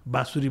छैन,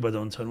 बाँसुरी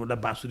बजाउँछ भने उसलाई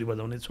बाँसुरी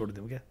बजाउनै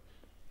छोडिदिउँ क्या।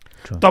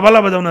 तबला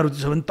बजाउन रुचि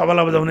छ भने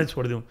तबला बजाउनै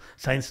छोडिदिउँ,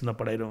 साइन्स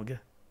नपढाइरहँ क्या।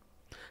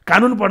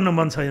 कानुन पढ्न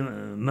मन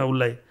छैन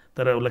उसलाई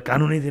तर उसलाई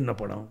कानुनै चाहिँ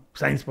नपढाउँ,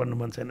 साइन्स पढ्नु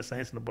मन छैन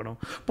साइन्स नपढाउँ,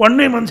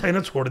 पढ्नै मन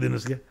छैन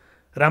छोडिदिनुहोस् क्या।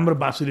 राम्रो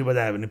बाँसुरी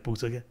बजायो भने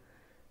पुग्छ क्या।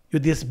 यो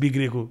देश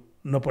बिग्रेको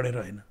नपढेर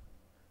होइन,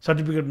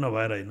 सर्टिफिकेट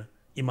नभएर होइन,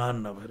 इमान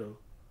नभएर हो,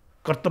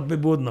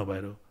 कर्तव्यबोध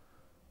नभएर हो,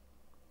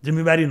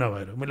 जिम्मेवारी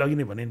नभएर। मैले अघि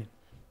नै भने नि,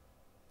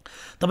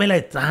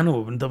 तपाईँलाई चाहनु हो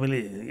भने तपाईँले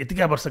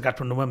यतिका वर्ष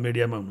काठमाडौँमा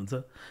मिडियामा हुनुहुन्छ,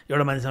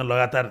 एउटा मान्छेसँग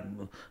लगातार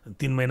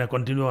 3 महिना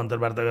कन्टिन्यू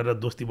अन्तर्वार्ता गरेर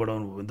दोस्ती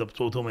बढाउनु भयो भने त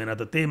चौथो महिना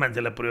त त्यही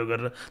मान्छेलाई प्रयोग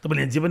गरेर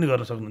तपाईँले जे पनि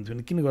गर्न सक्नुहुन्छ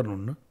भने किन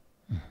गर्नुहुन्न?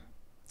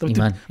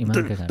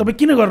 तपाईँ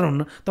किन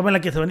गर्नुहुन्न?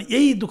 तपाईँलाई के छ भने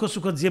यही दुःख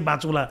सुख जे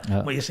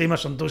बाँचौँला, म यसैमा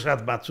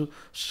सन्तोषसाथ बाँच्छु,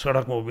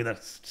 सडकमा उभिँदा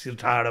शिर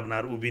ठाडा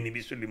बनाएर उभिने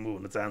विश्व लिम्बू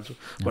हुन चाहन्छु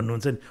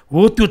भन्नुहुन्छ नि, हो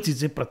त्यो चिज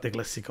चाहिँ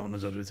प्रत्येकलाई सिकाउन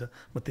जरुरी छ।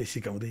 म त्यही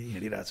सिकाउँदै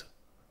हिँडिरहेको छु,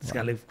 त्यस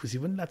कारणले खुसी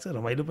पनि लाग्छ,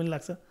 रमाइलो पनि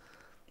लाग्छ।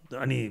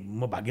 अनि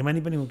म भाग्यमानी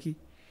पनि हो कि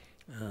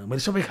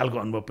मैले सबै खालको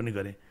अनुभव पनि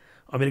गरेँ।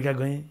 अमेरिका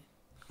गएँ,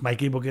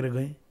 माइकै बोकेर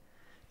गएँ,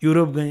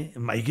 युरोप गएँ,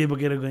 माइकै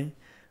बोकेर गएँ,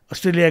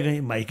 अस्ट्रेलिया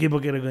गएँ, माइकै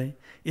बोकेर गएँ,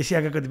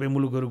 एसियाका कतिपय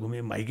मुलुकहरू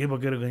घुमेँ, माइकै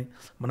बोकेर गएँ,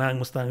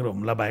 मनाङ मुस्ताङ र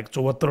हुम्ला बाहेक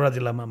 74वटा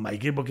जिल्लामा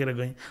माइकै बोकेर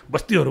गएँ,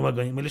 बस्तीहरूमा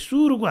गएँ। मैले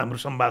सुरुको हाम्रो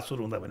संवाद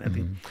सुरु हुँदा भनेको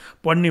थिएँ,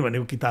 पढ्ने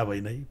भनेको किताब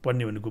होइन है,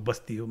 पढ्ने भनेको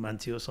बस्ती हो,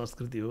 मान्छे हो,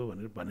 संस्कृति हो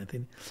भनेर भनेको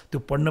थिएँ नि। त्यो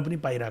पढ्न पनि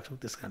पाइरहेको छु,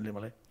 त्यस कारणले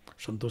मलाई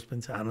सन्तोष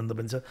पनि छ, आनन्द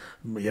पनि छ।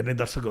 हेर्ने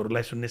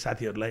दर्शकहरूलाई, सुन्ने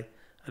साथीहरूलाई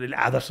अलिअलि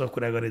आदर्श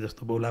कुरा गरे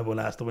जस्तो बोला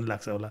जस्तो पनि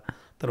लाग्छ होला,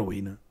 तर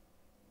होइन।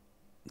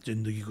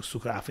 जिन्दगीको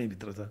सुख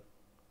आफैभित्र छ,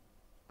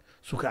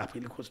 सुख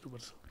आफैले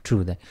खोज्नुपर्छ। ट्रु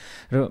दाइ।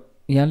 र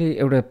यहाँले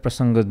एउटा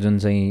प्रसङ्ग जुन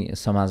चाहिँ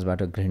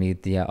समाजबाट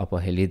घृणित या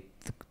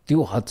अपहेलित त्यो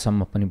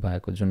हदसम्म पनि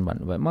भएको जुन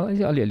भन्नुभयो, मलाई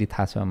चाहिँ अलिअलि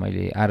थाहा छ।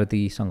 मैले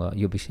आरतीसँग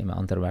यो विषयमा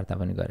अन्तर्वार्ता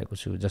पनि गरेको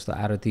छु। जस्तो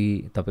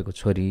आरती तपाईँको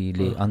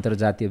छोरीले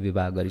अन्तर्जातीय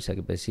विवाह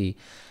गरिसकेपछि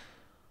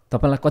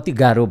तपाईँलाई कति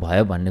गाह्रो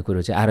भयो भन्ने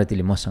कुरो चाहिँ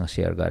आरतीले मसँग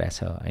सेयर गरेछ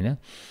होइन।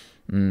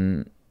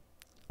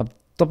 अब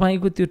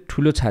तपाईँको त्यो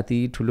ठुलो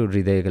छाती, ठुलो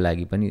हृदयको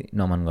लागि पनि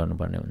नमन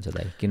गर्नुपर्ने हुन्छ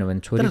दाइ, किनभने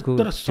छोरीको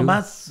तर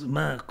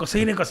समाजमा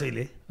कसै न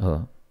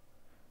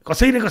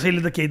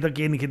कसैले त केही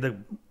न केही त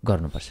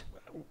गर्नुपर्छ,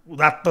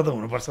 उदात्त त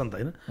हुनुपर्छ नि त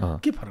होइन।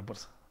 के फरक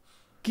पर्छ,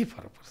 के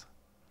फरक पर्छ?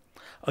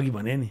 अघि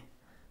भने नि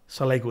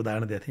सलाइको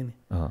उदाहरण दिएको थिएँ नि,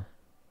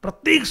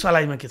 प्रत्येक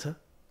सलाइमा के छ?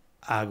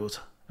 आगो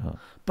छ।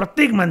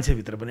 प्रत्येक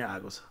मान्छेभित्र पनि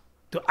आगो छ।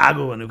 त्यो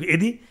आगो भनेको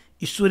यदि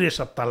ईश्वरीय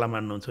सत्तालाई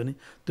मान्नुहुन्छ भने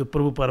त्यो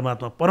प्रभु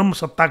परमात्मा परम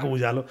सत्ताको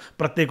उज्यालो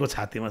प्रत्येकको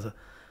छातीमा छ।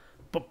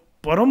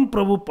 परम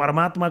प्रभु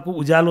परमात्माको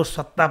उज्यालो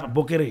सत्ता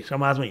बोकेर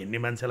समाजमा हिँड्ने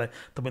मान्छेलाई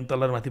तपाईँ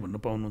तल माथि भन्नु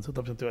पाउनुहुन्छ?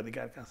 तपाईँसँग त्यो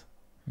अधिकार कहाँ छ?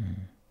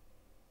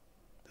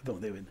 त्यो त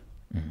हुँदै होइन।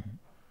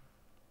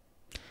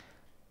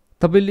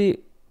 तपाईँले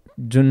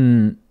जुन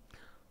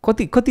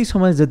कति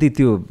समय जति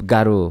त्यो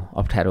गाह्रो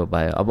अप्ठ्यारो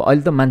भयो, अब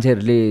अहिले त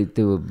मान्छेहरूले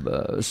त्यो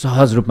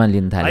सहज रूपमा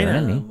लिन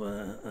थाल्यो नि।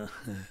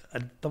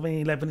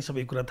 तपाईँलाई पनि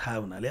सबै कुरा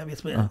थाहा हुनाले अब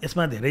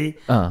यसमा धेरै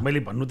मैले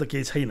भन्नु त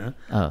केही छैन।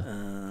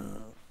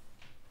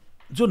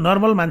 जो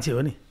नर्मल मान्छे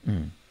हो नि,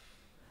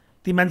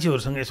 ती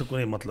मान्छेहरूसँग यसो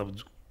कुनै मतलब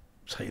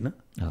छैन।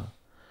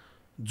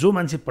 जो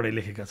मान्छे पढे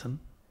लेखेका छन्,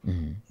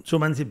 जो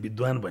मान्छे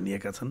विद्वान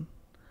भनिएका छन्,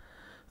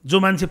 जो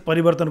मान्छे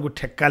परिवर्तनको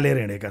ठेक्का लिएर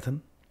हिँडेका छन्,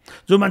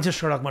 जो मान्छे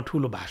सडकमा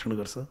ठुलो भाषण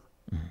गर्छ,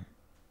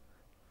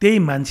 त्यही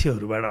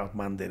मान्छेहरूबाट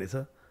अपमान धेरै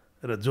छ।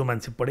 र जो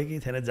मान्छे पढेकै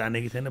छैन,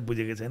 जानेकै छैन,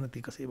 बुझेकै छैन, ती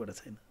कसैबाट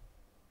छैन।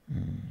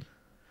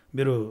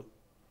 मेरो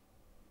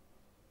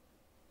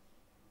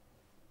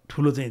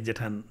ठुलो चाहिँ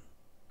जेठान,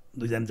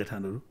 दुईजना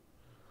जेठानहरू,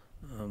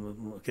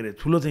 के अरे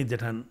ठुलो चाहिँ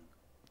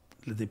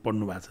जेठानले चाहिँ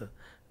पढ्नु भएको छ,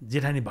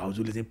 जेठानी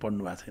भाउजूले चाहिँ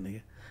पढ्नु भएको छैन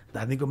क्या।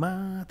 धादिङको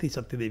माथि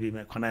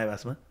सत्यदेवीमा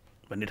खनायावासमा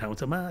भन्ने ठाउँ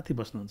छ, माथि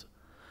बस्नुहुन्छ।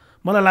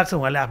 मलाई लाग्छ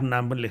उहाँले आफ्नो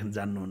नाम पनि लेख्न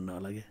जान्नुहुन्न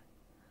होला क्या।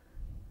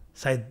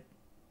 सायद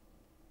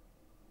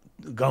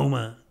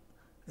गाउँमा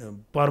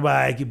पर्व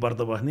आयो कि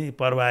व्रत बस्ने,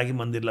 पर्व आयो कि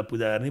मन्दिरलाई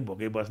पूजा गर्ने,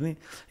 भोकै बस्ने,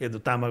 यदो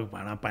तामाको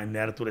भाँडा पानी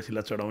ल्याएर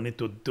तुलसीलाई चढाउने,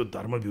 त्यो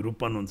धर्म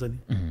विरूपन हुन्छ नि,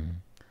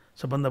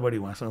 सबभन्दा बढी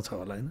उहाँसँग छ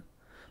होला होइन।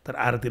 तर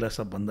आरतीलाई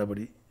सबभन्दा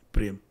बढी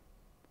प्रेम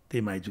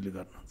त्यही माइजूले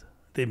गर्नुहुन्छ।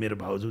 त्यही मेरो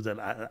भाउजू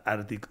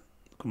आरतीको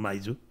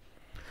माइजू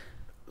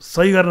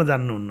सही गर्न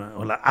जान्नुहुन्न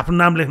होला, आफ्नो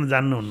नाम लेख्न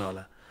जान्नुहुन्न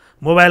होला।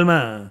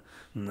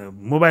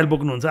 मोबाइल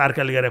बोक्नुहुन्छ,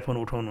 अर्काले गरेर फोन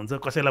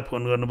उठाउनुहुन्छ। कसैलाई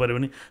फोन गर्नु पऱ्यो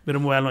भने मेरो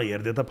मोबाइलमा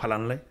हेरिदियो त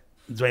फलानलाई,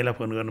 ज्वाइँलाई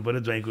फोन गर्नु पऱ्यो,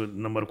 ज्वाइँको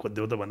नम्बर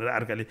खोजिदेऊ त भनेर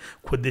अर्काले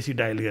खोज्दैसी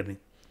डायल गर्ने।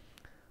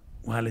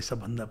 उहाँले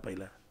सबभन्दा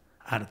पहिला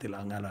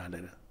आरतीलाई अँगालो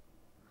हालेर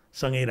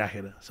सँगै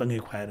राखेर सँगै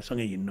खुवाएर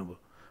सँगै हिँड्नुभयो।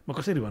 म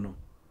कसरी भनौँ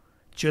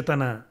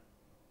चेतना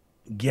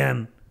ज्ञान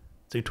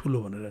चाहिँ ठुलो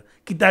भनेर,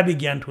 किताबी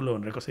ज्ञान ठुलो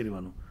भनेर कसरी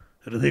भनौँ,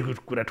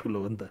 हृदयको कुरा ठुलो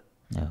हो नि त।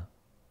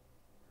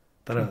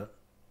 तर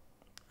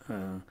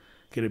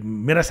के अरे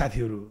मेरा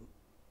साथीहरू,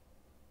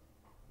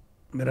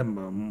 मेरा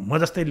म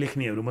जस्तै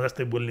लेख्नेहरू, म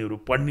जस्तै बोल्नेहरू,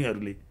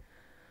 पढ्नेहरूले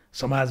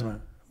समाजमा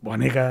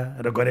भनेका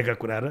र गरेका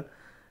कुरा र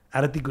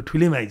आरतीको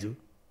ठुलै माइजू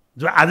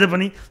जो आज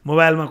पनि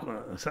मोबाइलमा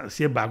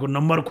सेभ भएको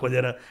नम्बर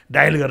खोजेर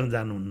डायल गर्न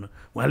जानुहुन्न,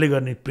 उहाँले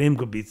गर्ने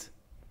प्रेमको बीच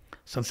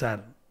संसार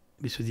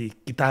विश्वजी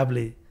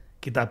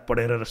किताब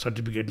पढेर र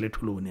सर्टिफिकेटले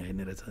ठुलो हुने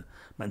होइन रहेछ,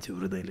 मान्छे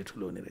हृदयले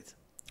ठुलो हुने रहेछ।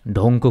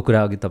 ढोङको कुरा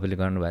अघि तपाईँले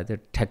गर्नुभएको थियो,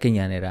 ठ्याक्कै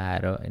यहाँनिर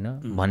आएर होइन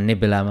भन्ने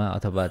बेलामा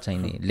अथवा चाहिँ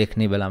नि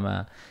लेख्ने बेलामा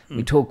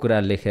मिठो कुरा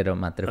लेखेर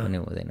मात्र पनि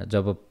हुँदैन,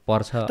 जब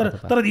पर्छ।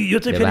 तर यो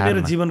चाहिँ फेरि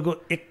मेरो जीवनको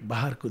एक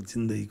बाहरको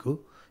जिन्दगीको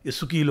यो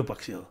सुकिलो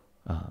पक्ष हो,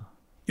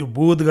 यो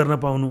बोध गर्न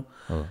पाउनु।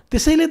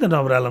 त्यसैले त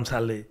नवरा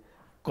लम्सालले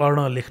कर्ण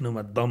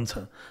लेख्नुमा दम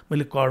छ।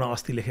 मैले कर्ण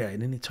अस्ति लेखे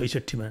होइन नि,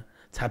 66मा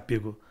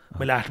छापिएको,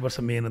 मैले 8 वर्ष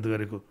मेहनत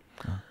गरेको।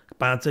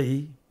 5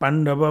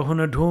 पाण्डव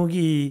हुन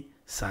ढोगी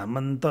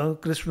सामन्त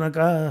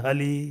कृष्णका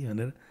हली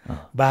भनेर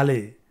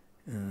बाले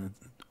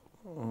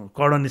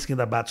कर्ण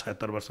निस्किँदा बा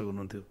 76 वर्षको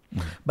हुनुहुन्थ्यो।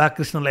 बा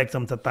कृष्णलाई 1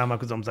 चम्चा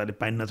तामाको चम्चाले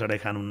पानी नचढाइ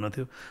खानुहुन्न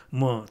थियो।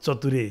 म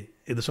चतुरे,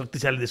 यदि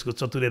शक्तिशाली देशको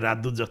चतुरे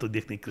राजदूत जस्तो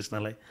देख्ने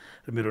कृष्णलाई,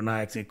 र मेरो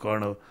नायक चाहिँ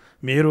कर्ण हो।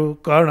 मेरो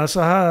कर्ण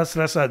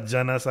सहस्र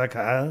सज्जन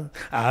सखा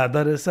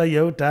आदर्श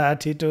एउटा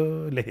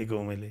ठिटो लेखेको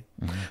हो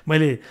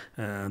मैले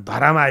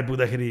धरामा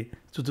आइपुग्दाखेरि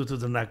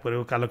चुचुचु नाक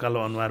पऱ्यो, कालो कालो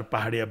अनुहार,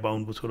 पहाडिया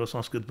बाहुनको छोरो,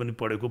 संस्कृत पनि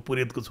पढेको,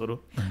 पुरेतको छोरो,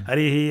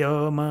 हरि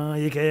हो म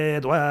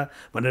एके ध्वा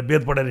भनेर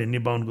वेद पढेर हिँड्ने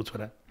बाहुनको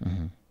छोरा।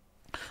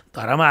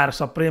 धर्म आएर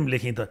सप्रेम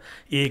लेखिँ त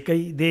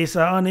एकै देश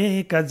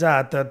अनेक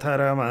जात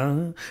धर्म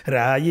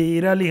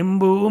राई र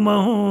लिम्बू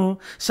महु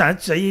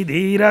साँच्चै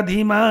धीर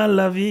धिमाल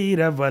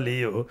वीर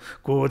बलियो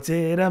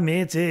कोचेर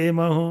मेचे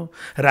महु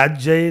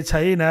राज्य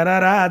छैन र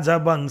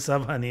राजवंश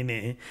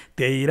भनिने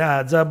त्यही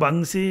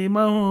राजवंशी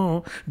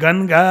महु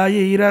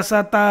गनगाई र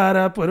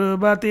सतार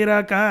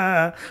पूर्वतिरका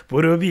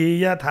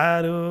पूर्वीय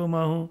थारू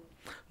महु।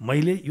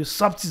 मैले यो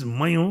सब चिज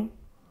मै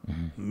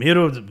हुँ,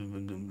 मेरो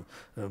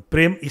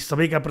प्रेम यी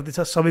सबैका प्रति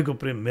छ, सबैको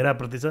प्रेम मेरा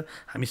प्रति छ,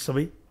 हामी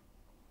सबै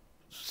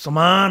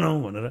समान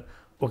हौँ भनेर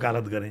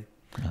वकालत गरेँ।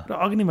 र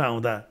अग्निमा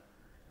आउँदा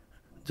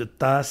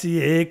जुत्ता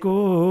सिएको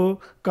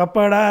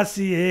कपडा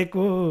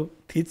सिएको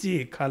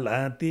थिची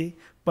खलाती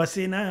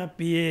पसिना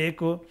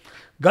पिएको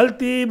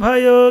गल्ती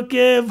भयो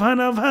के भन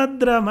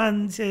भद्र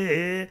मान्छे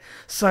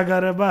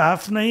सगर्व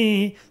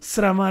आफ्नै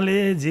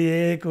श्रमले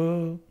जिएको।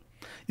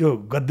 यो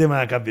गद्य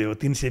महाकाव्य हो,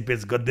 300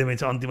 पेज गद्यमै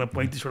छ। अन्तिममा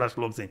 35वटा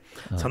श्लोक चाहिँ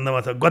छन्दमा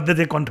छ। गद्य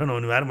चाहिँ कण्ठ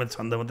नहुने भएर मैले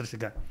छन्द मात्रै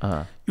सिका।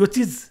 यो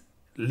चिज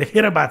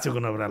लेखेर बाँचेको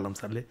नवरा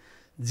लम्सालले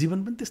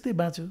जीवन पनि त्यस्तै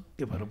बाँच्यो,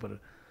 के भएर पर्यो।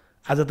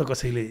 आज त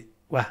कसैले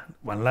वाह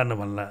भन्ला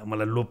नभन्ला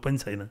मलाई लोभ पनि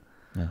छैन।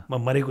 म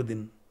मरेको दिन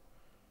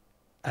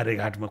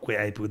आर्यघाटमा कोही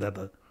आइपुग्दा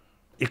त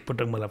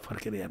एकपटक मलाई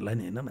फर्केर हेर्ला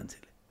नि होइन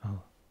मान्छेले,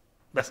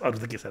 बस अरू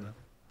त के छ र।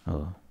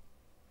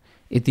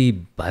 यति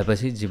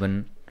भएपछि जीवन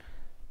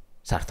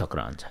सार्थक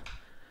रहन्छ।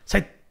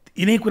 सायद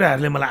यिनै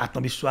कुराहरूले मलाई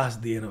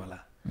आत्मविश्वास दिएर होला।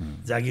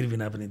 जागिर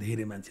बिना पनि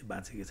धेरै मान्छे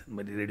बाँचेकै छन्।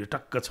 मैले रेडियो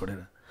टक्क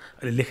छोडेर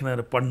अहिले लेख्न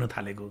र पढ्न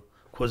थालेको,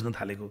 खोज्न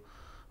थालेको।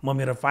 म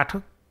मेरो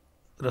पाठक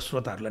र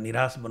श्रोताहरूलाई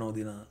निराश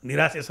बनाउँदिनँ।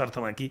 निराश यस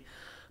अर्थमा कि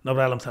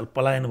नवरा लम्साल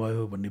पलायन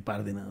भयो भन्ने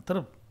पार्दिनँ,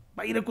 तर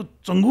बाहिरको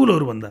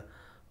चङ्गुलहरूभन्दा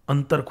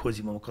अन्तर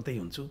खोजीमा म कतै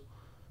हुन्छु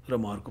र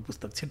म अर्को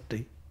पुस्तक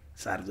छिट्टै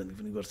सार्वजनिक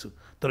पनि गर्छु।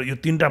 तर यो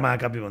 3टा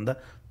महाकाव्यभन्दा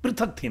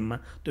पृथक थिममा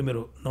त्यो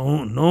मेरो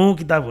 9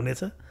 किताब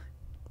हुनेछ।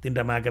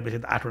 3टा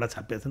महाकाव्यसहित 8वटा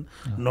छापिएका छन्।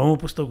 9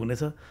 पुस्तक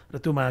हुनेछ र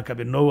त्यो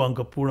महाकाव्य 9 अङ्क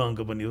पूर्ण अङ्क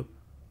पनि हो।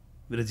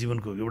 मेरो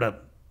जीवनको एउटा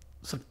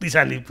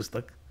शक्तिशाली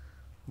पुस्तक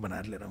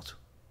बनाएर लिएर आउँछु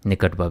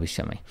निकट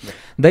भविष्यमै।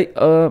 दाइ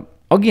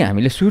अघि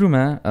हामीले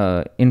सुरुमा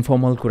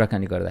इन्फर्मल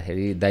कुराकानी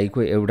गर्दाखेरि दाइको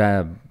एउटा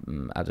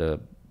आज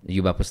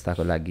युवा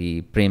पुस्ताको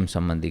लागि प्रेम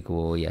सम्बन्धीको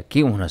या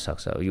के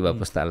हुनसक्छ, युवा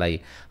पुस्तालाई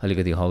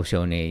अलिकति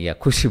हौस्याउने या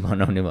खुसी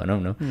बनाउने भनौँ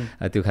न,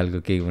 त्यो खालको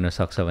केही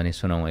हुनसक्छ भने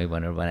सुनाउँ है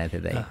भनेर बनाएको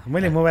थिएँ दाइ।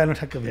 मैले मोबाइलमा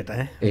ठ्याक्क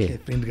भेटाएँ,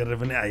 प्रिन्ट गरेर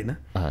पनि आइन।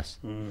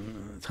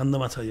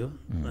 छन्दमा छ यो।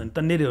 अनि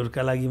तन्नेरीहरूका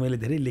लागि मैले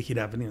धेरै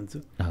लेखिरहेको पनि हुन्छु।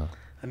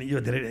 अनि यो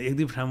धेरै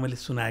 1-2 ठाउँमा मैले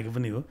सुनाएको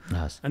पनि हो।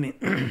 अनि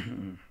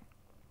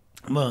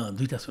म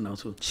 2टा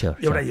सुनाउँछु।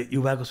 एउटा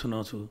युवाको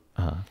सुनाउँछु,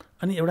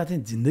 अनि एउटा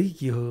चाहिँ जिन्दगी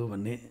के हो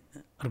भन्ने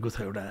अर्को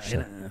छ एउटा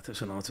होइन, त्यो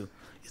सुनाउँछु।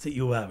 यो चाहिँ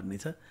युवा भन्ने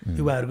छ।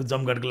 युवाहरूको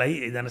जमघटको लागि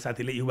एकजना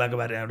साथीले युवाको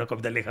बारेमा एउटा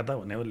कविता लेख त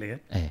भन्ने हो, लेखेँ।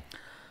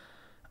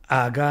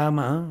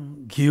 आगामा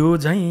घिउ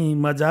झैँ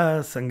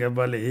मजासँग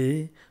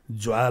बले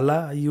ज्वाला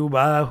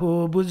युवा हो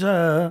बुझ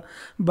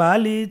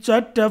बाली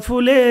चट्ट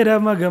फुलेर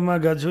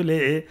मगमग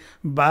झुले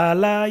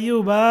बाला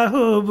युवा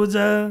हो बुझ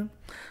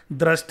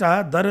द्रष्टा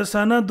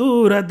दर्शन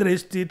दूर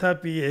दृष्टि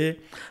थपिए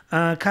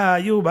आँखा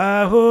युवा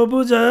हो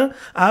बुझ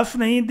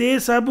आफ्नै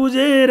देश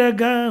बुझेर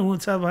गाउँ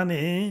छ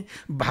भने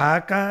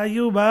भाका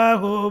युवा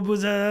हो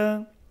बुझ।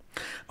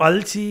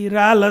 अल्छी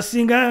राल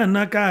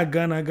सिंगानका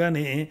गन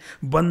गने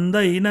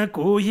बन्दैन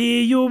कोही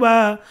युवा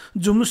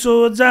जुम्सो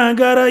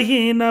जाँगर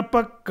हिँड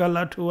पक्क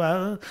लठुवा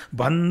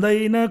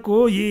भन्दैन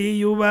कोही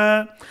युवा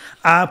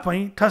आफै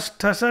ठस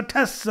ठस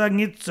ठस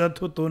गिच्छ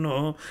थुतुनो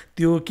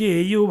त्यो के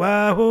युवा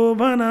हो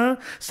भन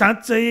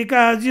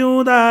साँच्चैका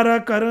जिउँदा र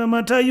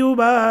कर्मठ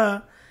युवा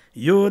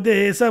यो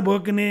देश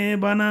बोक्ने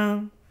बन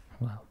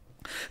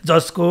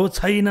जसको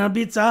छैन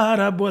विचार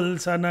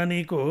बोल्छ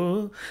ननीको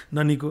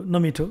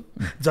नमिठो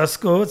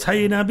जसको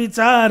छैन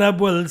विचार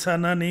बोल्छ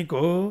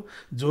ननीको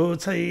जो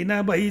छैन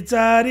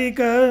वैचारिक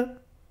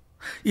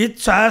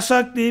इच्छा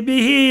शक्ति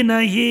विहीन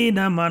हीन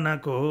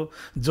मनको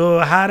जो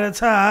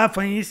हार्छ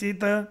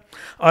आफैसित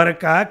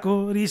अर्काको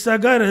रिस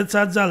गर्छ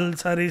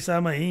जल्छ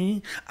रिसमै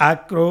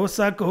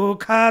आक्रोशको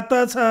खात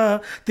छ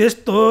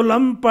त्यस्तो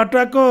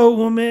लम्पटको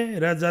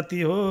उमेर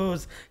जति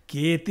होस्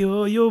के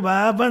त्यो युवा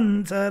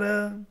बन्छ र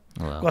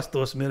कस्तो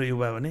होस् मेरो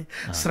युवा भने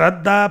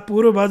श्रद्धा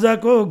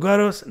पूर्वजको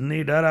गरोस्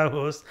निडर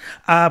होस्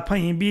आफै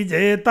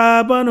विजेता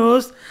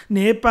बनोस्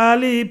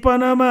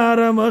नेपालीपनमा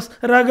रमोस्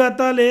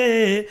रगतले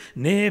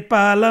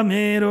नेपाल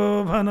मेरो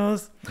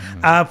भनोस्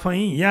आफै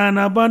यहाँ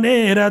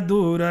नबनेर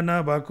दूर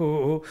नभएको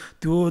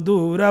त्यो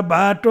दूर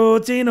बाटो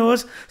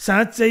चिनोस्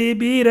साँच्चै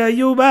वीर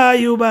युवा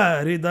युवा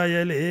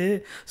हृदयले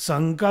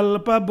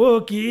सङ्कल्प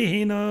बोकी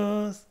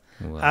हिँडोस्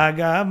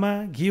आगामा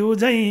घिउ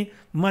झैँ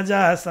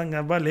मजासँग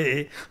बले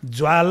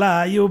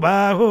ज्वाला युवा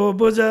हो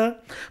बुझ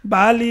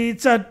बाली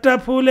चट्ट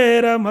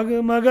फुलेर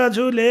मगमग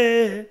झुले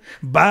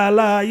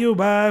बाला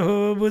युवा हो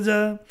बुझ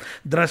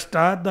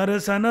द्रष्टा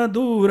दर्शन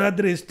दूर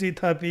दृष्टि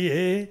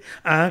थपिए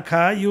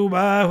आँखा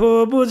युवा हो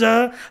बुझ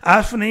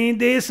आफ्नै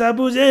देश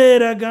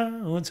बुझेर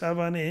गाउँ छ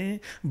भने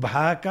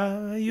भाका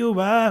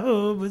युवा हो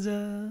बुझ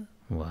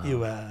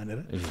युवा भनेर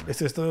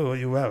यस्तो यस्तो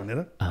युवा भनेर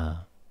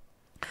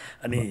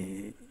अनि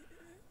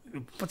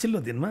पछिल्लो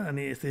दिनमा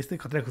अनि यस्तै यस्तै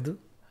खतरा खुदु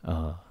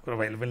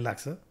रमाइलो पनि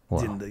लाग्छ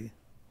जिन्दगी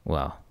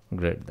वाह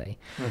ग्रेट दाइ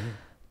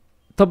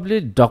तपाईँले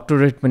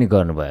डक्टरेट पनि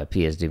गर्नुभयो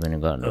पिएचडी पनि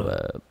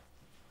गर्नुभयो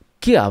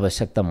के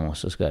आवश्यकता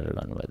महसुस गरेर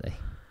गर्नुभयो दाइ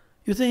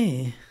यो चाहिँ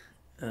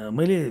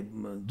मैले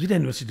दुईवटा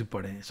युनिभर्सिटी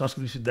पढेँ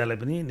संस्कृत विश्वविद्यालय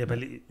पनि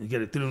नेपाली के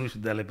अरे त्रिभुवन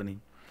विश्वविद्यालय पनि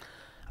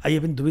आइए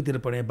पनि दुवैतिर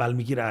पढेँ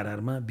वाल्मिकी र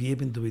आरआरमा बिए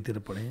पनि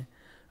दुवैतिर पढेँ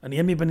अनि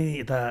एमए पनि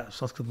यता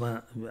संस्कृतमा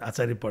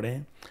आचार्य पढेँ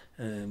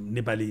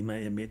नेपालीमा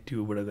एमए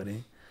ट्युबाट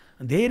गरेँ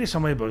धेरै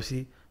समय भएपछि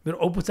मेरो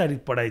औपचारिक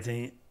पढाइ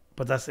चाहिँ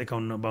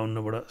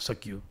 50-51-52बाट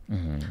सकियो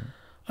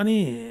अनि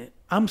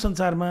आम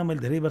संसारमा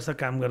मैले धेरै वर्ष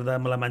काम गर्दा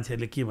मलाई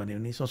मान्छेहरूले के भन्यो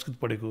भने संस्कृत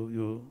पढेको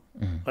यो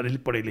अलिअलि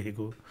पढे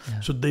लेखेको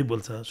शुद्धै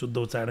बोल्छ शुद्ध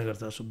उच्चारण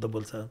गर्छ शुद्ध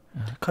बोल्छ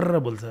खर्र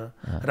बोल्छ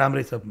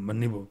राम्रै छ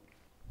भन्ने भयो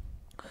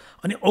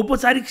अनि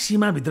औपचारिक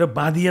सीमाभित्र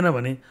बाँधिएन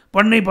भने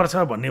पढ्नै पर्छ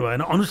भन्ने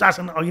भएन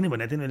अनुशासन अघि नै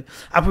भनेको थिएँ मैले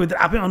आफूभित्र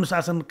आफै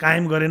अनुशासन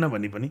कायम गरेन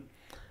भने पनि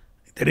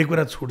धेरै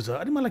कुरा छुट्छ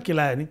अनि मलाई के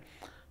लाग्यो भने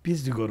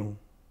पिएचडी गरौँ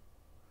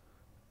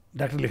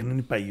डाक्टर लेख्न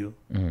पनि पाइयो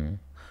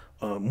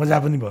मजा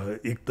पनि भयो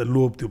एक त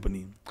लोभ त्यो पनि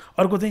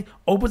अर्को चाहिँ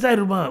औपचारिक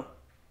रूपमा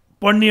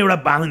पढ्ने एउटा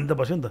बाँध त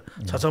बस्यो नि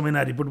त 6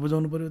 महिना रिपोर्ट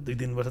बुझाउनु पऱ्यो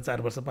 2-3 वर्ष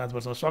 4 वर्ष 5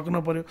 वर्ष सक्नु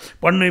पऱ्यो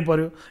पढ्नै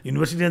पऱ्यो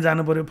युनिभर्सिटीमा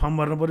जानु पऱ्यो फर्म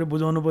भर्नु पऱ्यो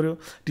बुझाउनु पऱ्यो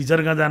टिचर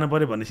कहाँ जानु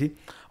पऱ्यो भनेपछि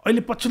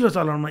अहिले पछिल्लो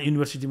चलनमा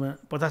युनिभर्सिटीमा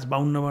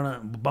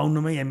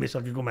 50-52मै एमए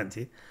सकेको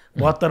मान्छे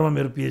 72मा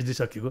मेरो पिएचडी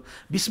सकेको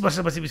 20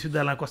 वर्षपछि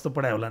विश्वविद्यालयमा कस्तो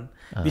पढाइ होलान्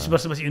 20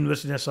 वर्षपछि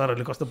युनिभर्सिटीमा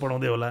सरहरूले कस्तो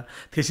पढाउँदै होला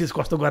थेसिस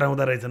कस्तो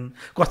गराउँदा रहेछन्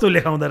कस्तो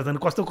लेखाउँदा रहेछन्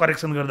कस्तो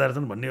करेक्सन गर्दा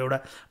रहेछन् भन्ने एउटा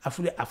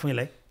आफूले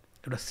आफैलाई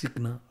एउटा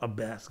सिक्न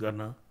अभ्यास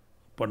गर्न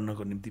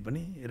पढ्नको निम्ति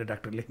पनि र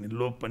डाक्टर लेख्ने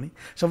लोभ पनि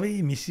सबै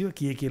मिसियो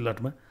के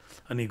लटमा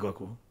अनि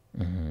गएको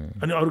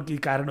अनि अरू केही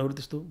कारणहरू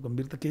त्यस्तो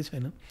गम्भीर त केही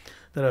छैन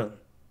तर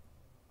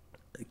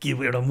के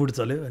एउटा मुड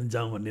चल्यो अनि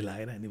जाउँ भन्ने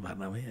लागेर अनि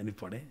भर्ना भएँ अनि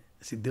पढेँ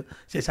सिद्धो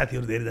चाहिँ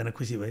साथीहरू धेरैजना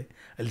खुसी भए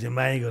अहिले चाहिँ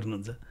माया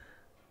गर्नुहुन्छ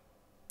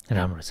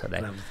राम्रो छ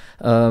दाइ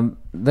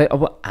दाइ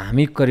अब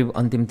हामी करिब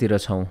अन्तिमतिर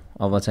छौँ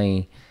अब चाहिँ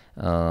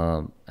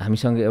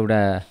हामीसँग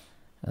एउटा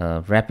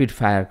ऱ्यापिड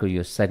फायरको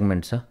यो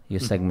सेगमेन्ट छ यो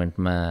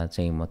सेगमेन्टमा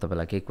चाहिँ म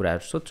तपाईँलाई केही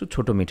कुराहरू सोध्छु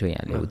छोटो मिठो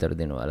यहाँले उत्तर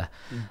दिनु होला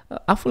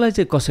आफूलाई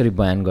चाहिँ कसरी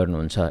बयान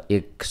गर्नुहुन्छ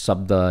एक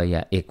शब्द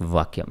या एक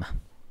वाक्यमा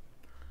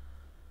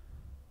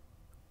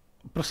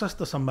प्रशस्त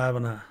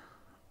सम्भावना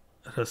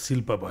र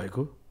शिल्प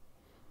भएको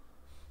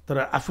तर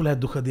आफूलाई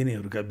दुःख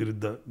दिनेहरूका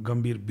विरुद्ध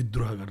गम्भीर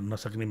विद्रोह गर्न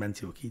नसक्ने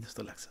मान्छे हो कि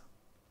जस्तो लाग्छ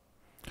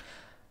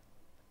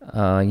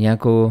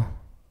यहाँको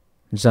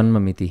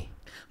जन्ममिति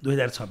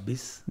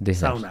 2026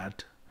 साउन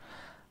 8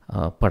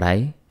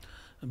 पढाइ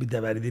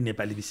विद्यावारिधि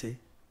नेपाली विषय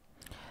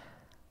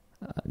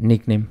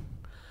निकनेम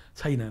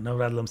छैन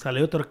नवराज लम्साल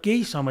हो तर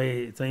केही समय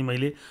चाहिँ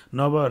मैले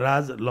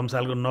नवराज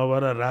लम्सालको नव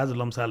र राज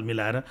लम्साल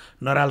मिलाएर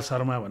नराल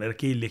शर्मा भनेर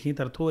केही लेखेँ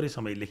तर थोरै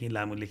समय लेखेँ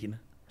लामो लेखिनँ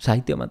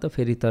साहित्यमा त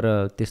फेरि तर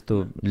त्यस्तो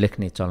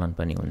लेख्ने चलन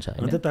पनि हुन्छ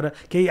होइन तर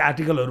केही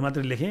आर्टिकलहरू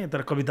मात्रै लेखेँ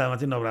तर कवितामा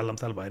चाहिँ नवराज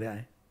लम्साल भएर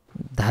आएँ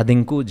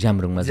धादिङको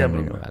ज्याम्रुङमा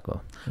जन्मिनु भएको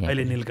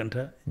अहिले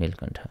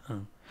नीलकण्ठ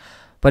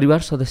परिवार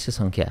सदस्य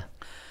सङ्ख्या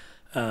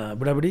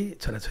बुढाबुढी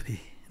छोराछोरी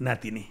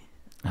नातिनी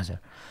हजुर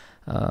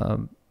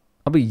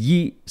अब यी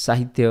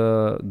साहित्य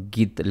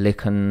गीत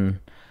लेखन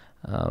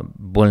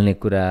बोल्ने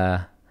कुरा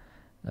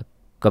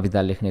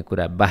कविता लेख्ने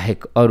कुरा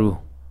बाहेक अरू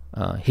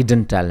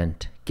हिडन ट्यालेन्ट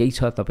केही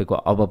छ तपाईँको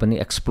अब पनि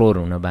एक्सप्लोर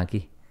हुन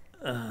बाँकी?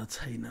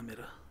 छैन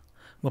मेरो।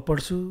 म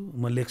पढ्छु,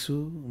 म लेख्छु,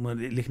 म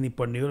लेख्ने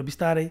पढ्ने हो।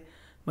 बिस्तारै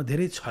म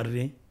धेरै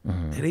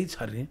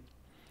छर्रेँ।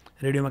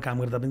 रेडियोमा काम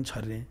गर्दा पनि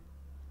छर्रेँ।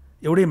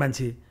 एउटै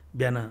मान्छे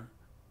बिहान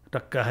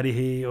टक्क हरि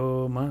हे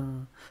ओम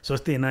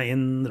स्वस्ति न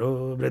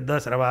इन्द्रो वृद्ध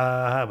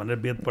श्रवाः भनेर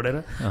वेद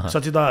पढेर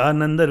सचित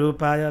आनन्द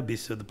रूपाय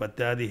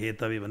विश्वोत्पत्त्यादि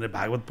हेतवे भनेर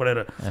भागवत पढेर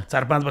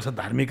 4-5 वर्ष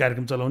धार्मिक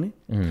कार्यक्रम चलाउने।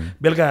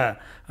 बेलुका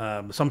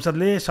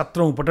संसदले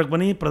 17औं पटक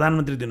पनि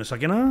प्रधानमन्त्री दिन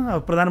सकेन।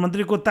 अब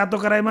प्रधानमन्त्रीको तातो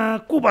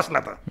कराईमा को बस्ला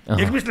त?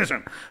 एक विश्लेषण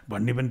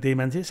भन्ने पनि त्यही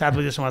मान्छे। 7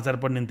 बजे समाचार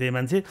पढ्ने पनि त्यही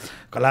मान्छे।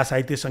 कला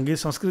साहित्य सङ्गीत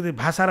संस्कृति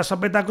भाषा र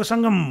सभ्यताको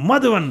सङ्गम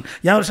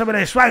मधुवन यहाँहरू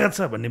सबैलाई स्वागत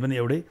छ भन्ने पनि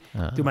एउटै।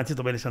 त्यो मान्छे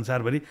तपाईँले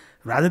संसारभरि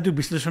राजनीतिक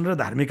विश्लेषण र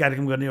धार्मिक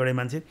कार्यक्रम गर्ने एउटै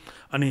मान्छे।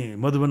 अनि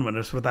मधुबन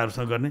भनेर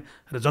श्रोताहरूसँग गर्ने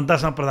र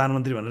जनतासँग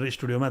प्रधानमन्त्री भनेर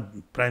स्टुडियोमा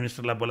प्राइम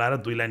मिनिस्टरलाई बोलाएर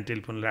 2 लाइन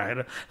टेलिफोन राखेर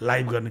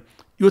लाइभ गर्ने।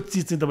 यो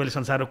चिज चाहिँ तपाईँले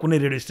संसारको कुनै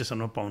रेडियो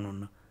स्टेसनमा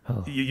पाउनुहुन्न।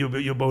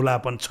 यो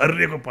बहुलापन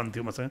छर्रिएकोपन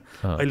थियो मसँग।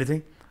 अहिले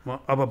चाहिँ म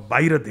अब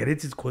बाहिर धेरै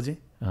चिज खोजेँ,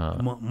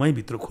 मै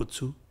भित्र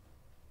खोज्छु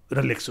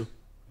र लेख्छु।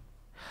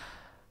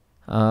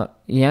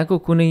 यहाँको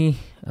कुनै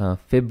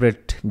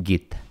फेभरेट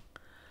गीत?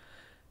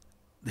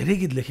 धेरै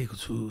गीत लेखेको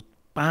छु।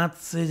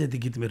 500 जति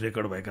गीत मेरो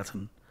रेकर्ड भएका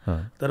छन्।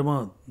 तर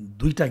म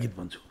 2टा गीत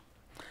भन्छु।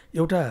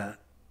 एउटा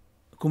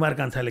कुमार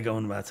कान्छाले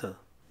गाउनु भएको छ,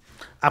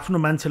 आफ्नो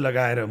मान्छे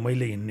लगाएर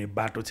मैले हिँड्ने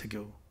बाटो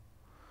छेक्यौ,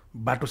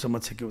 बाटोसम्म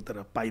छेक्यौ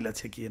तर पाइला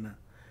छेकिएन,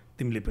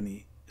 तिमीले पनि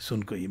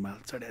सुनको हिमाल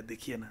चढ्या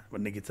देखिएन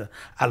भन्ने गीत छ।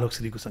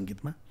 आलोकश्रीको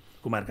सङ्गीतमा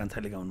कुमार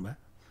कान्छाले गाउनु भयो।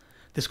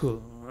 त्यसको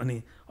अनि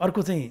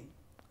अर्को चाहिँ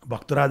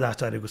भक्तराज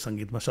आचार्यको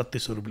सङ्गीतमा सत्य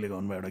स्वरूपले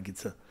गाउनुभयो एउटा गीत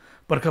छ,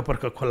 पर्ख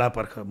पर्ख खोला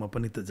पर्ख म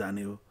पनि त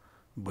जाने हो,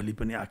 भोलि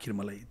पनि आखिर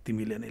मलाई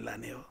तिमीले नै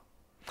लाने हो।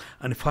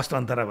 अनि फर्स्ट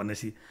अन्तरा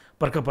भनेपछि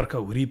पर्ख पर्ख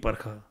हुरी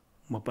पर्ख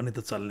म पनि त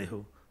चल्ने हो,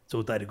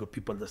 चौतारीको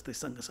पिपल जस्तै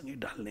सँगसँगै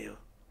ढल्ने हो।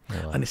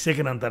 अनि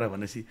सेकेन्ड अन्तरा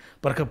भनेपछि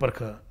पर्ख पर्ख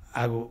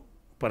आगो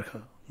पर्ख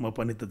म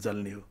पनि त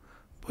जल्ने हो,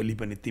 भोलि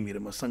पनि तिमी र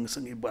म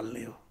सँगसँगै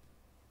बल्ने हो।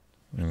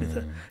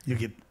 यो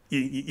गीत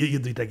यो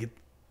 2टा गीत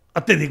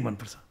अत्यधिक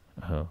मनपर्छ।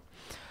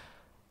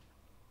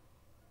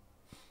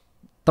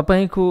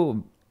 तपाईँको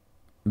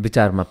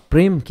विचारमा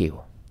प्रेम के हो?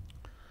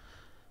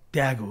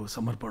 त्याग हो,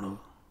 समर्पण हो।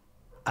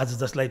 आज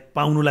जसलाई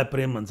पाउनुलाई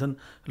प्रेम भन्छन्,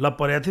 लभ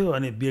परेको थियो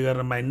अनि बिहे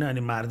गर्न मान्न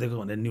अनि मारिदिएको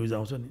भनेर न्युज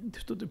आउँछ नि,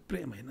 त्यस्तो त्यो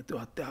प्रेम होइन, त्यो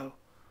हत्या हो।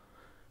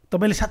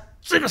 तपाईँले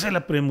साँच्चै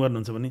कसैलाई प्रेम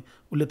गर्नुहुन्छ भने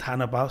उसले थाहा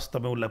नपाओस्,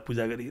 तपाईँ उसलाई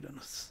पूजा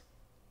गरिरहनुहोस्।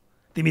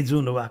 तिमी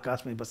जुन हो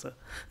आकाशमै बस,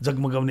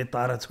 जगमगाउने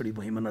तारा छोडी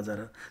भुइँमा नजर,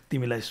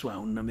 तिमीलाई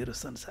सुहाउन्न मेरो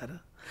संसार।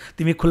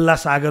 तिमी खुल्ला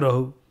सागर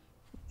हौ,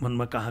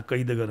 मनमा कहाँ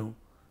कैद गरौँ,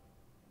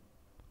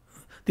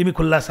 तिमी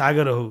खुल्ला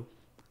सागर हौ,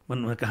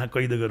 मनमा कहाँ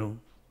कैद गरौँ।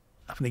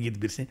 आफ्नै गीत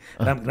बिर्सेँ,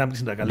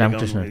 रामकृष्ण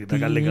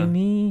ढकालले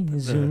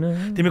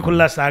गाउनु, तिमी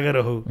खुल्ला सागर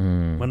हौ,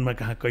 मनमा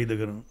कहाँ कैद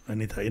गरौँ।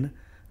 अनि त होइन,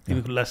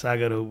 तिमी खुल्ला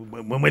सागर हौ,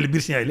 मैले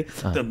बिर्सेँ अहिले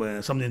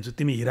सम्झिन्छु।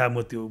 तिमी हिरा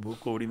मोती हो, भो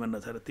कौडीमा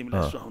नछार,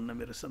 तिमीलाई सुहाउन्न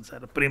मेरो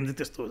संसार। प्रेम चाहिँ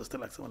त्यस्तो हो जस्तो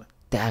लाग्छ मलाई।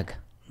 त्याग।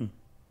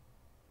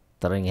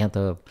 तर यहाँ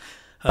त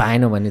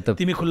पाएन भने त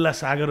तिमी खुल्ला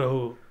सागर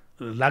हौ,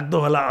 लाग्दो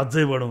होला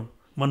अझै बढौँ,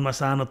 मनमा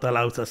सानो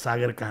तलाउ छ,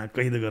 सागर कहाँ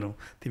कैद गरौँ।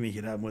 तिमी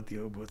हिरा मोती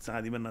हो, भो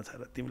चाँदीमा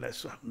नछार, तिमीलाई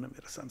सुहाउन्न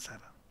मेरो संसार।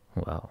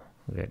 वाउ,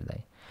 ग्रेट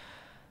दाइ।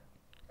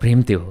 प्रेम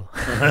त्यो हो।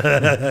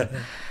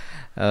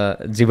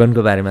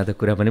 जीवनको बारेमा त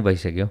कुरा पनि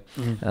भइसक्यो।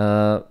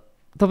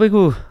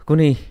 तपाईँको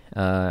कुनै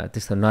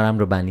त्यस्तो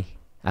नराम्रो बानी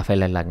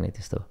आफैलाई लाग्ने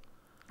त्यस्तो?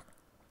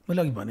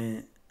 मैले अघि भने,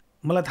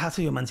 मलाई थाहा छ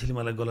यो मान्छेले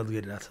मलाई गलत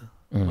गरिरहेछ,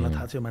 मलाई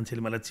थाहा छ यो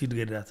मान्छेले मलाई चिट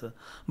गरिरहेछ,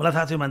 मलाई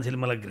थाहा छ यो मान्छेले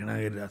मलाई घृणा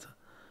गरिरहेछ।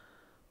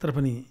 तर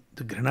पनि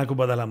त्यो घृणाको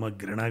बदला म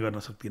घृणा गर्न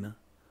सक्दिनँ।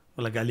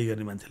 मलाई गाली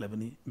गर्ने मान्छेलाई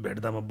पनि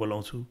भेट्दा म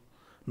बोलाउँछु,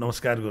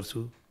 नमस्कार गर्छु,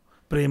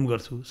 प्रेम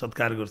गर्छु,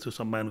 सत्कार गर्छु,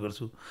 सम्मान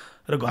गर्छु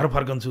र घर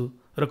फर्कन्छु।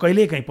 र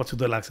कहिल्यै काहीँ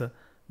पछुतो लाग्छ,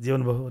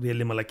 जीवनभर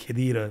यसले मलाई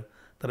खेदिरह्यो,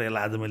 तर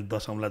यसलाई आज मैले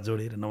 10 औँला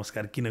जोडेर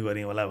नमस्कार किन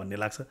गरेँ होला भन्ने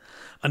लाग्छ।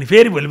 अनि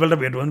फेरि भोलिपल्ट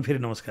भेट भयो भने फेरि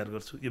नमस्कार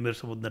गर्छु। यो मेरो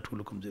सबभन्दा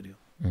ठुलो कमजोरी हो।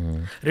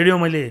 रेडियोमा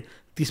मैले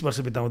 30 वर्ष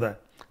बिताउँदा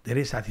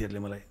धेरै साथीहरूले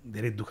मलाई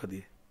धेरै दुःख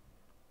दिए।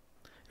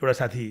 एउटा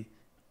साथी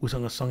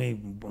उसँग सँगै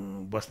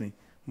बस्ने,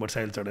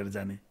 मोटरसाइकल चढेर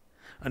जाने,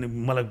 अनि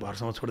मलाई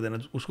घरसम्म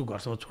छोड्दैन, उसको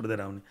घरसम्म छोड्दै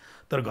आउने।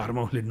 तर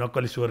घरमा उसले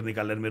नक्कली स्वर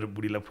निकालेर मेरो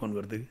बुढीलाई फोन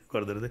गर्दै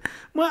थिएँ,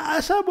 म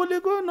आशा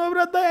बोलेको,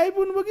 नवरात दाइ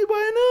आइपुग्नु कि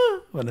भएन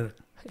भनेर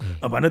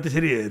भनेर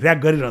त्यसरी ऱ्याक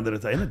गरिरहँदो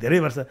रहेछ होइन, धेरै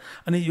वर्ष।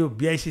 अनि यो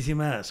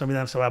BICCमा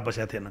संविधान सभा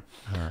बसेको थिएन।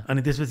 अनि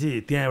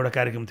त्यसपछि त्यहाँ एउटा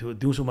कार्यक्रम थियो,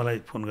 दिउँसो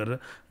मलाई फोन गरेर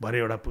भरे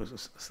एउटा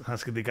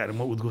सांस्कृतिक कार्यक्रम,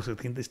 म उद्घोषक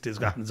थिएँ नि त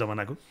स्टेजको आफ्नो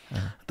जमानाको,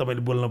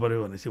 तपाईँले बोल्नु पऱ्यो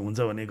भनेपछि हुन्छ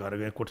भने घर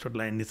गएँ, कोटसोट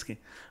लाइन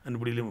निस्केँ। अनि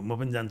बुढीले म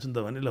पनि जान्छु नि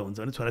त भने, ल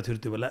हुन्छ भने छोराछोरी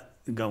त्यो बेला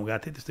गाउँ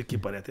गएको थिएँ, त्यस्तो के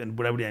परेको थियो। अनि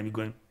बुढाबुढी हामी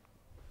गयौँ,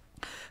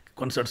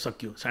 कन्सर्ट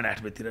सकियो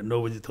 8:30 बजीतिर,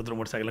 9 बजी थोत्रो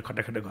मोटरसाइकललाई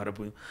खट्टा घर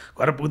पुग्यो।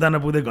 घर पुग्दा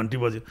नपुग्दै घन्टी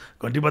बज्यो।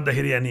 घन्टी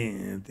बज्दाखेरि अनि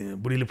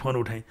बुढीले फोन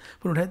उठाएँ,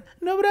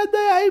 नवरात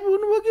दाइ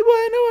आइपुग्नु भयो कि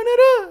भएन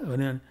भनेर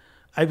भने।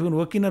 आइपुग्नु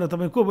हो किन र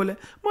तपाईँ को बोले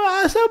म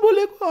आशा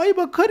बोलेको है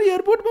भर्खर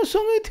एयरपोर्टमा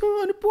सँगै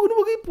थियौँ अनि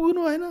पुग्नुभयो कि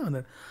पुग्नु भएन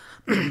भनेर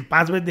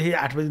 5 बजीदेखि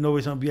 8 बजी 9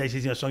 बजीसम्म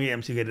बिआइसीसँग सँगै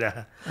एमसी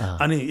गरिरहेको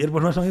अनि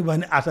एयरपोर्टमा सँगै भयो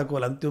भने आशाको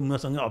होला त्यो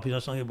मसँगै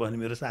अफिसमा सँगै भयो भने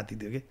मेरो साथी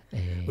थियो कि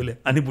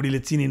उसले अनि बुढीले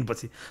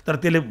चिनिनपछि तर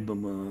त्यसले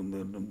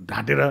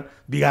ढाँटेर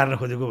बिगार्न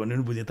खोजेको भन्ने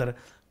पनि बुझेँ तर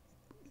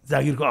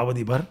जागिरको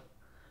अवधिभर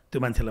त्यो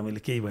मान्छेलाई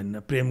मैले केही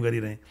भनिनँ प्रेम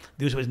गरिरहेँ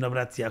दिउँसोपछि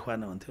नवरात चिया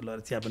खुवान भन्थ्यो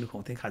ल चिया पनि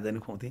खुवाउँथेँ खाजा पनि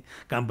खुवाउँथेँ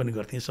काम पनि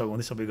गर्थेँ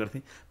सघाउँथेँ सबै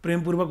गर्थेँ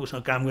प्रेमपूर्वक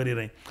उसँग काम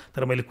गरिरहेँ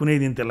तर मैले कुनै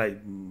दिन त्यसलाई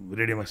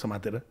रेडियोमा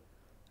समातेर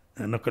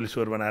नक्कली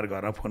स्वर बनाएर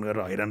घरमा फोन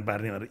गरेर हैरान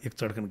पार्ने भनेर एक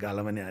चड्कन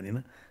गालामा नि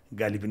हानिनँ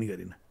गाली पनि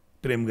गरिनँ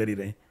प्रेम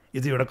गरिरहेँ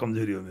यो चाहिँ एउटा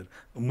कमजोरी हो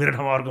मेरो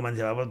ठाउँमा अर्को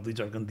मान्छे भए 2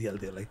 चड्कन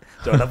दिइहाल्थ्यो होला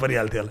झगडा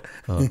परिहाल्थ्यो होला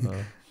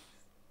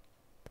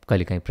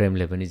कहिलेकाहीँ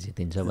प्रेमले पनि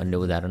जितिन्छ भन्ने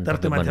उदाहरण तर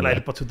त्यो मान्छेलाई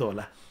अहिले पछुतो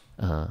होला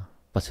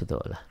पछुतो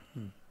होला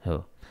हो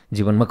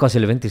जीवनमा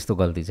कसैले पनि त्यस्तो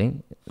गल्ती चाहिँ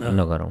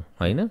नगरौँ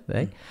होइन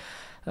है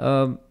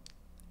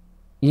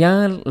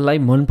यहाँलाई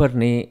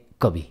मनपर्ने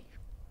कवि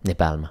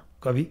नेपालमा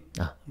कवि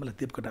मलाई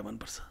देवकोटा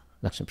मनपर्छ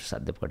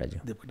लक्ष्मीप्रसाद देवकोटाजी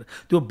देवकोटा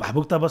त्यो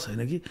भावुकतावश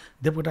होइन कि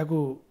देवकोटाको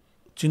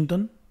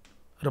चिन्तन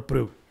र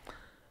प्रयोग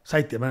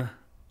साहित्यमा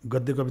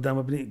गद्य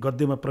कवितामा पनि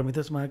गद्यमा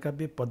प्रमिथस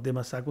महाकाव्य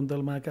पद्यमा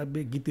शाकुन्तल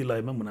महाकाव्य गीति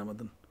लयमा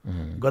मुनामदन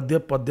गद्य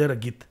पद्य र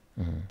गीत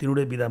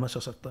तीनवटै विधामा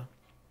सशक्त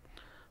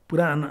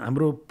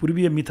हाम्रो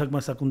पूर्वीय मिथकमा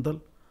शाकुन्तल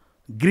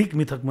ग्रिक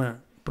मिथकमा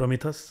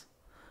प्रमिथस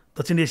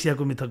दक्षिण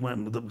एसियाको मिथकमा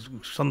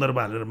सन्दर्भ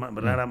हालेर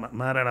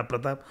महाराणा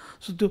प्रताप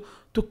सो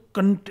त्यो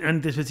अनि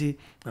त्यसपछि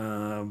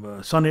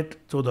सनेट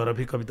 14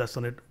 हरफी कविता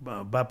सनेट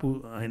बापु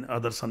होइन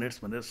अदर सनेट्स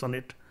भनेर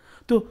सनेट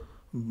त्यो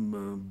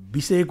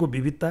विषयको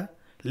विविधता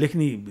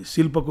लेख्ने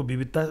शिल्पको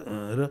विविधता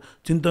र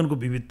चिन्तनको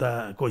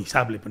विविधताको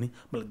हिसाबले पनि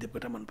मलाई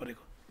देवकोटा मन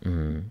परेको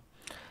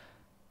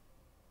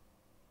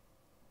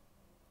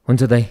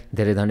हुन्छ दाइ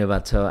धेरै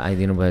धन्यवाद छ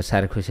आइदिनु भयो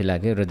साह्रै खुसी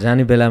लाग्यो र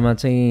जाने बेलामा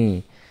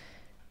चाहिँ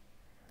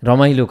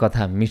रमाइलो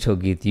कथा मिठो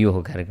गीत यो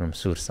हो कार्यक्रम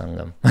सुर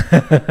सङ्गम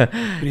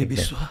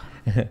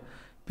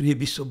प्रिय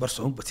विश्व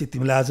वर्षौँपछि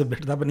तिमीलाई आज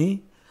भेट्दा पनि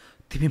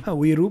तिमीमा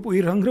उही रूप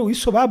उही रङ र उही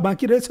स्वभाव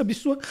बाँकी रहेछ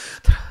विश्व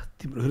तर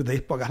तिम्रो हृदय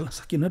पगाल्न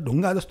सकिन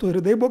ढुङ्गा जस्तो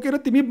हृदय बोकेर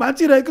तिमी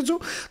बाँचिरहेको छौ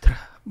तर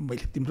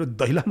मैले तिम्रो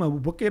दैलामा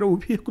बोकेर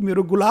उभिएको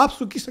मेरो गुलाब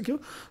सुकिसक्यो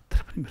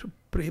तर पनि मेरो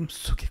प्रेम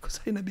सुकेको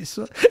छैन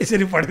विश्व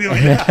यसरी पढ्थ्यो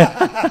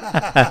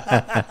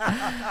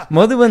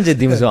मधुबन चाहिँ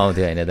दिउँसो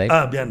आउँथ्यो होइन दाइ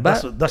बिहान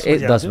 10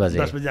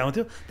 बजी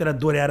आउँथ्यो त्यसलाई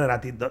दोहोऱ्याएर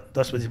राति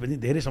 10 बजी पनि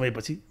धेरै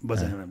समयपछि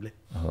बजायौँ हामीले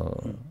हो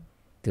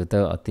त्यो त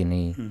अति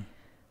नै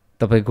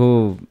तपाईँको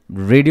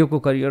रेडियोको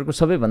करियरको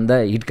सबैभन्दा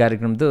हिट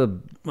कार्यक्रम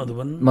त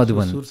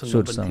मधुबन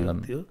सुर सङ्गम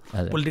थियो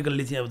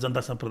पोलिटिकल्ली चाहिँ अब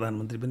जनतासँग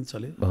प्रधानमन्त्री पनि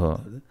चल्यो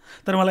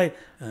तर मलाई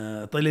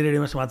तैँले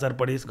रेडियोमा समाचार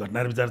पढिस्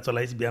घटना विचार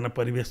चलाइस् बिहान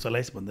परिवेश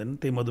चलाइस् भन्दैन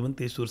त्यही मधुबन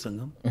त्यही सुर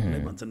सङ्गम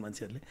भन्छन्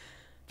मान्छेहरूले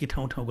कि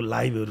ठाउँ ठाउँको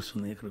लाइभहरू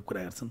सुन्ने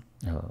कुरा गर्छन्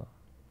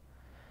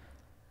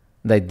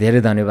दाइ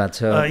धेरै धन्यवाद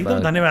छ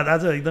एकदम धन्यवाद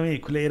आज एकदमै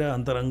खुलेर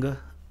अन्तरङ्ग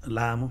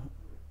लामो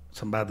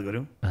संवाद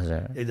गऱ्यौँ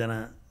एकजना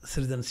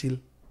सृजनशील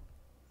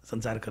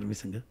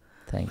सञ्चारकर्मीसँग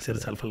यसरी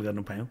छलफल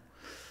गर्न पायौँ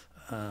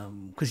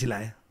खुसी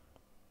लाग्यो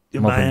यो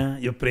माया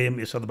यो प्रेम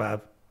यो सद्भाव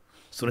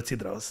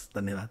सुरक्षित रहोस्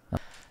धन्यवाद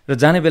र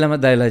जाने बेलामा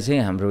दाइलाई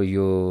चाहिँ हाम्रो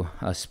यो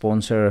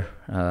स्पोन्सर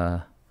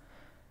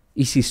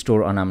इसी स्टोर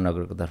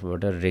अनामनगरको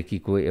तर्फबाट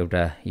रेकीको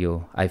एउटा यो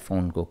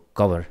आइफोनको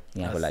कभर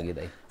यहाँको लागि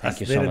दाइ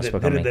थ्याङ्क यू सो मच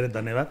धेरै धेरै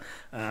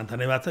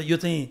धन्यवाद छ यो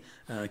चाहिँ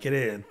के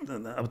अरे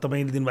अब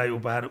तपाईँले दिनुभयो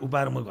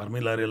उपहार म घरमै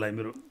लगेर यसलाई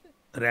मेरो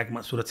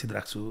ऱ्याकमा सुरक्षित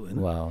राख्छु होइन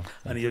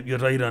अनि यो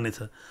रहिरहनेछ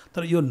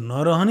तर यो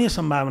नरहने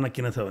सम्भावना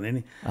किन छ भने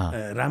नि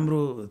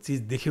राम्रो चिज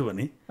देख्यो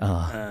भने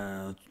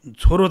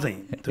छोरो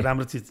चाहिँ त्यो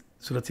राम्रो चिज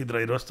सुरक्षित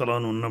रहिरहोस्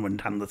चलाउनु हुन्न भन्ने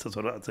ठान्दछ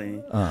छोरो चाहिँ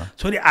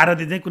छोरी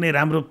आरती चाहिँ कुनै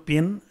राम्रो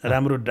पेन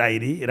राम्रो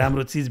डायरी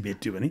राम्रो चिज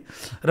भेट्यो भने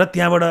र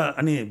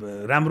त्यहाँबाट अनि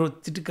राम्रो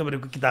चिटिक्क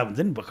परेको किताब हुन्छ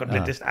नि भर्खर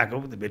लेटेस्ट आएको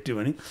भेट्यो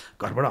भने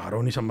घरबाट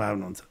हराउने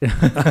सम्भावना हुन्छ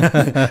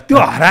त्यो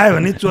हरायो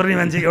भने चोर्ने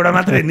मान्छे एउटा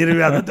मात्रै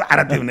निर्विवाद त्यो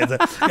आरती हुनेछ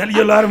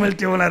यो लहर मैले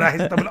टेबलमा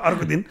राखेँ तपाईँले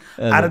अर्को दिन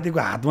आरतीको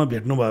हातमा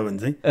भेट्नुभयो भने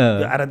चाहिँ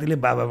त्यो आरतीले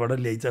बाबाबाट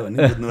ल्याइछ भने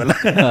बुझ्नु होला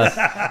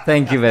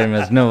thank you very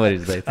much no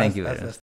worries भाइ थ्याङ्क यू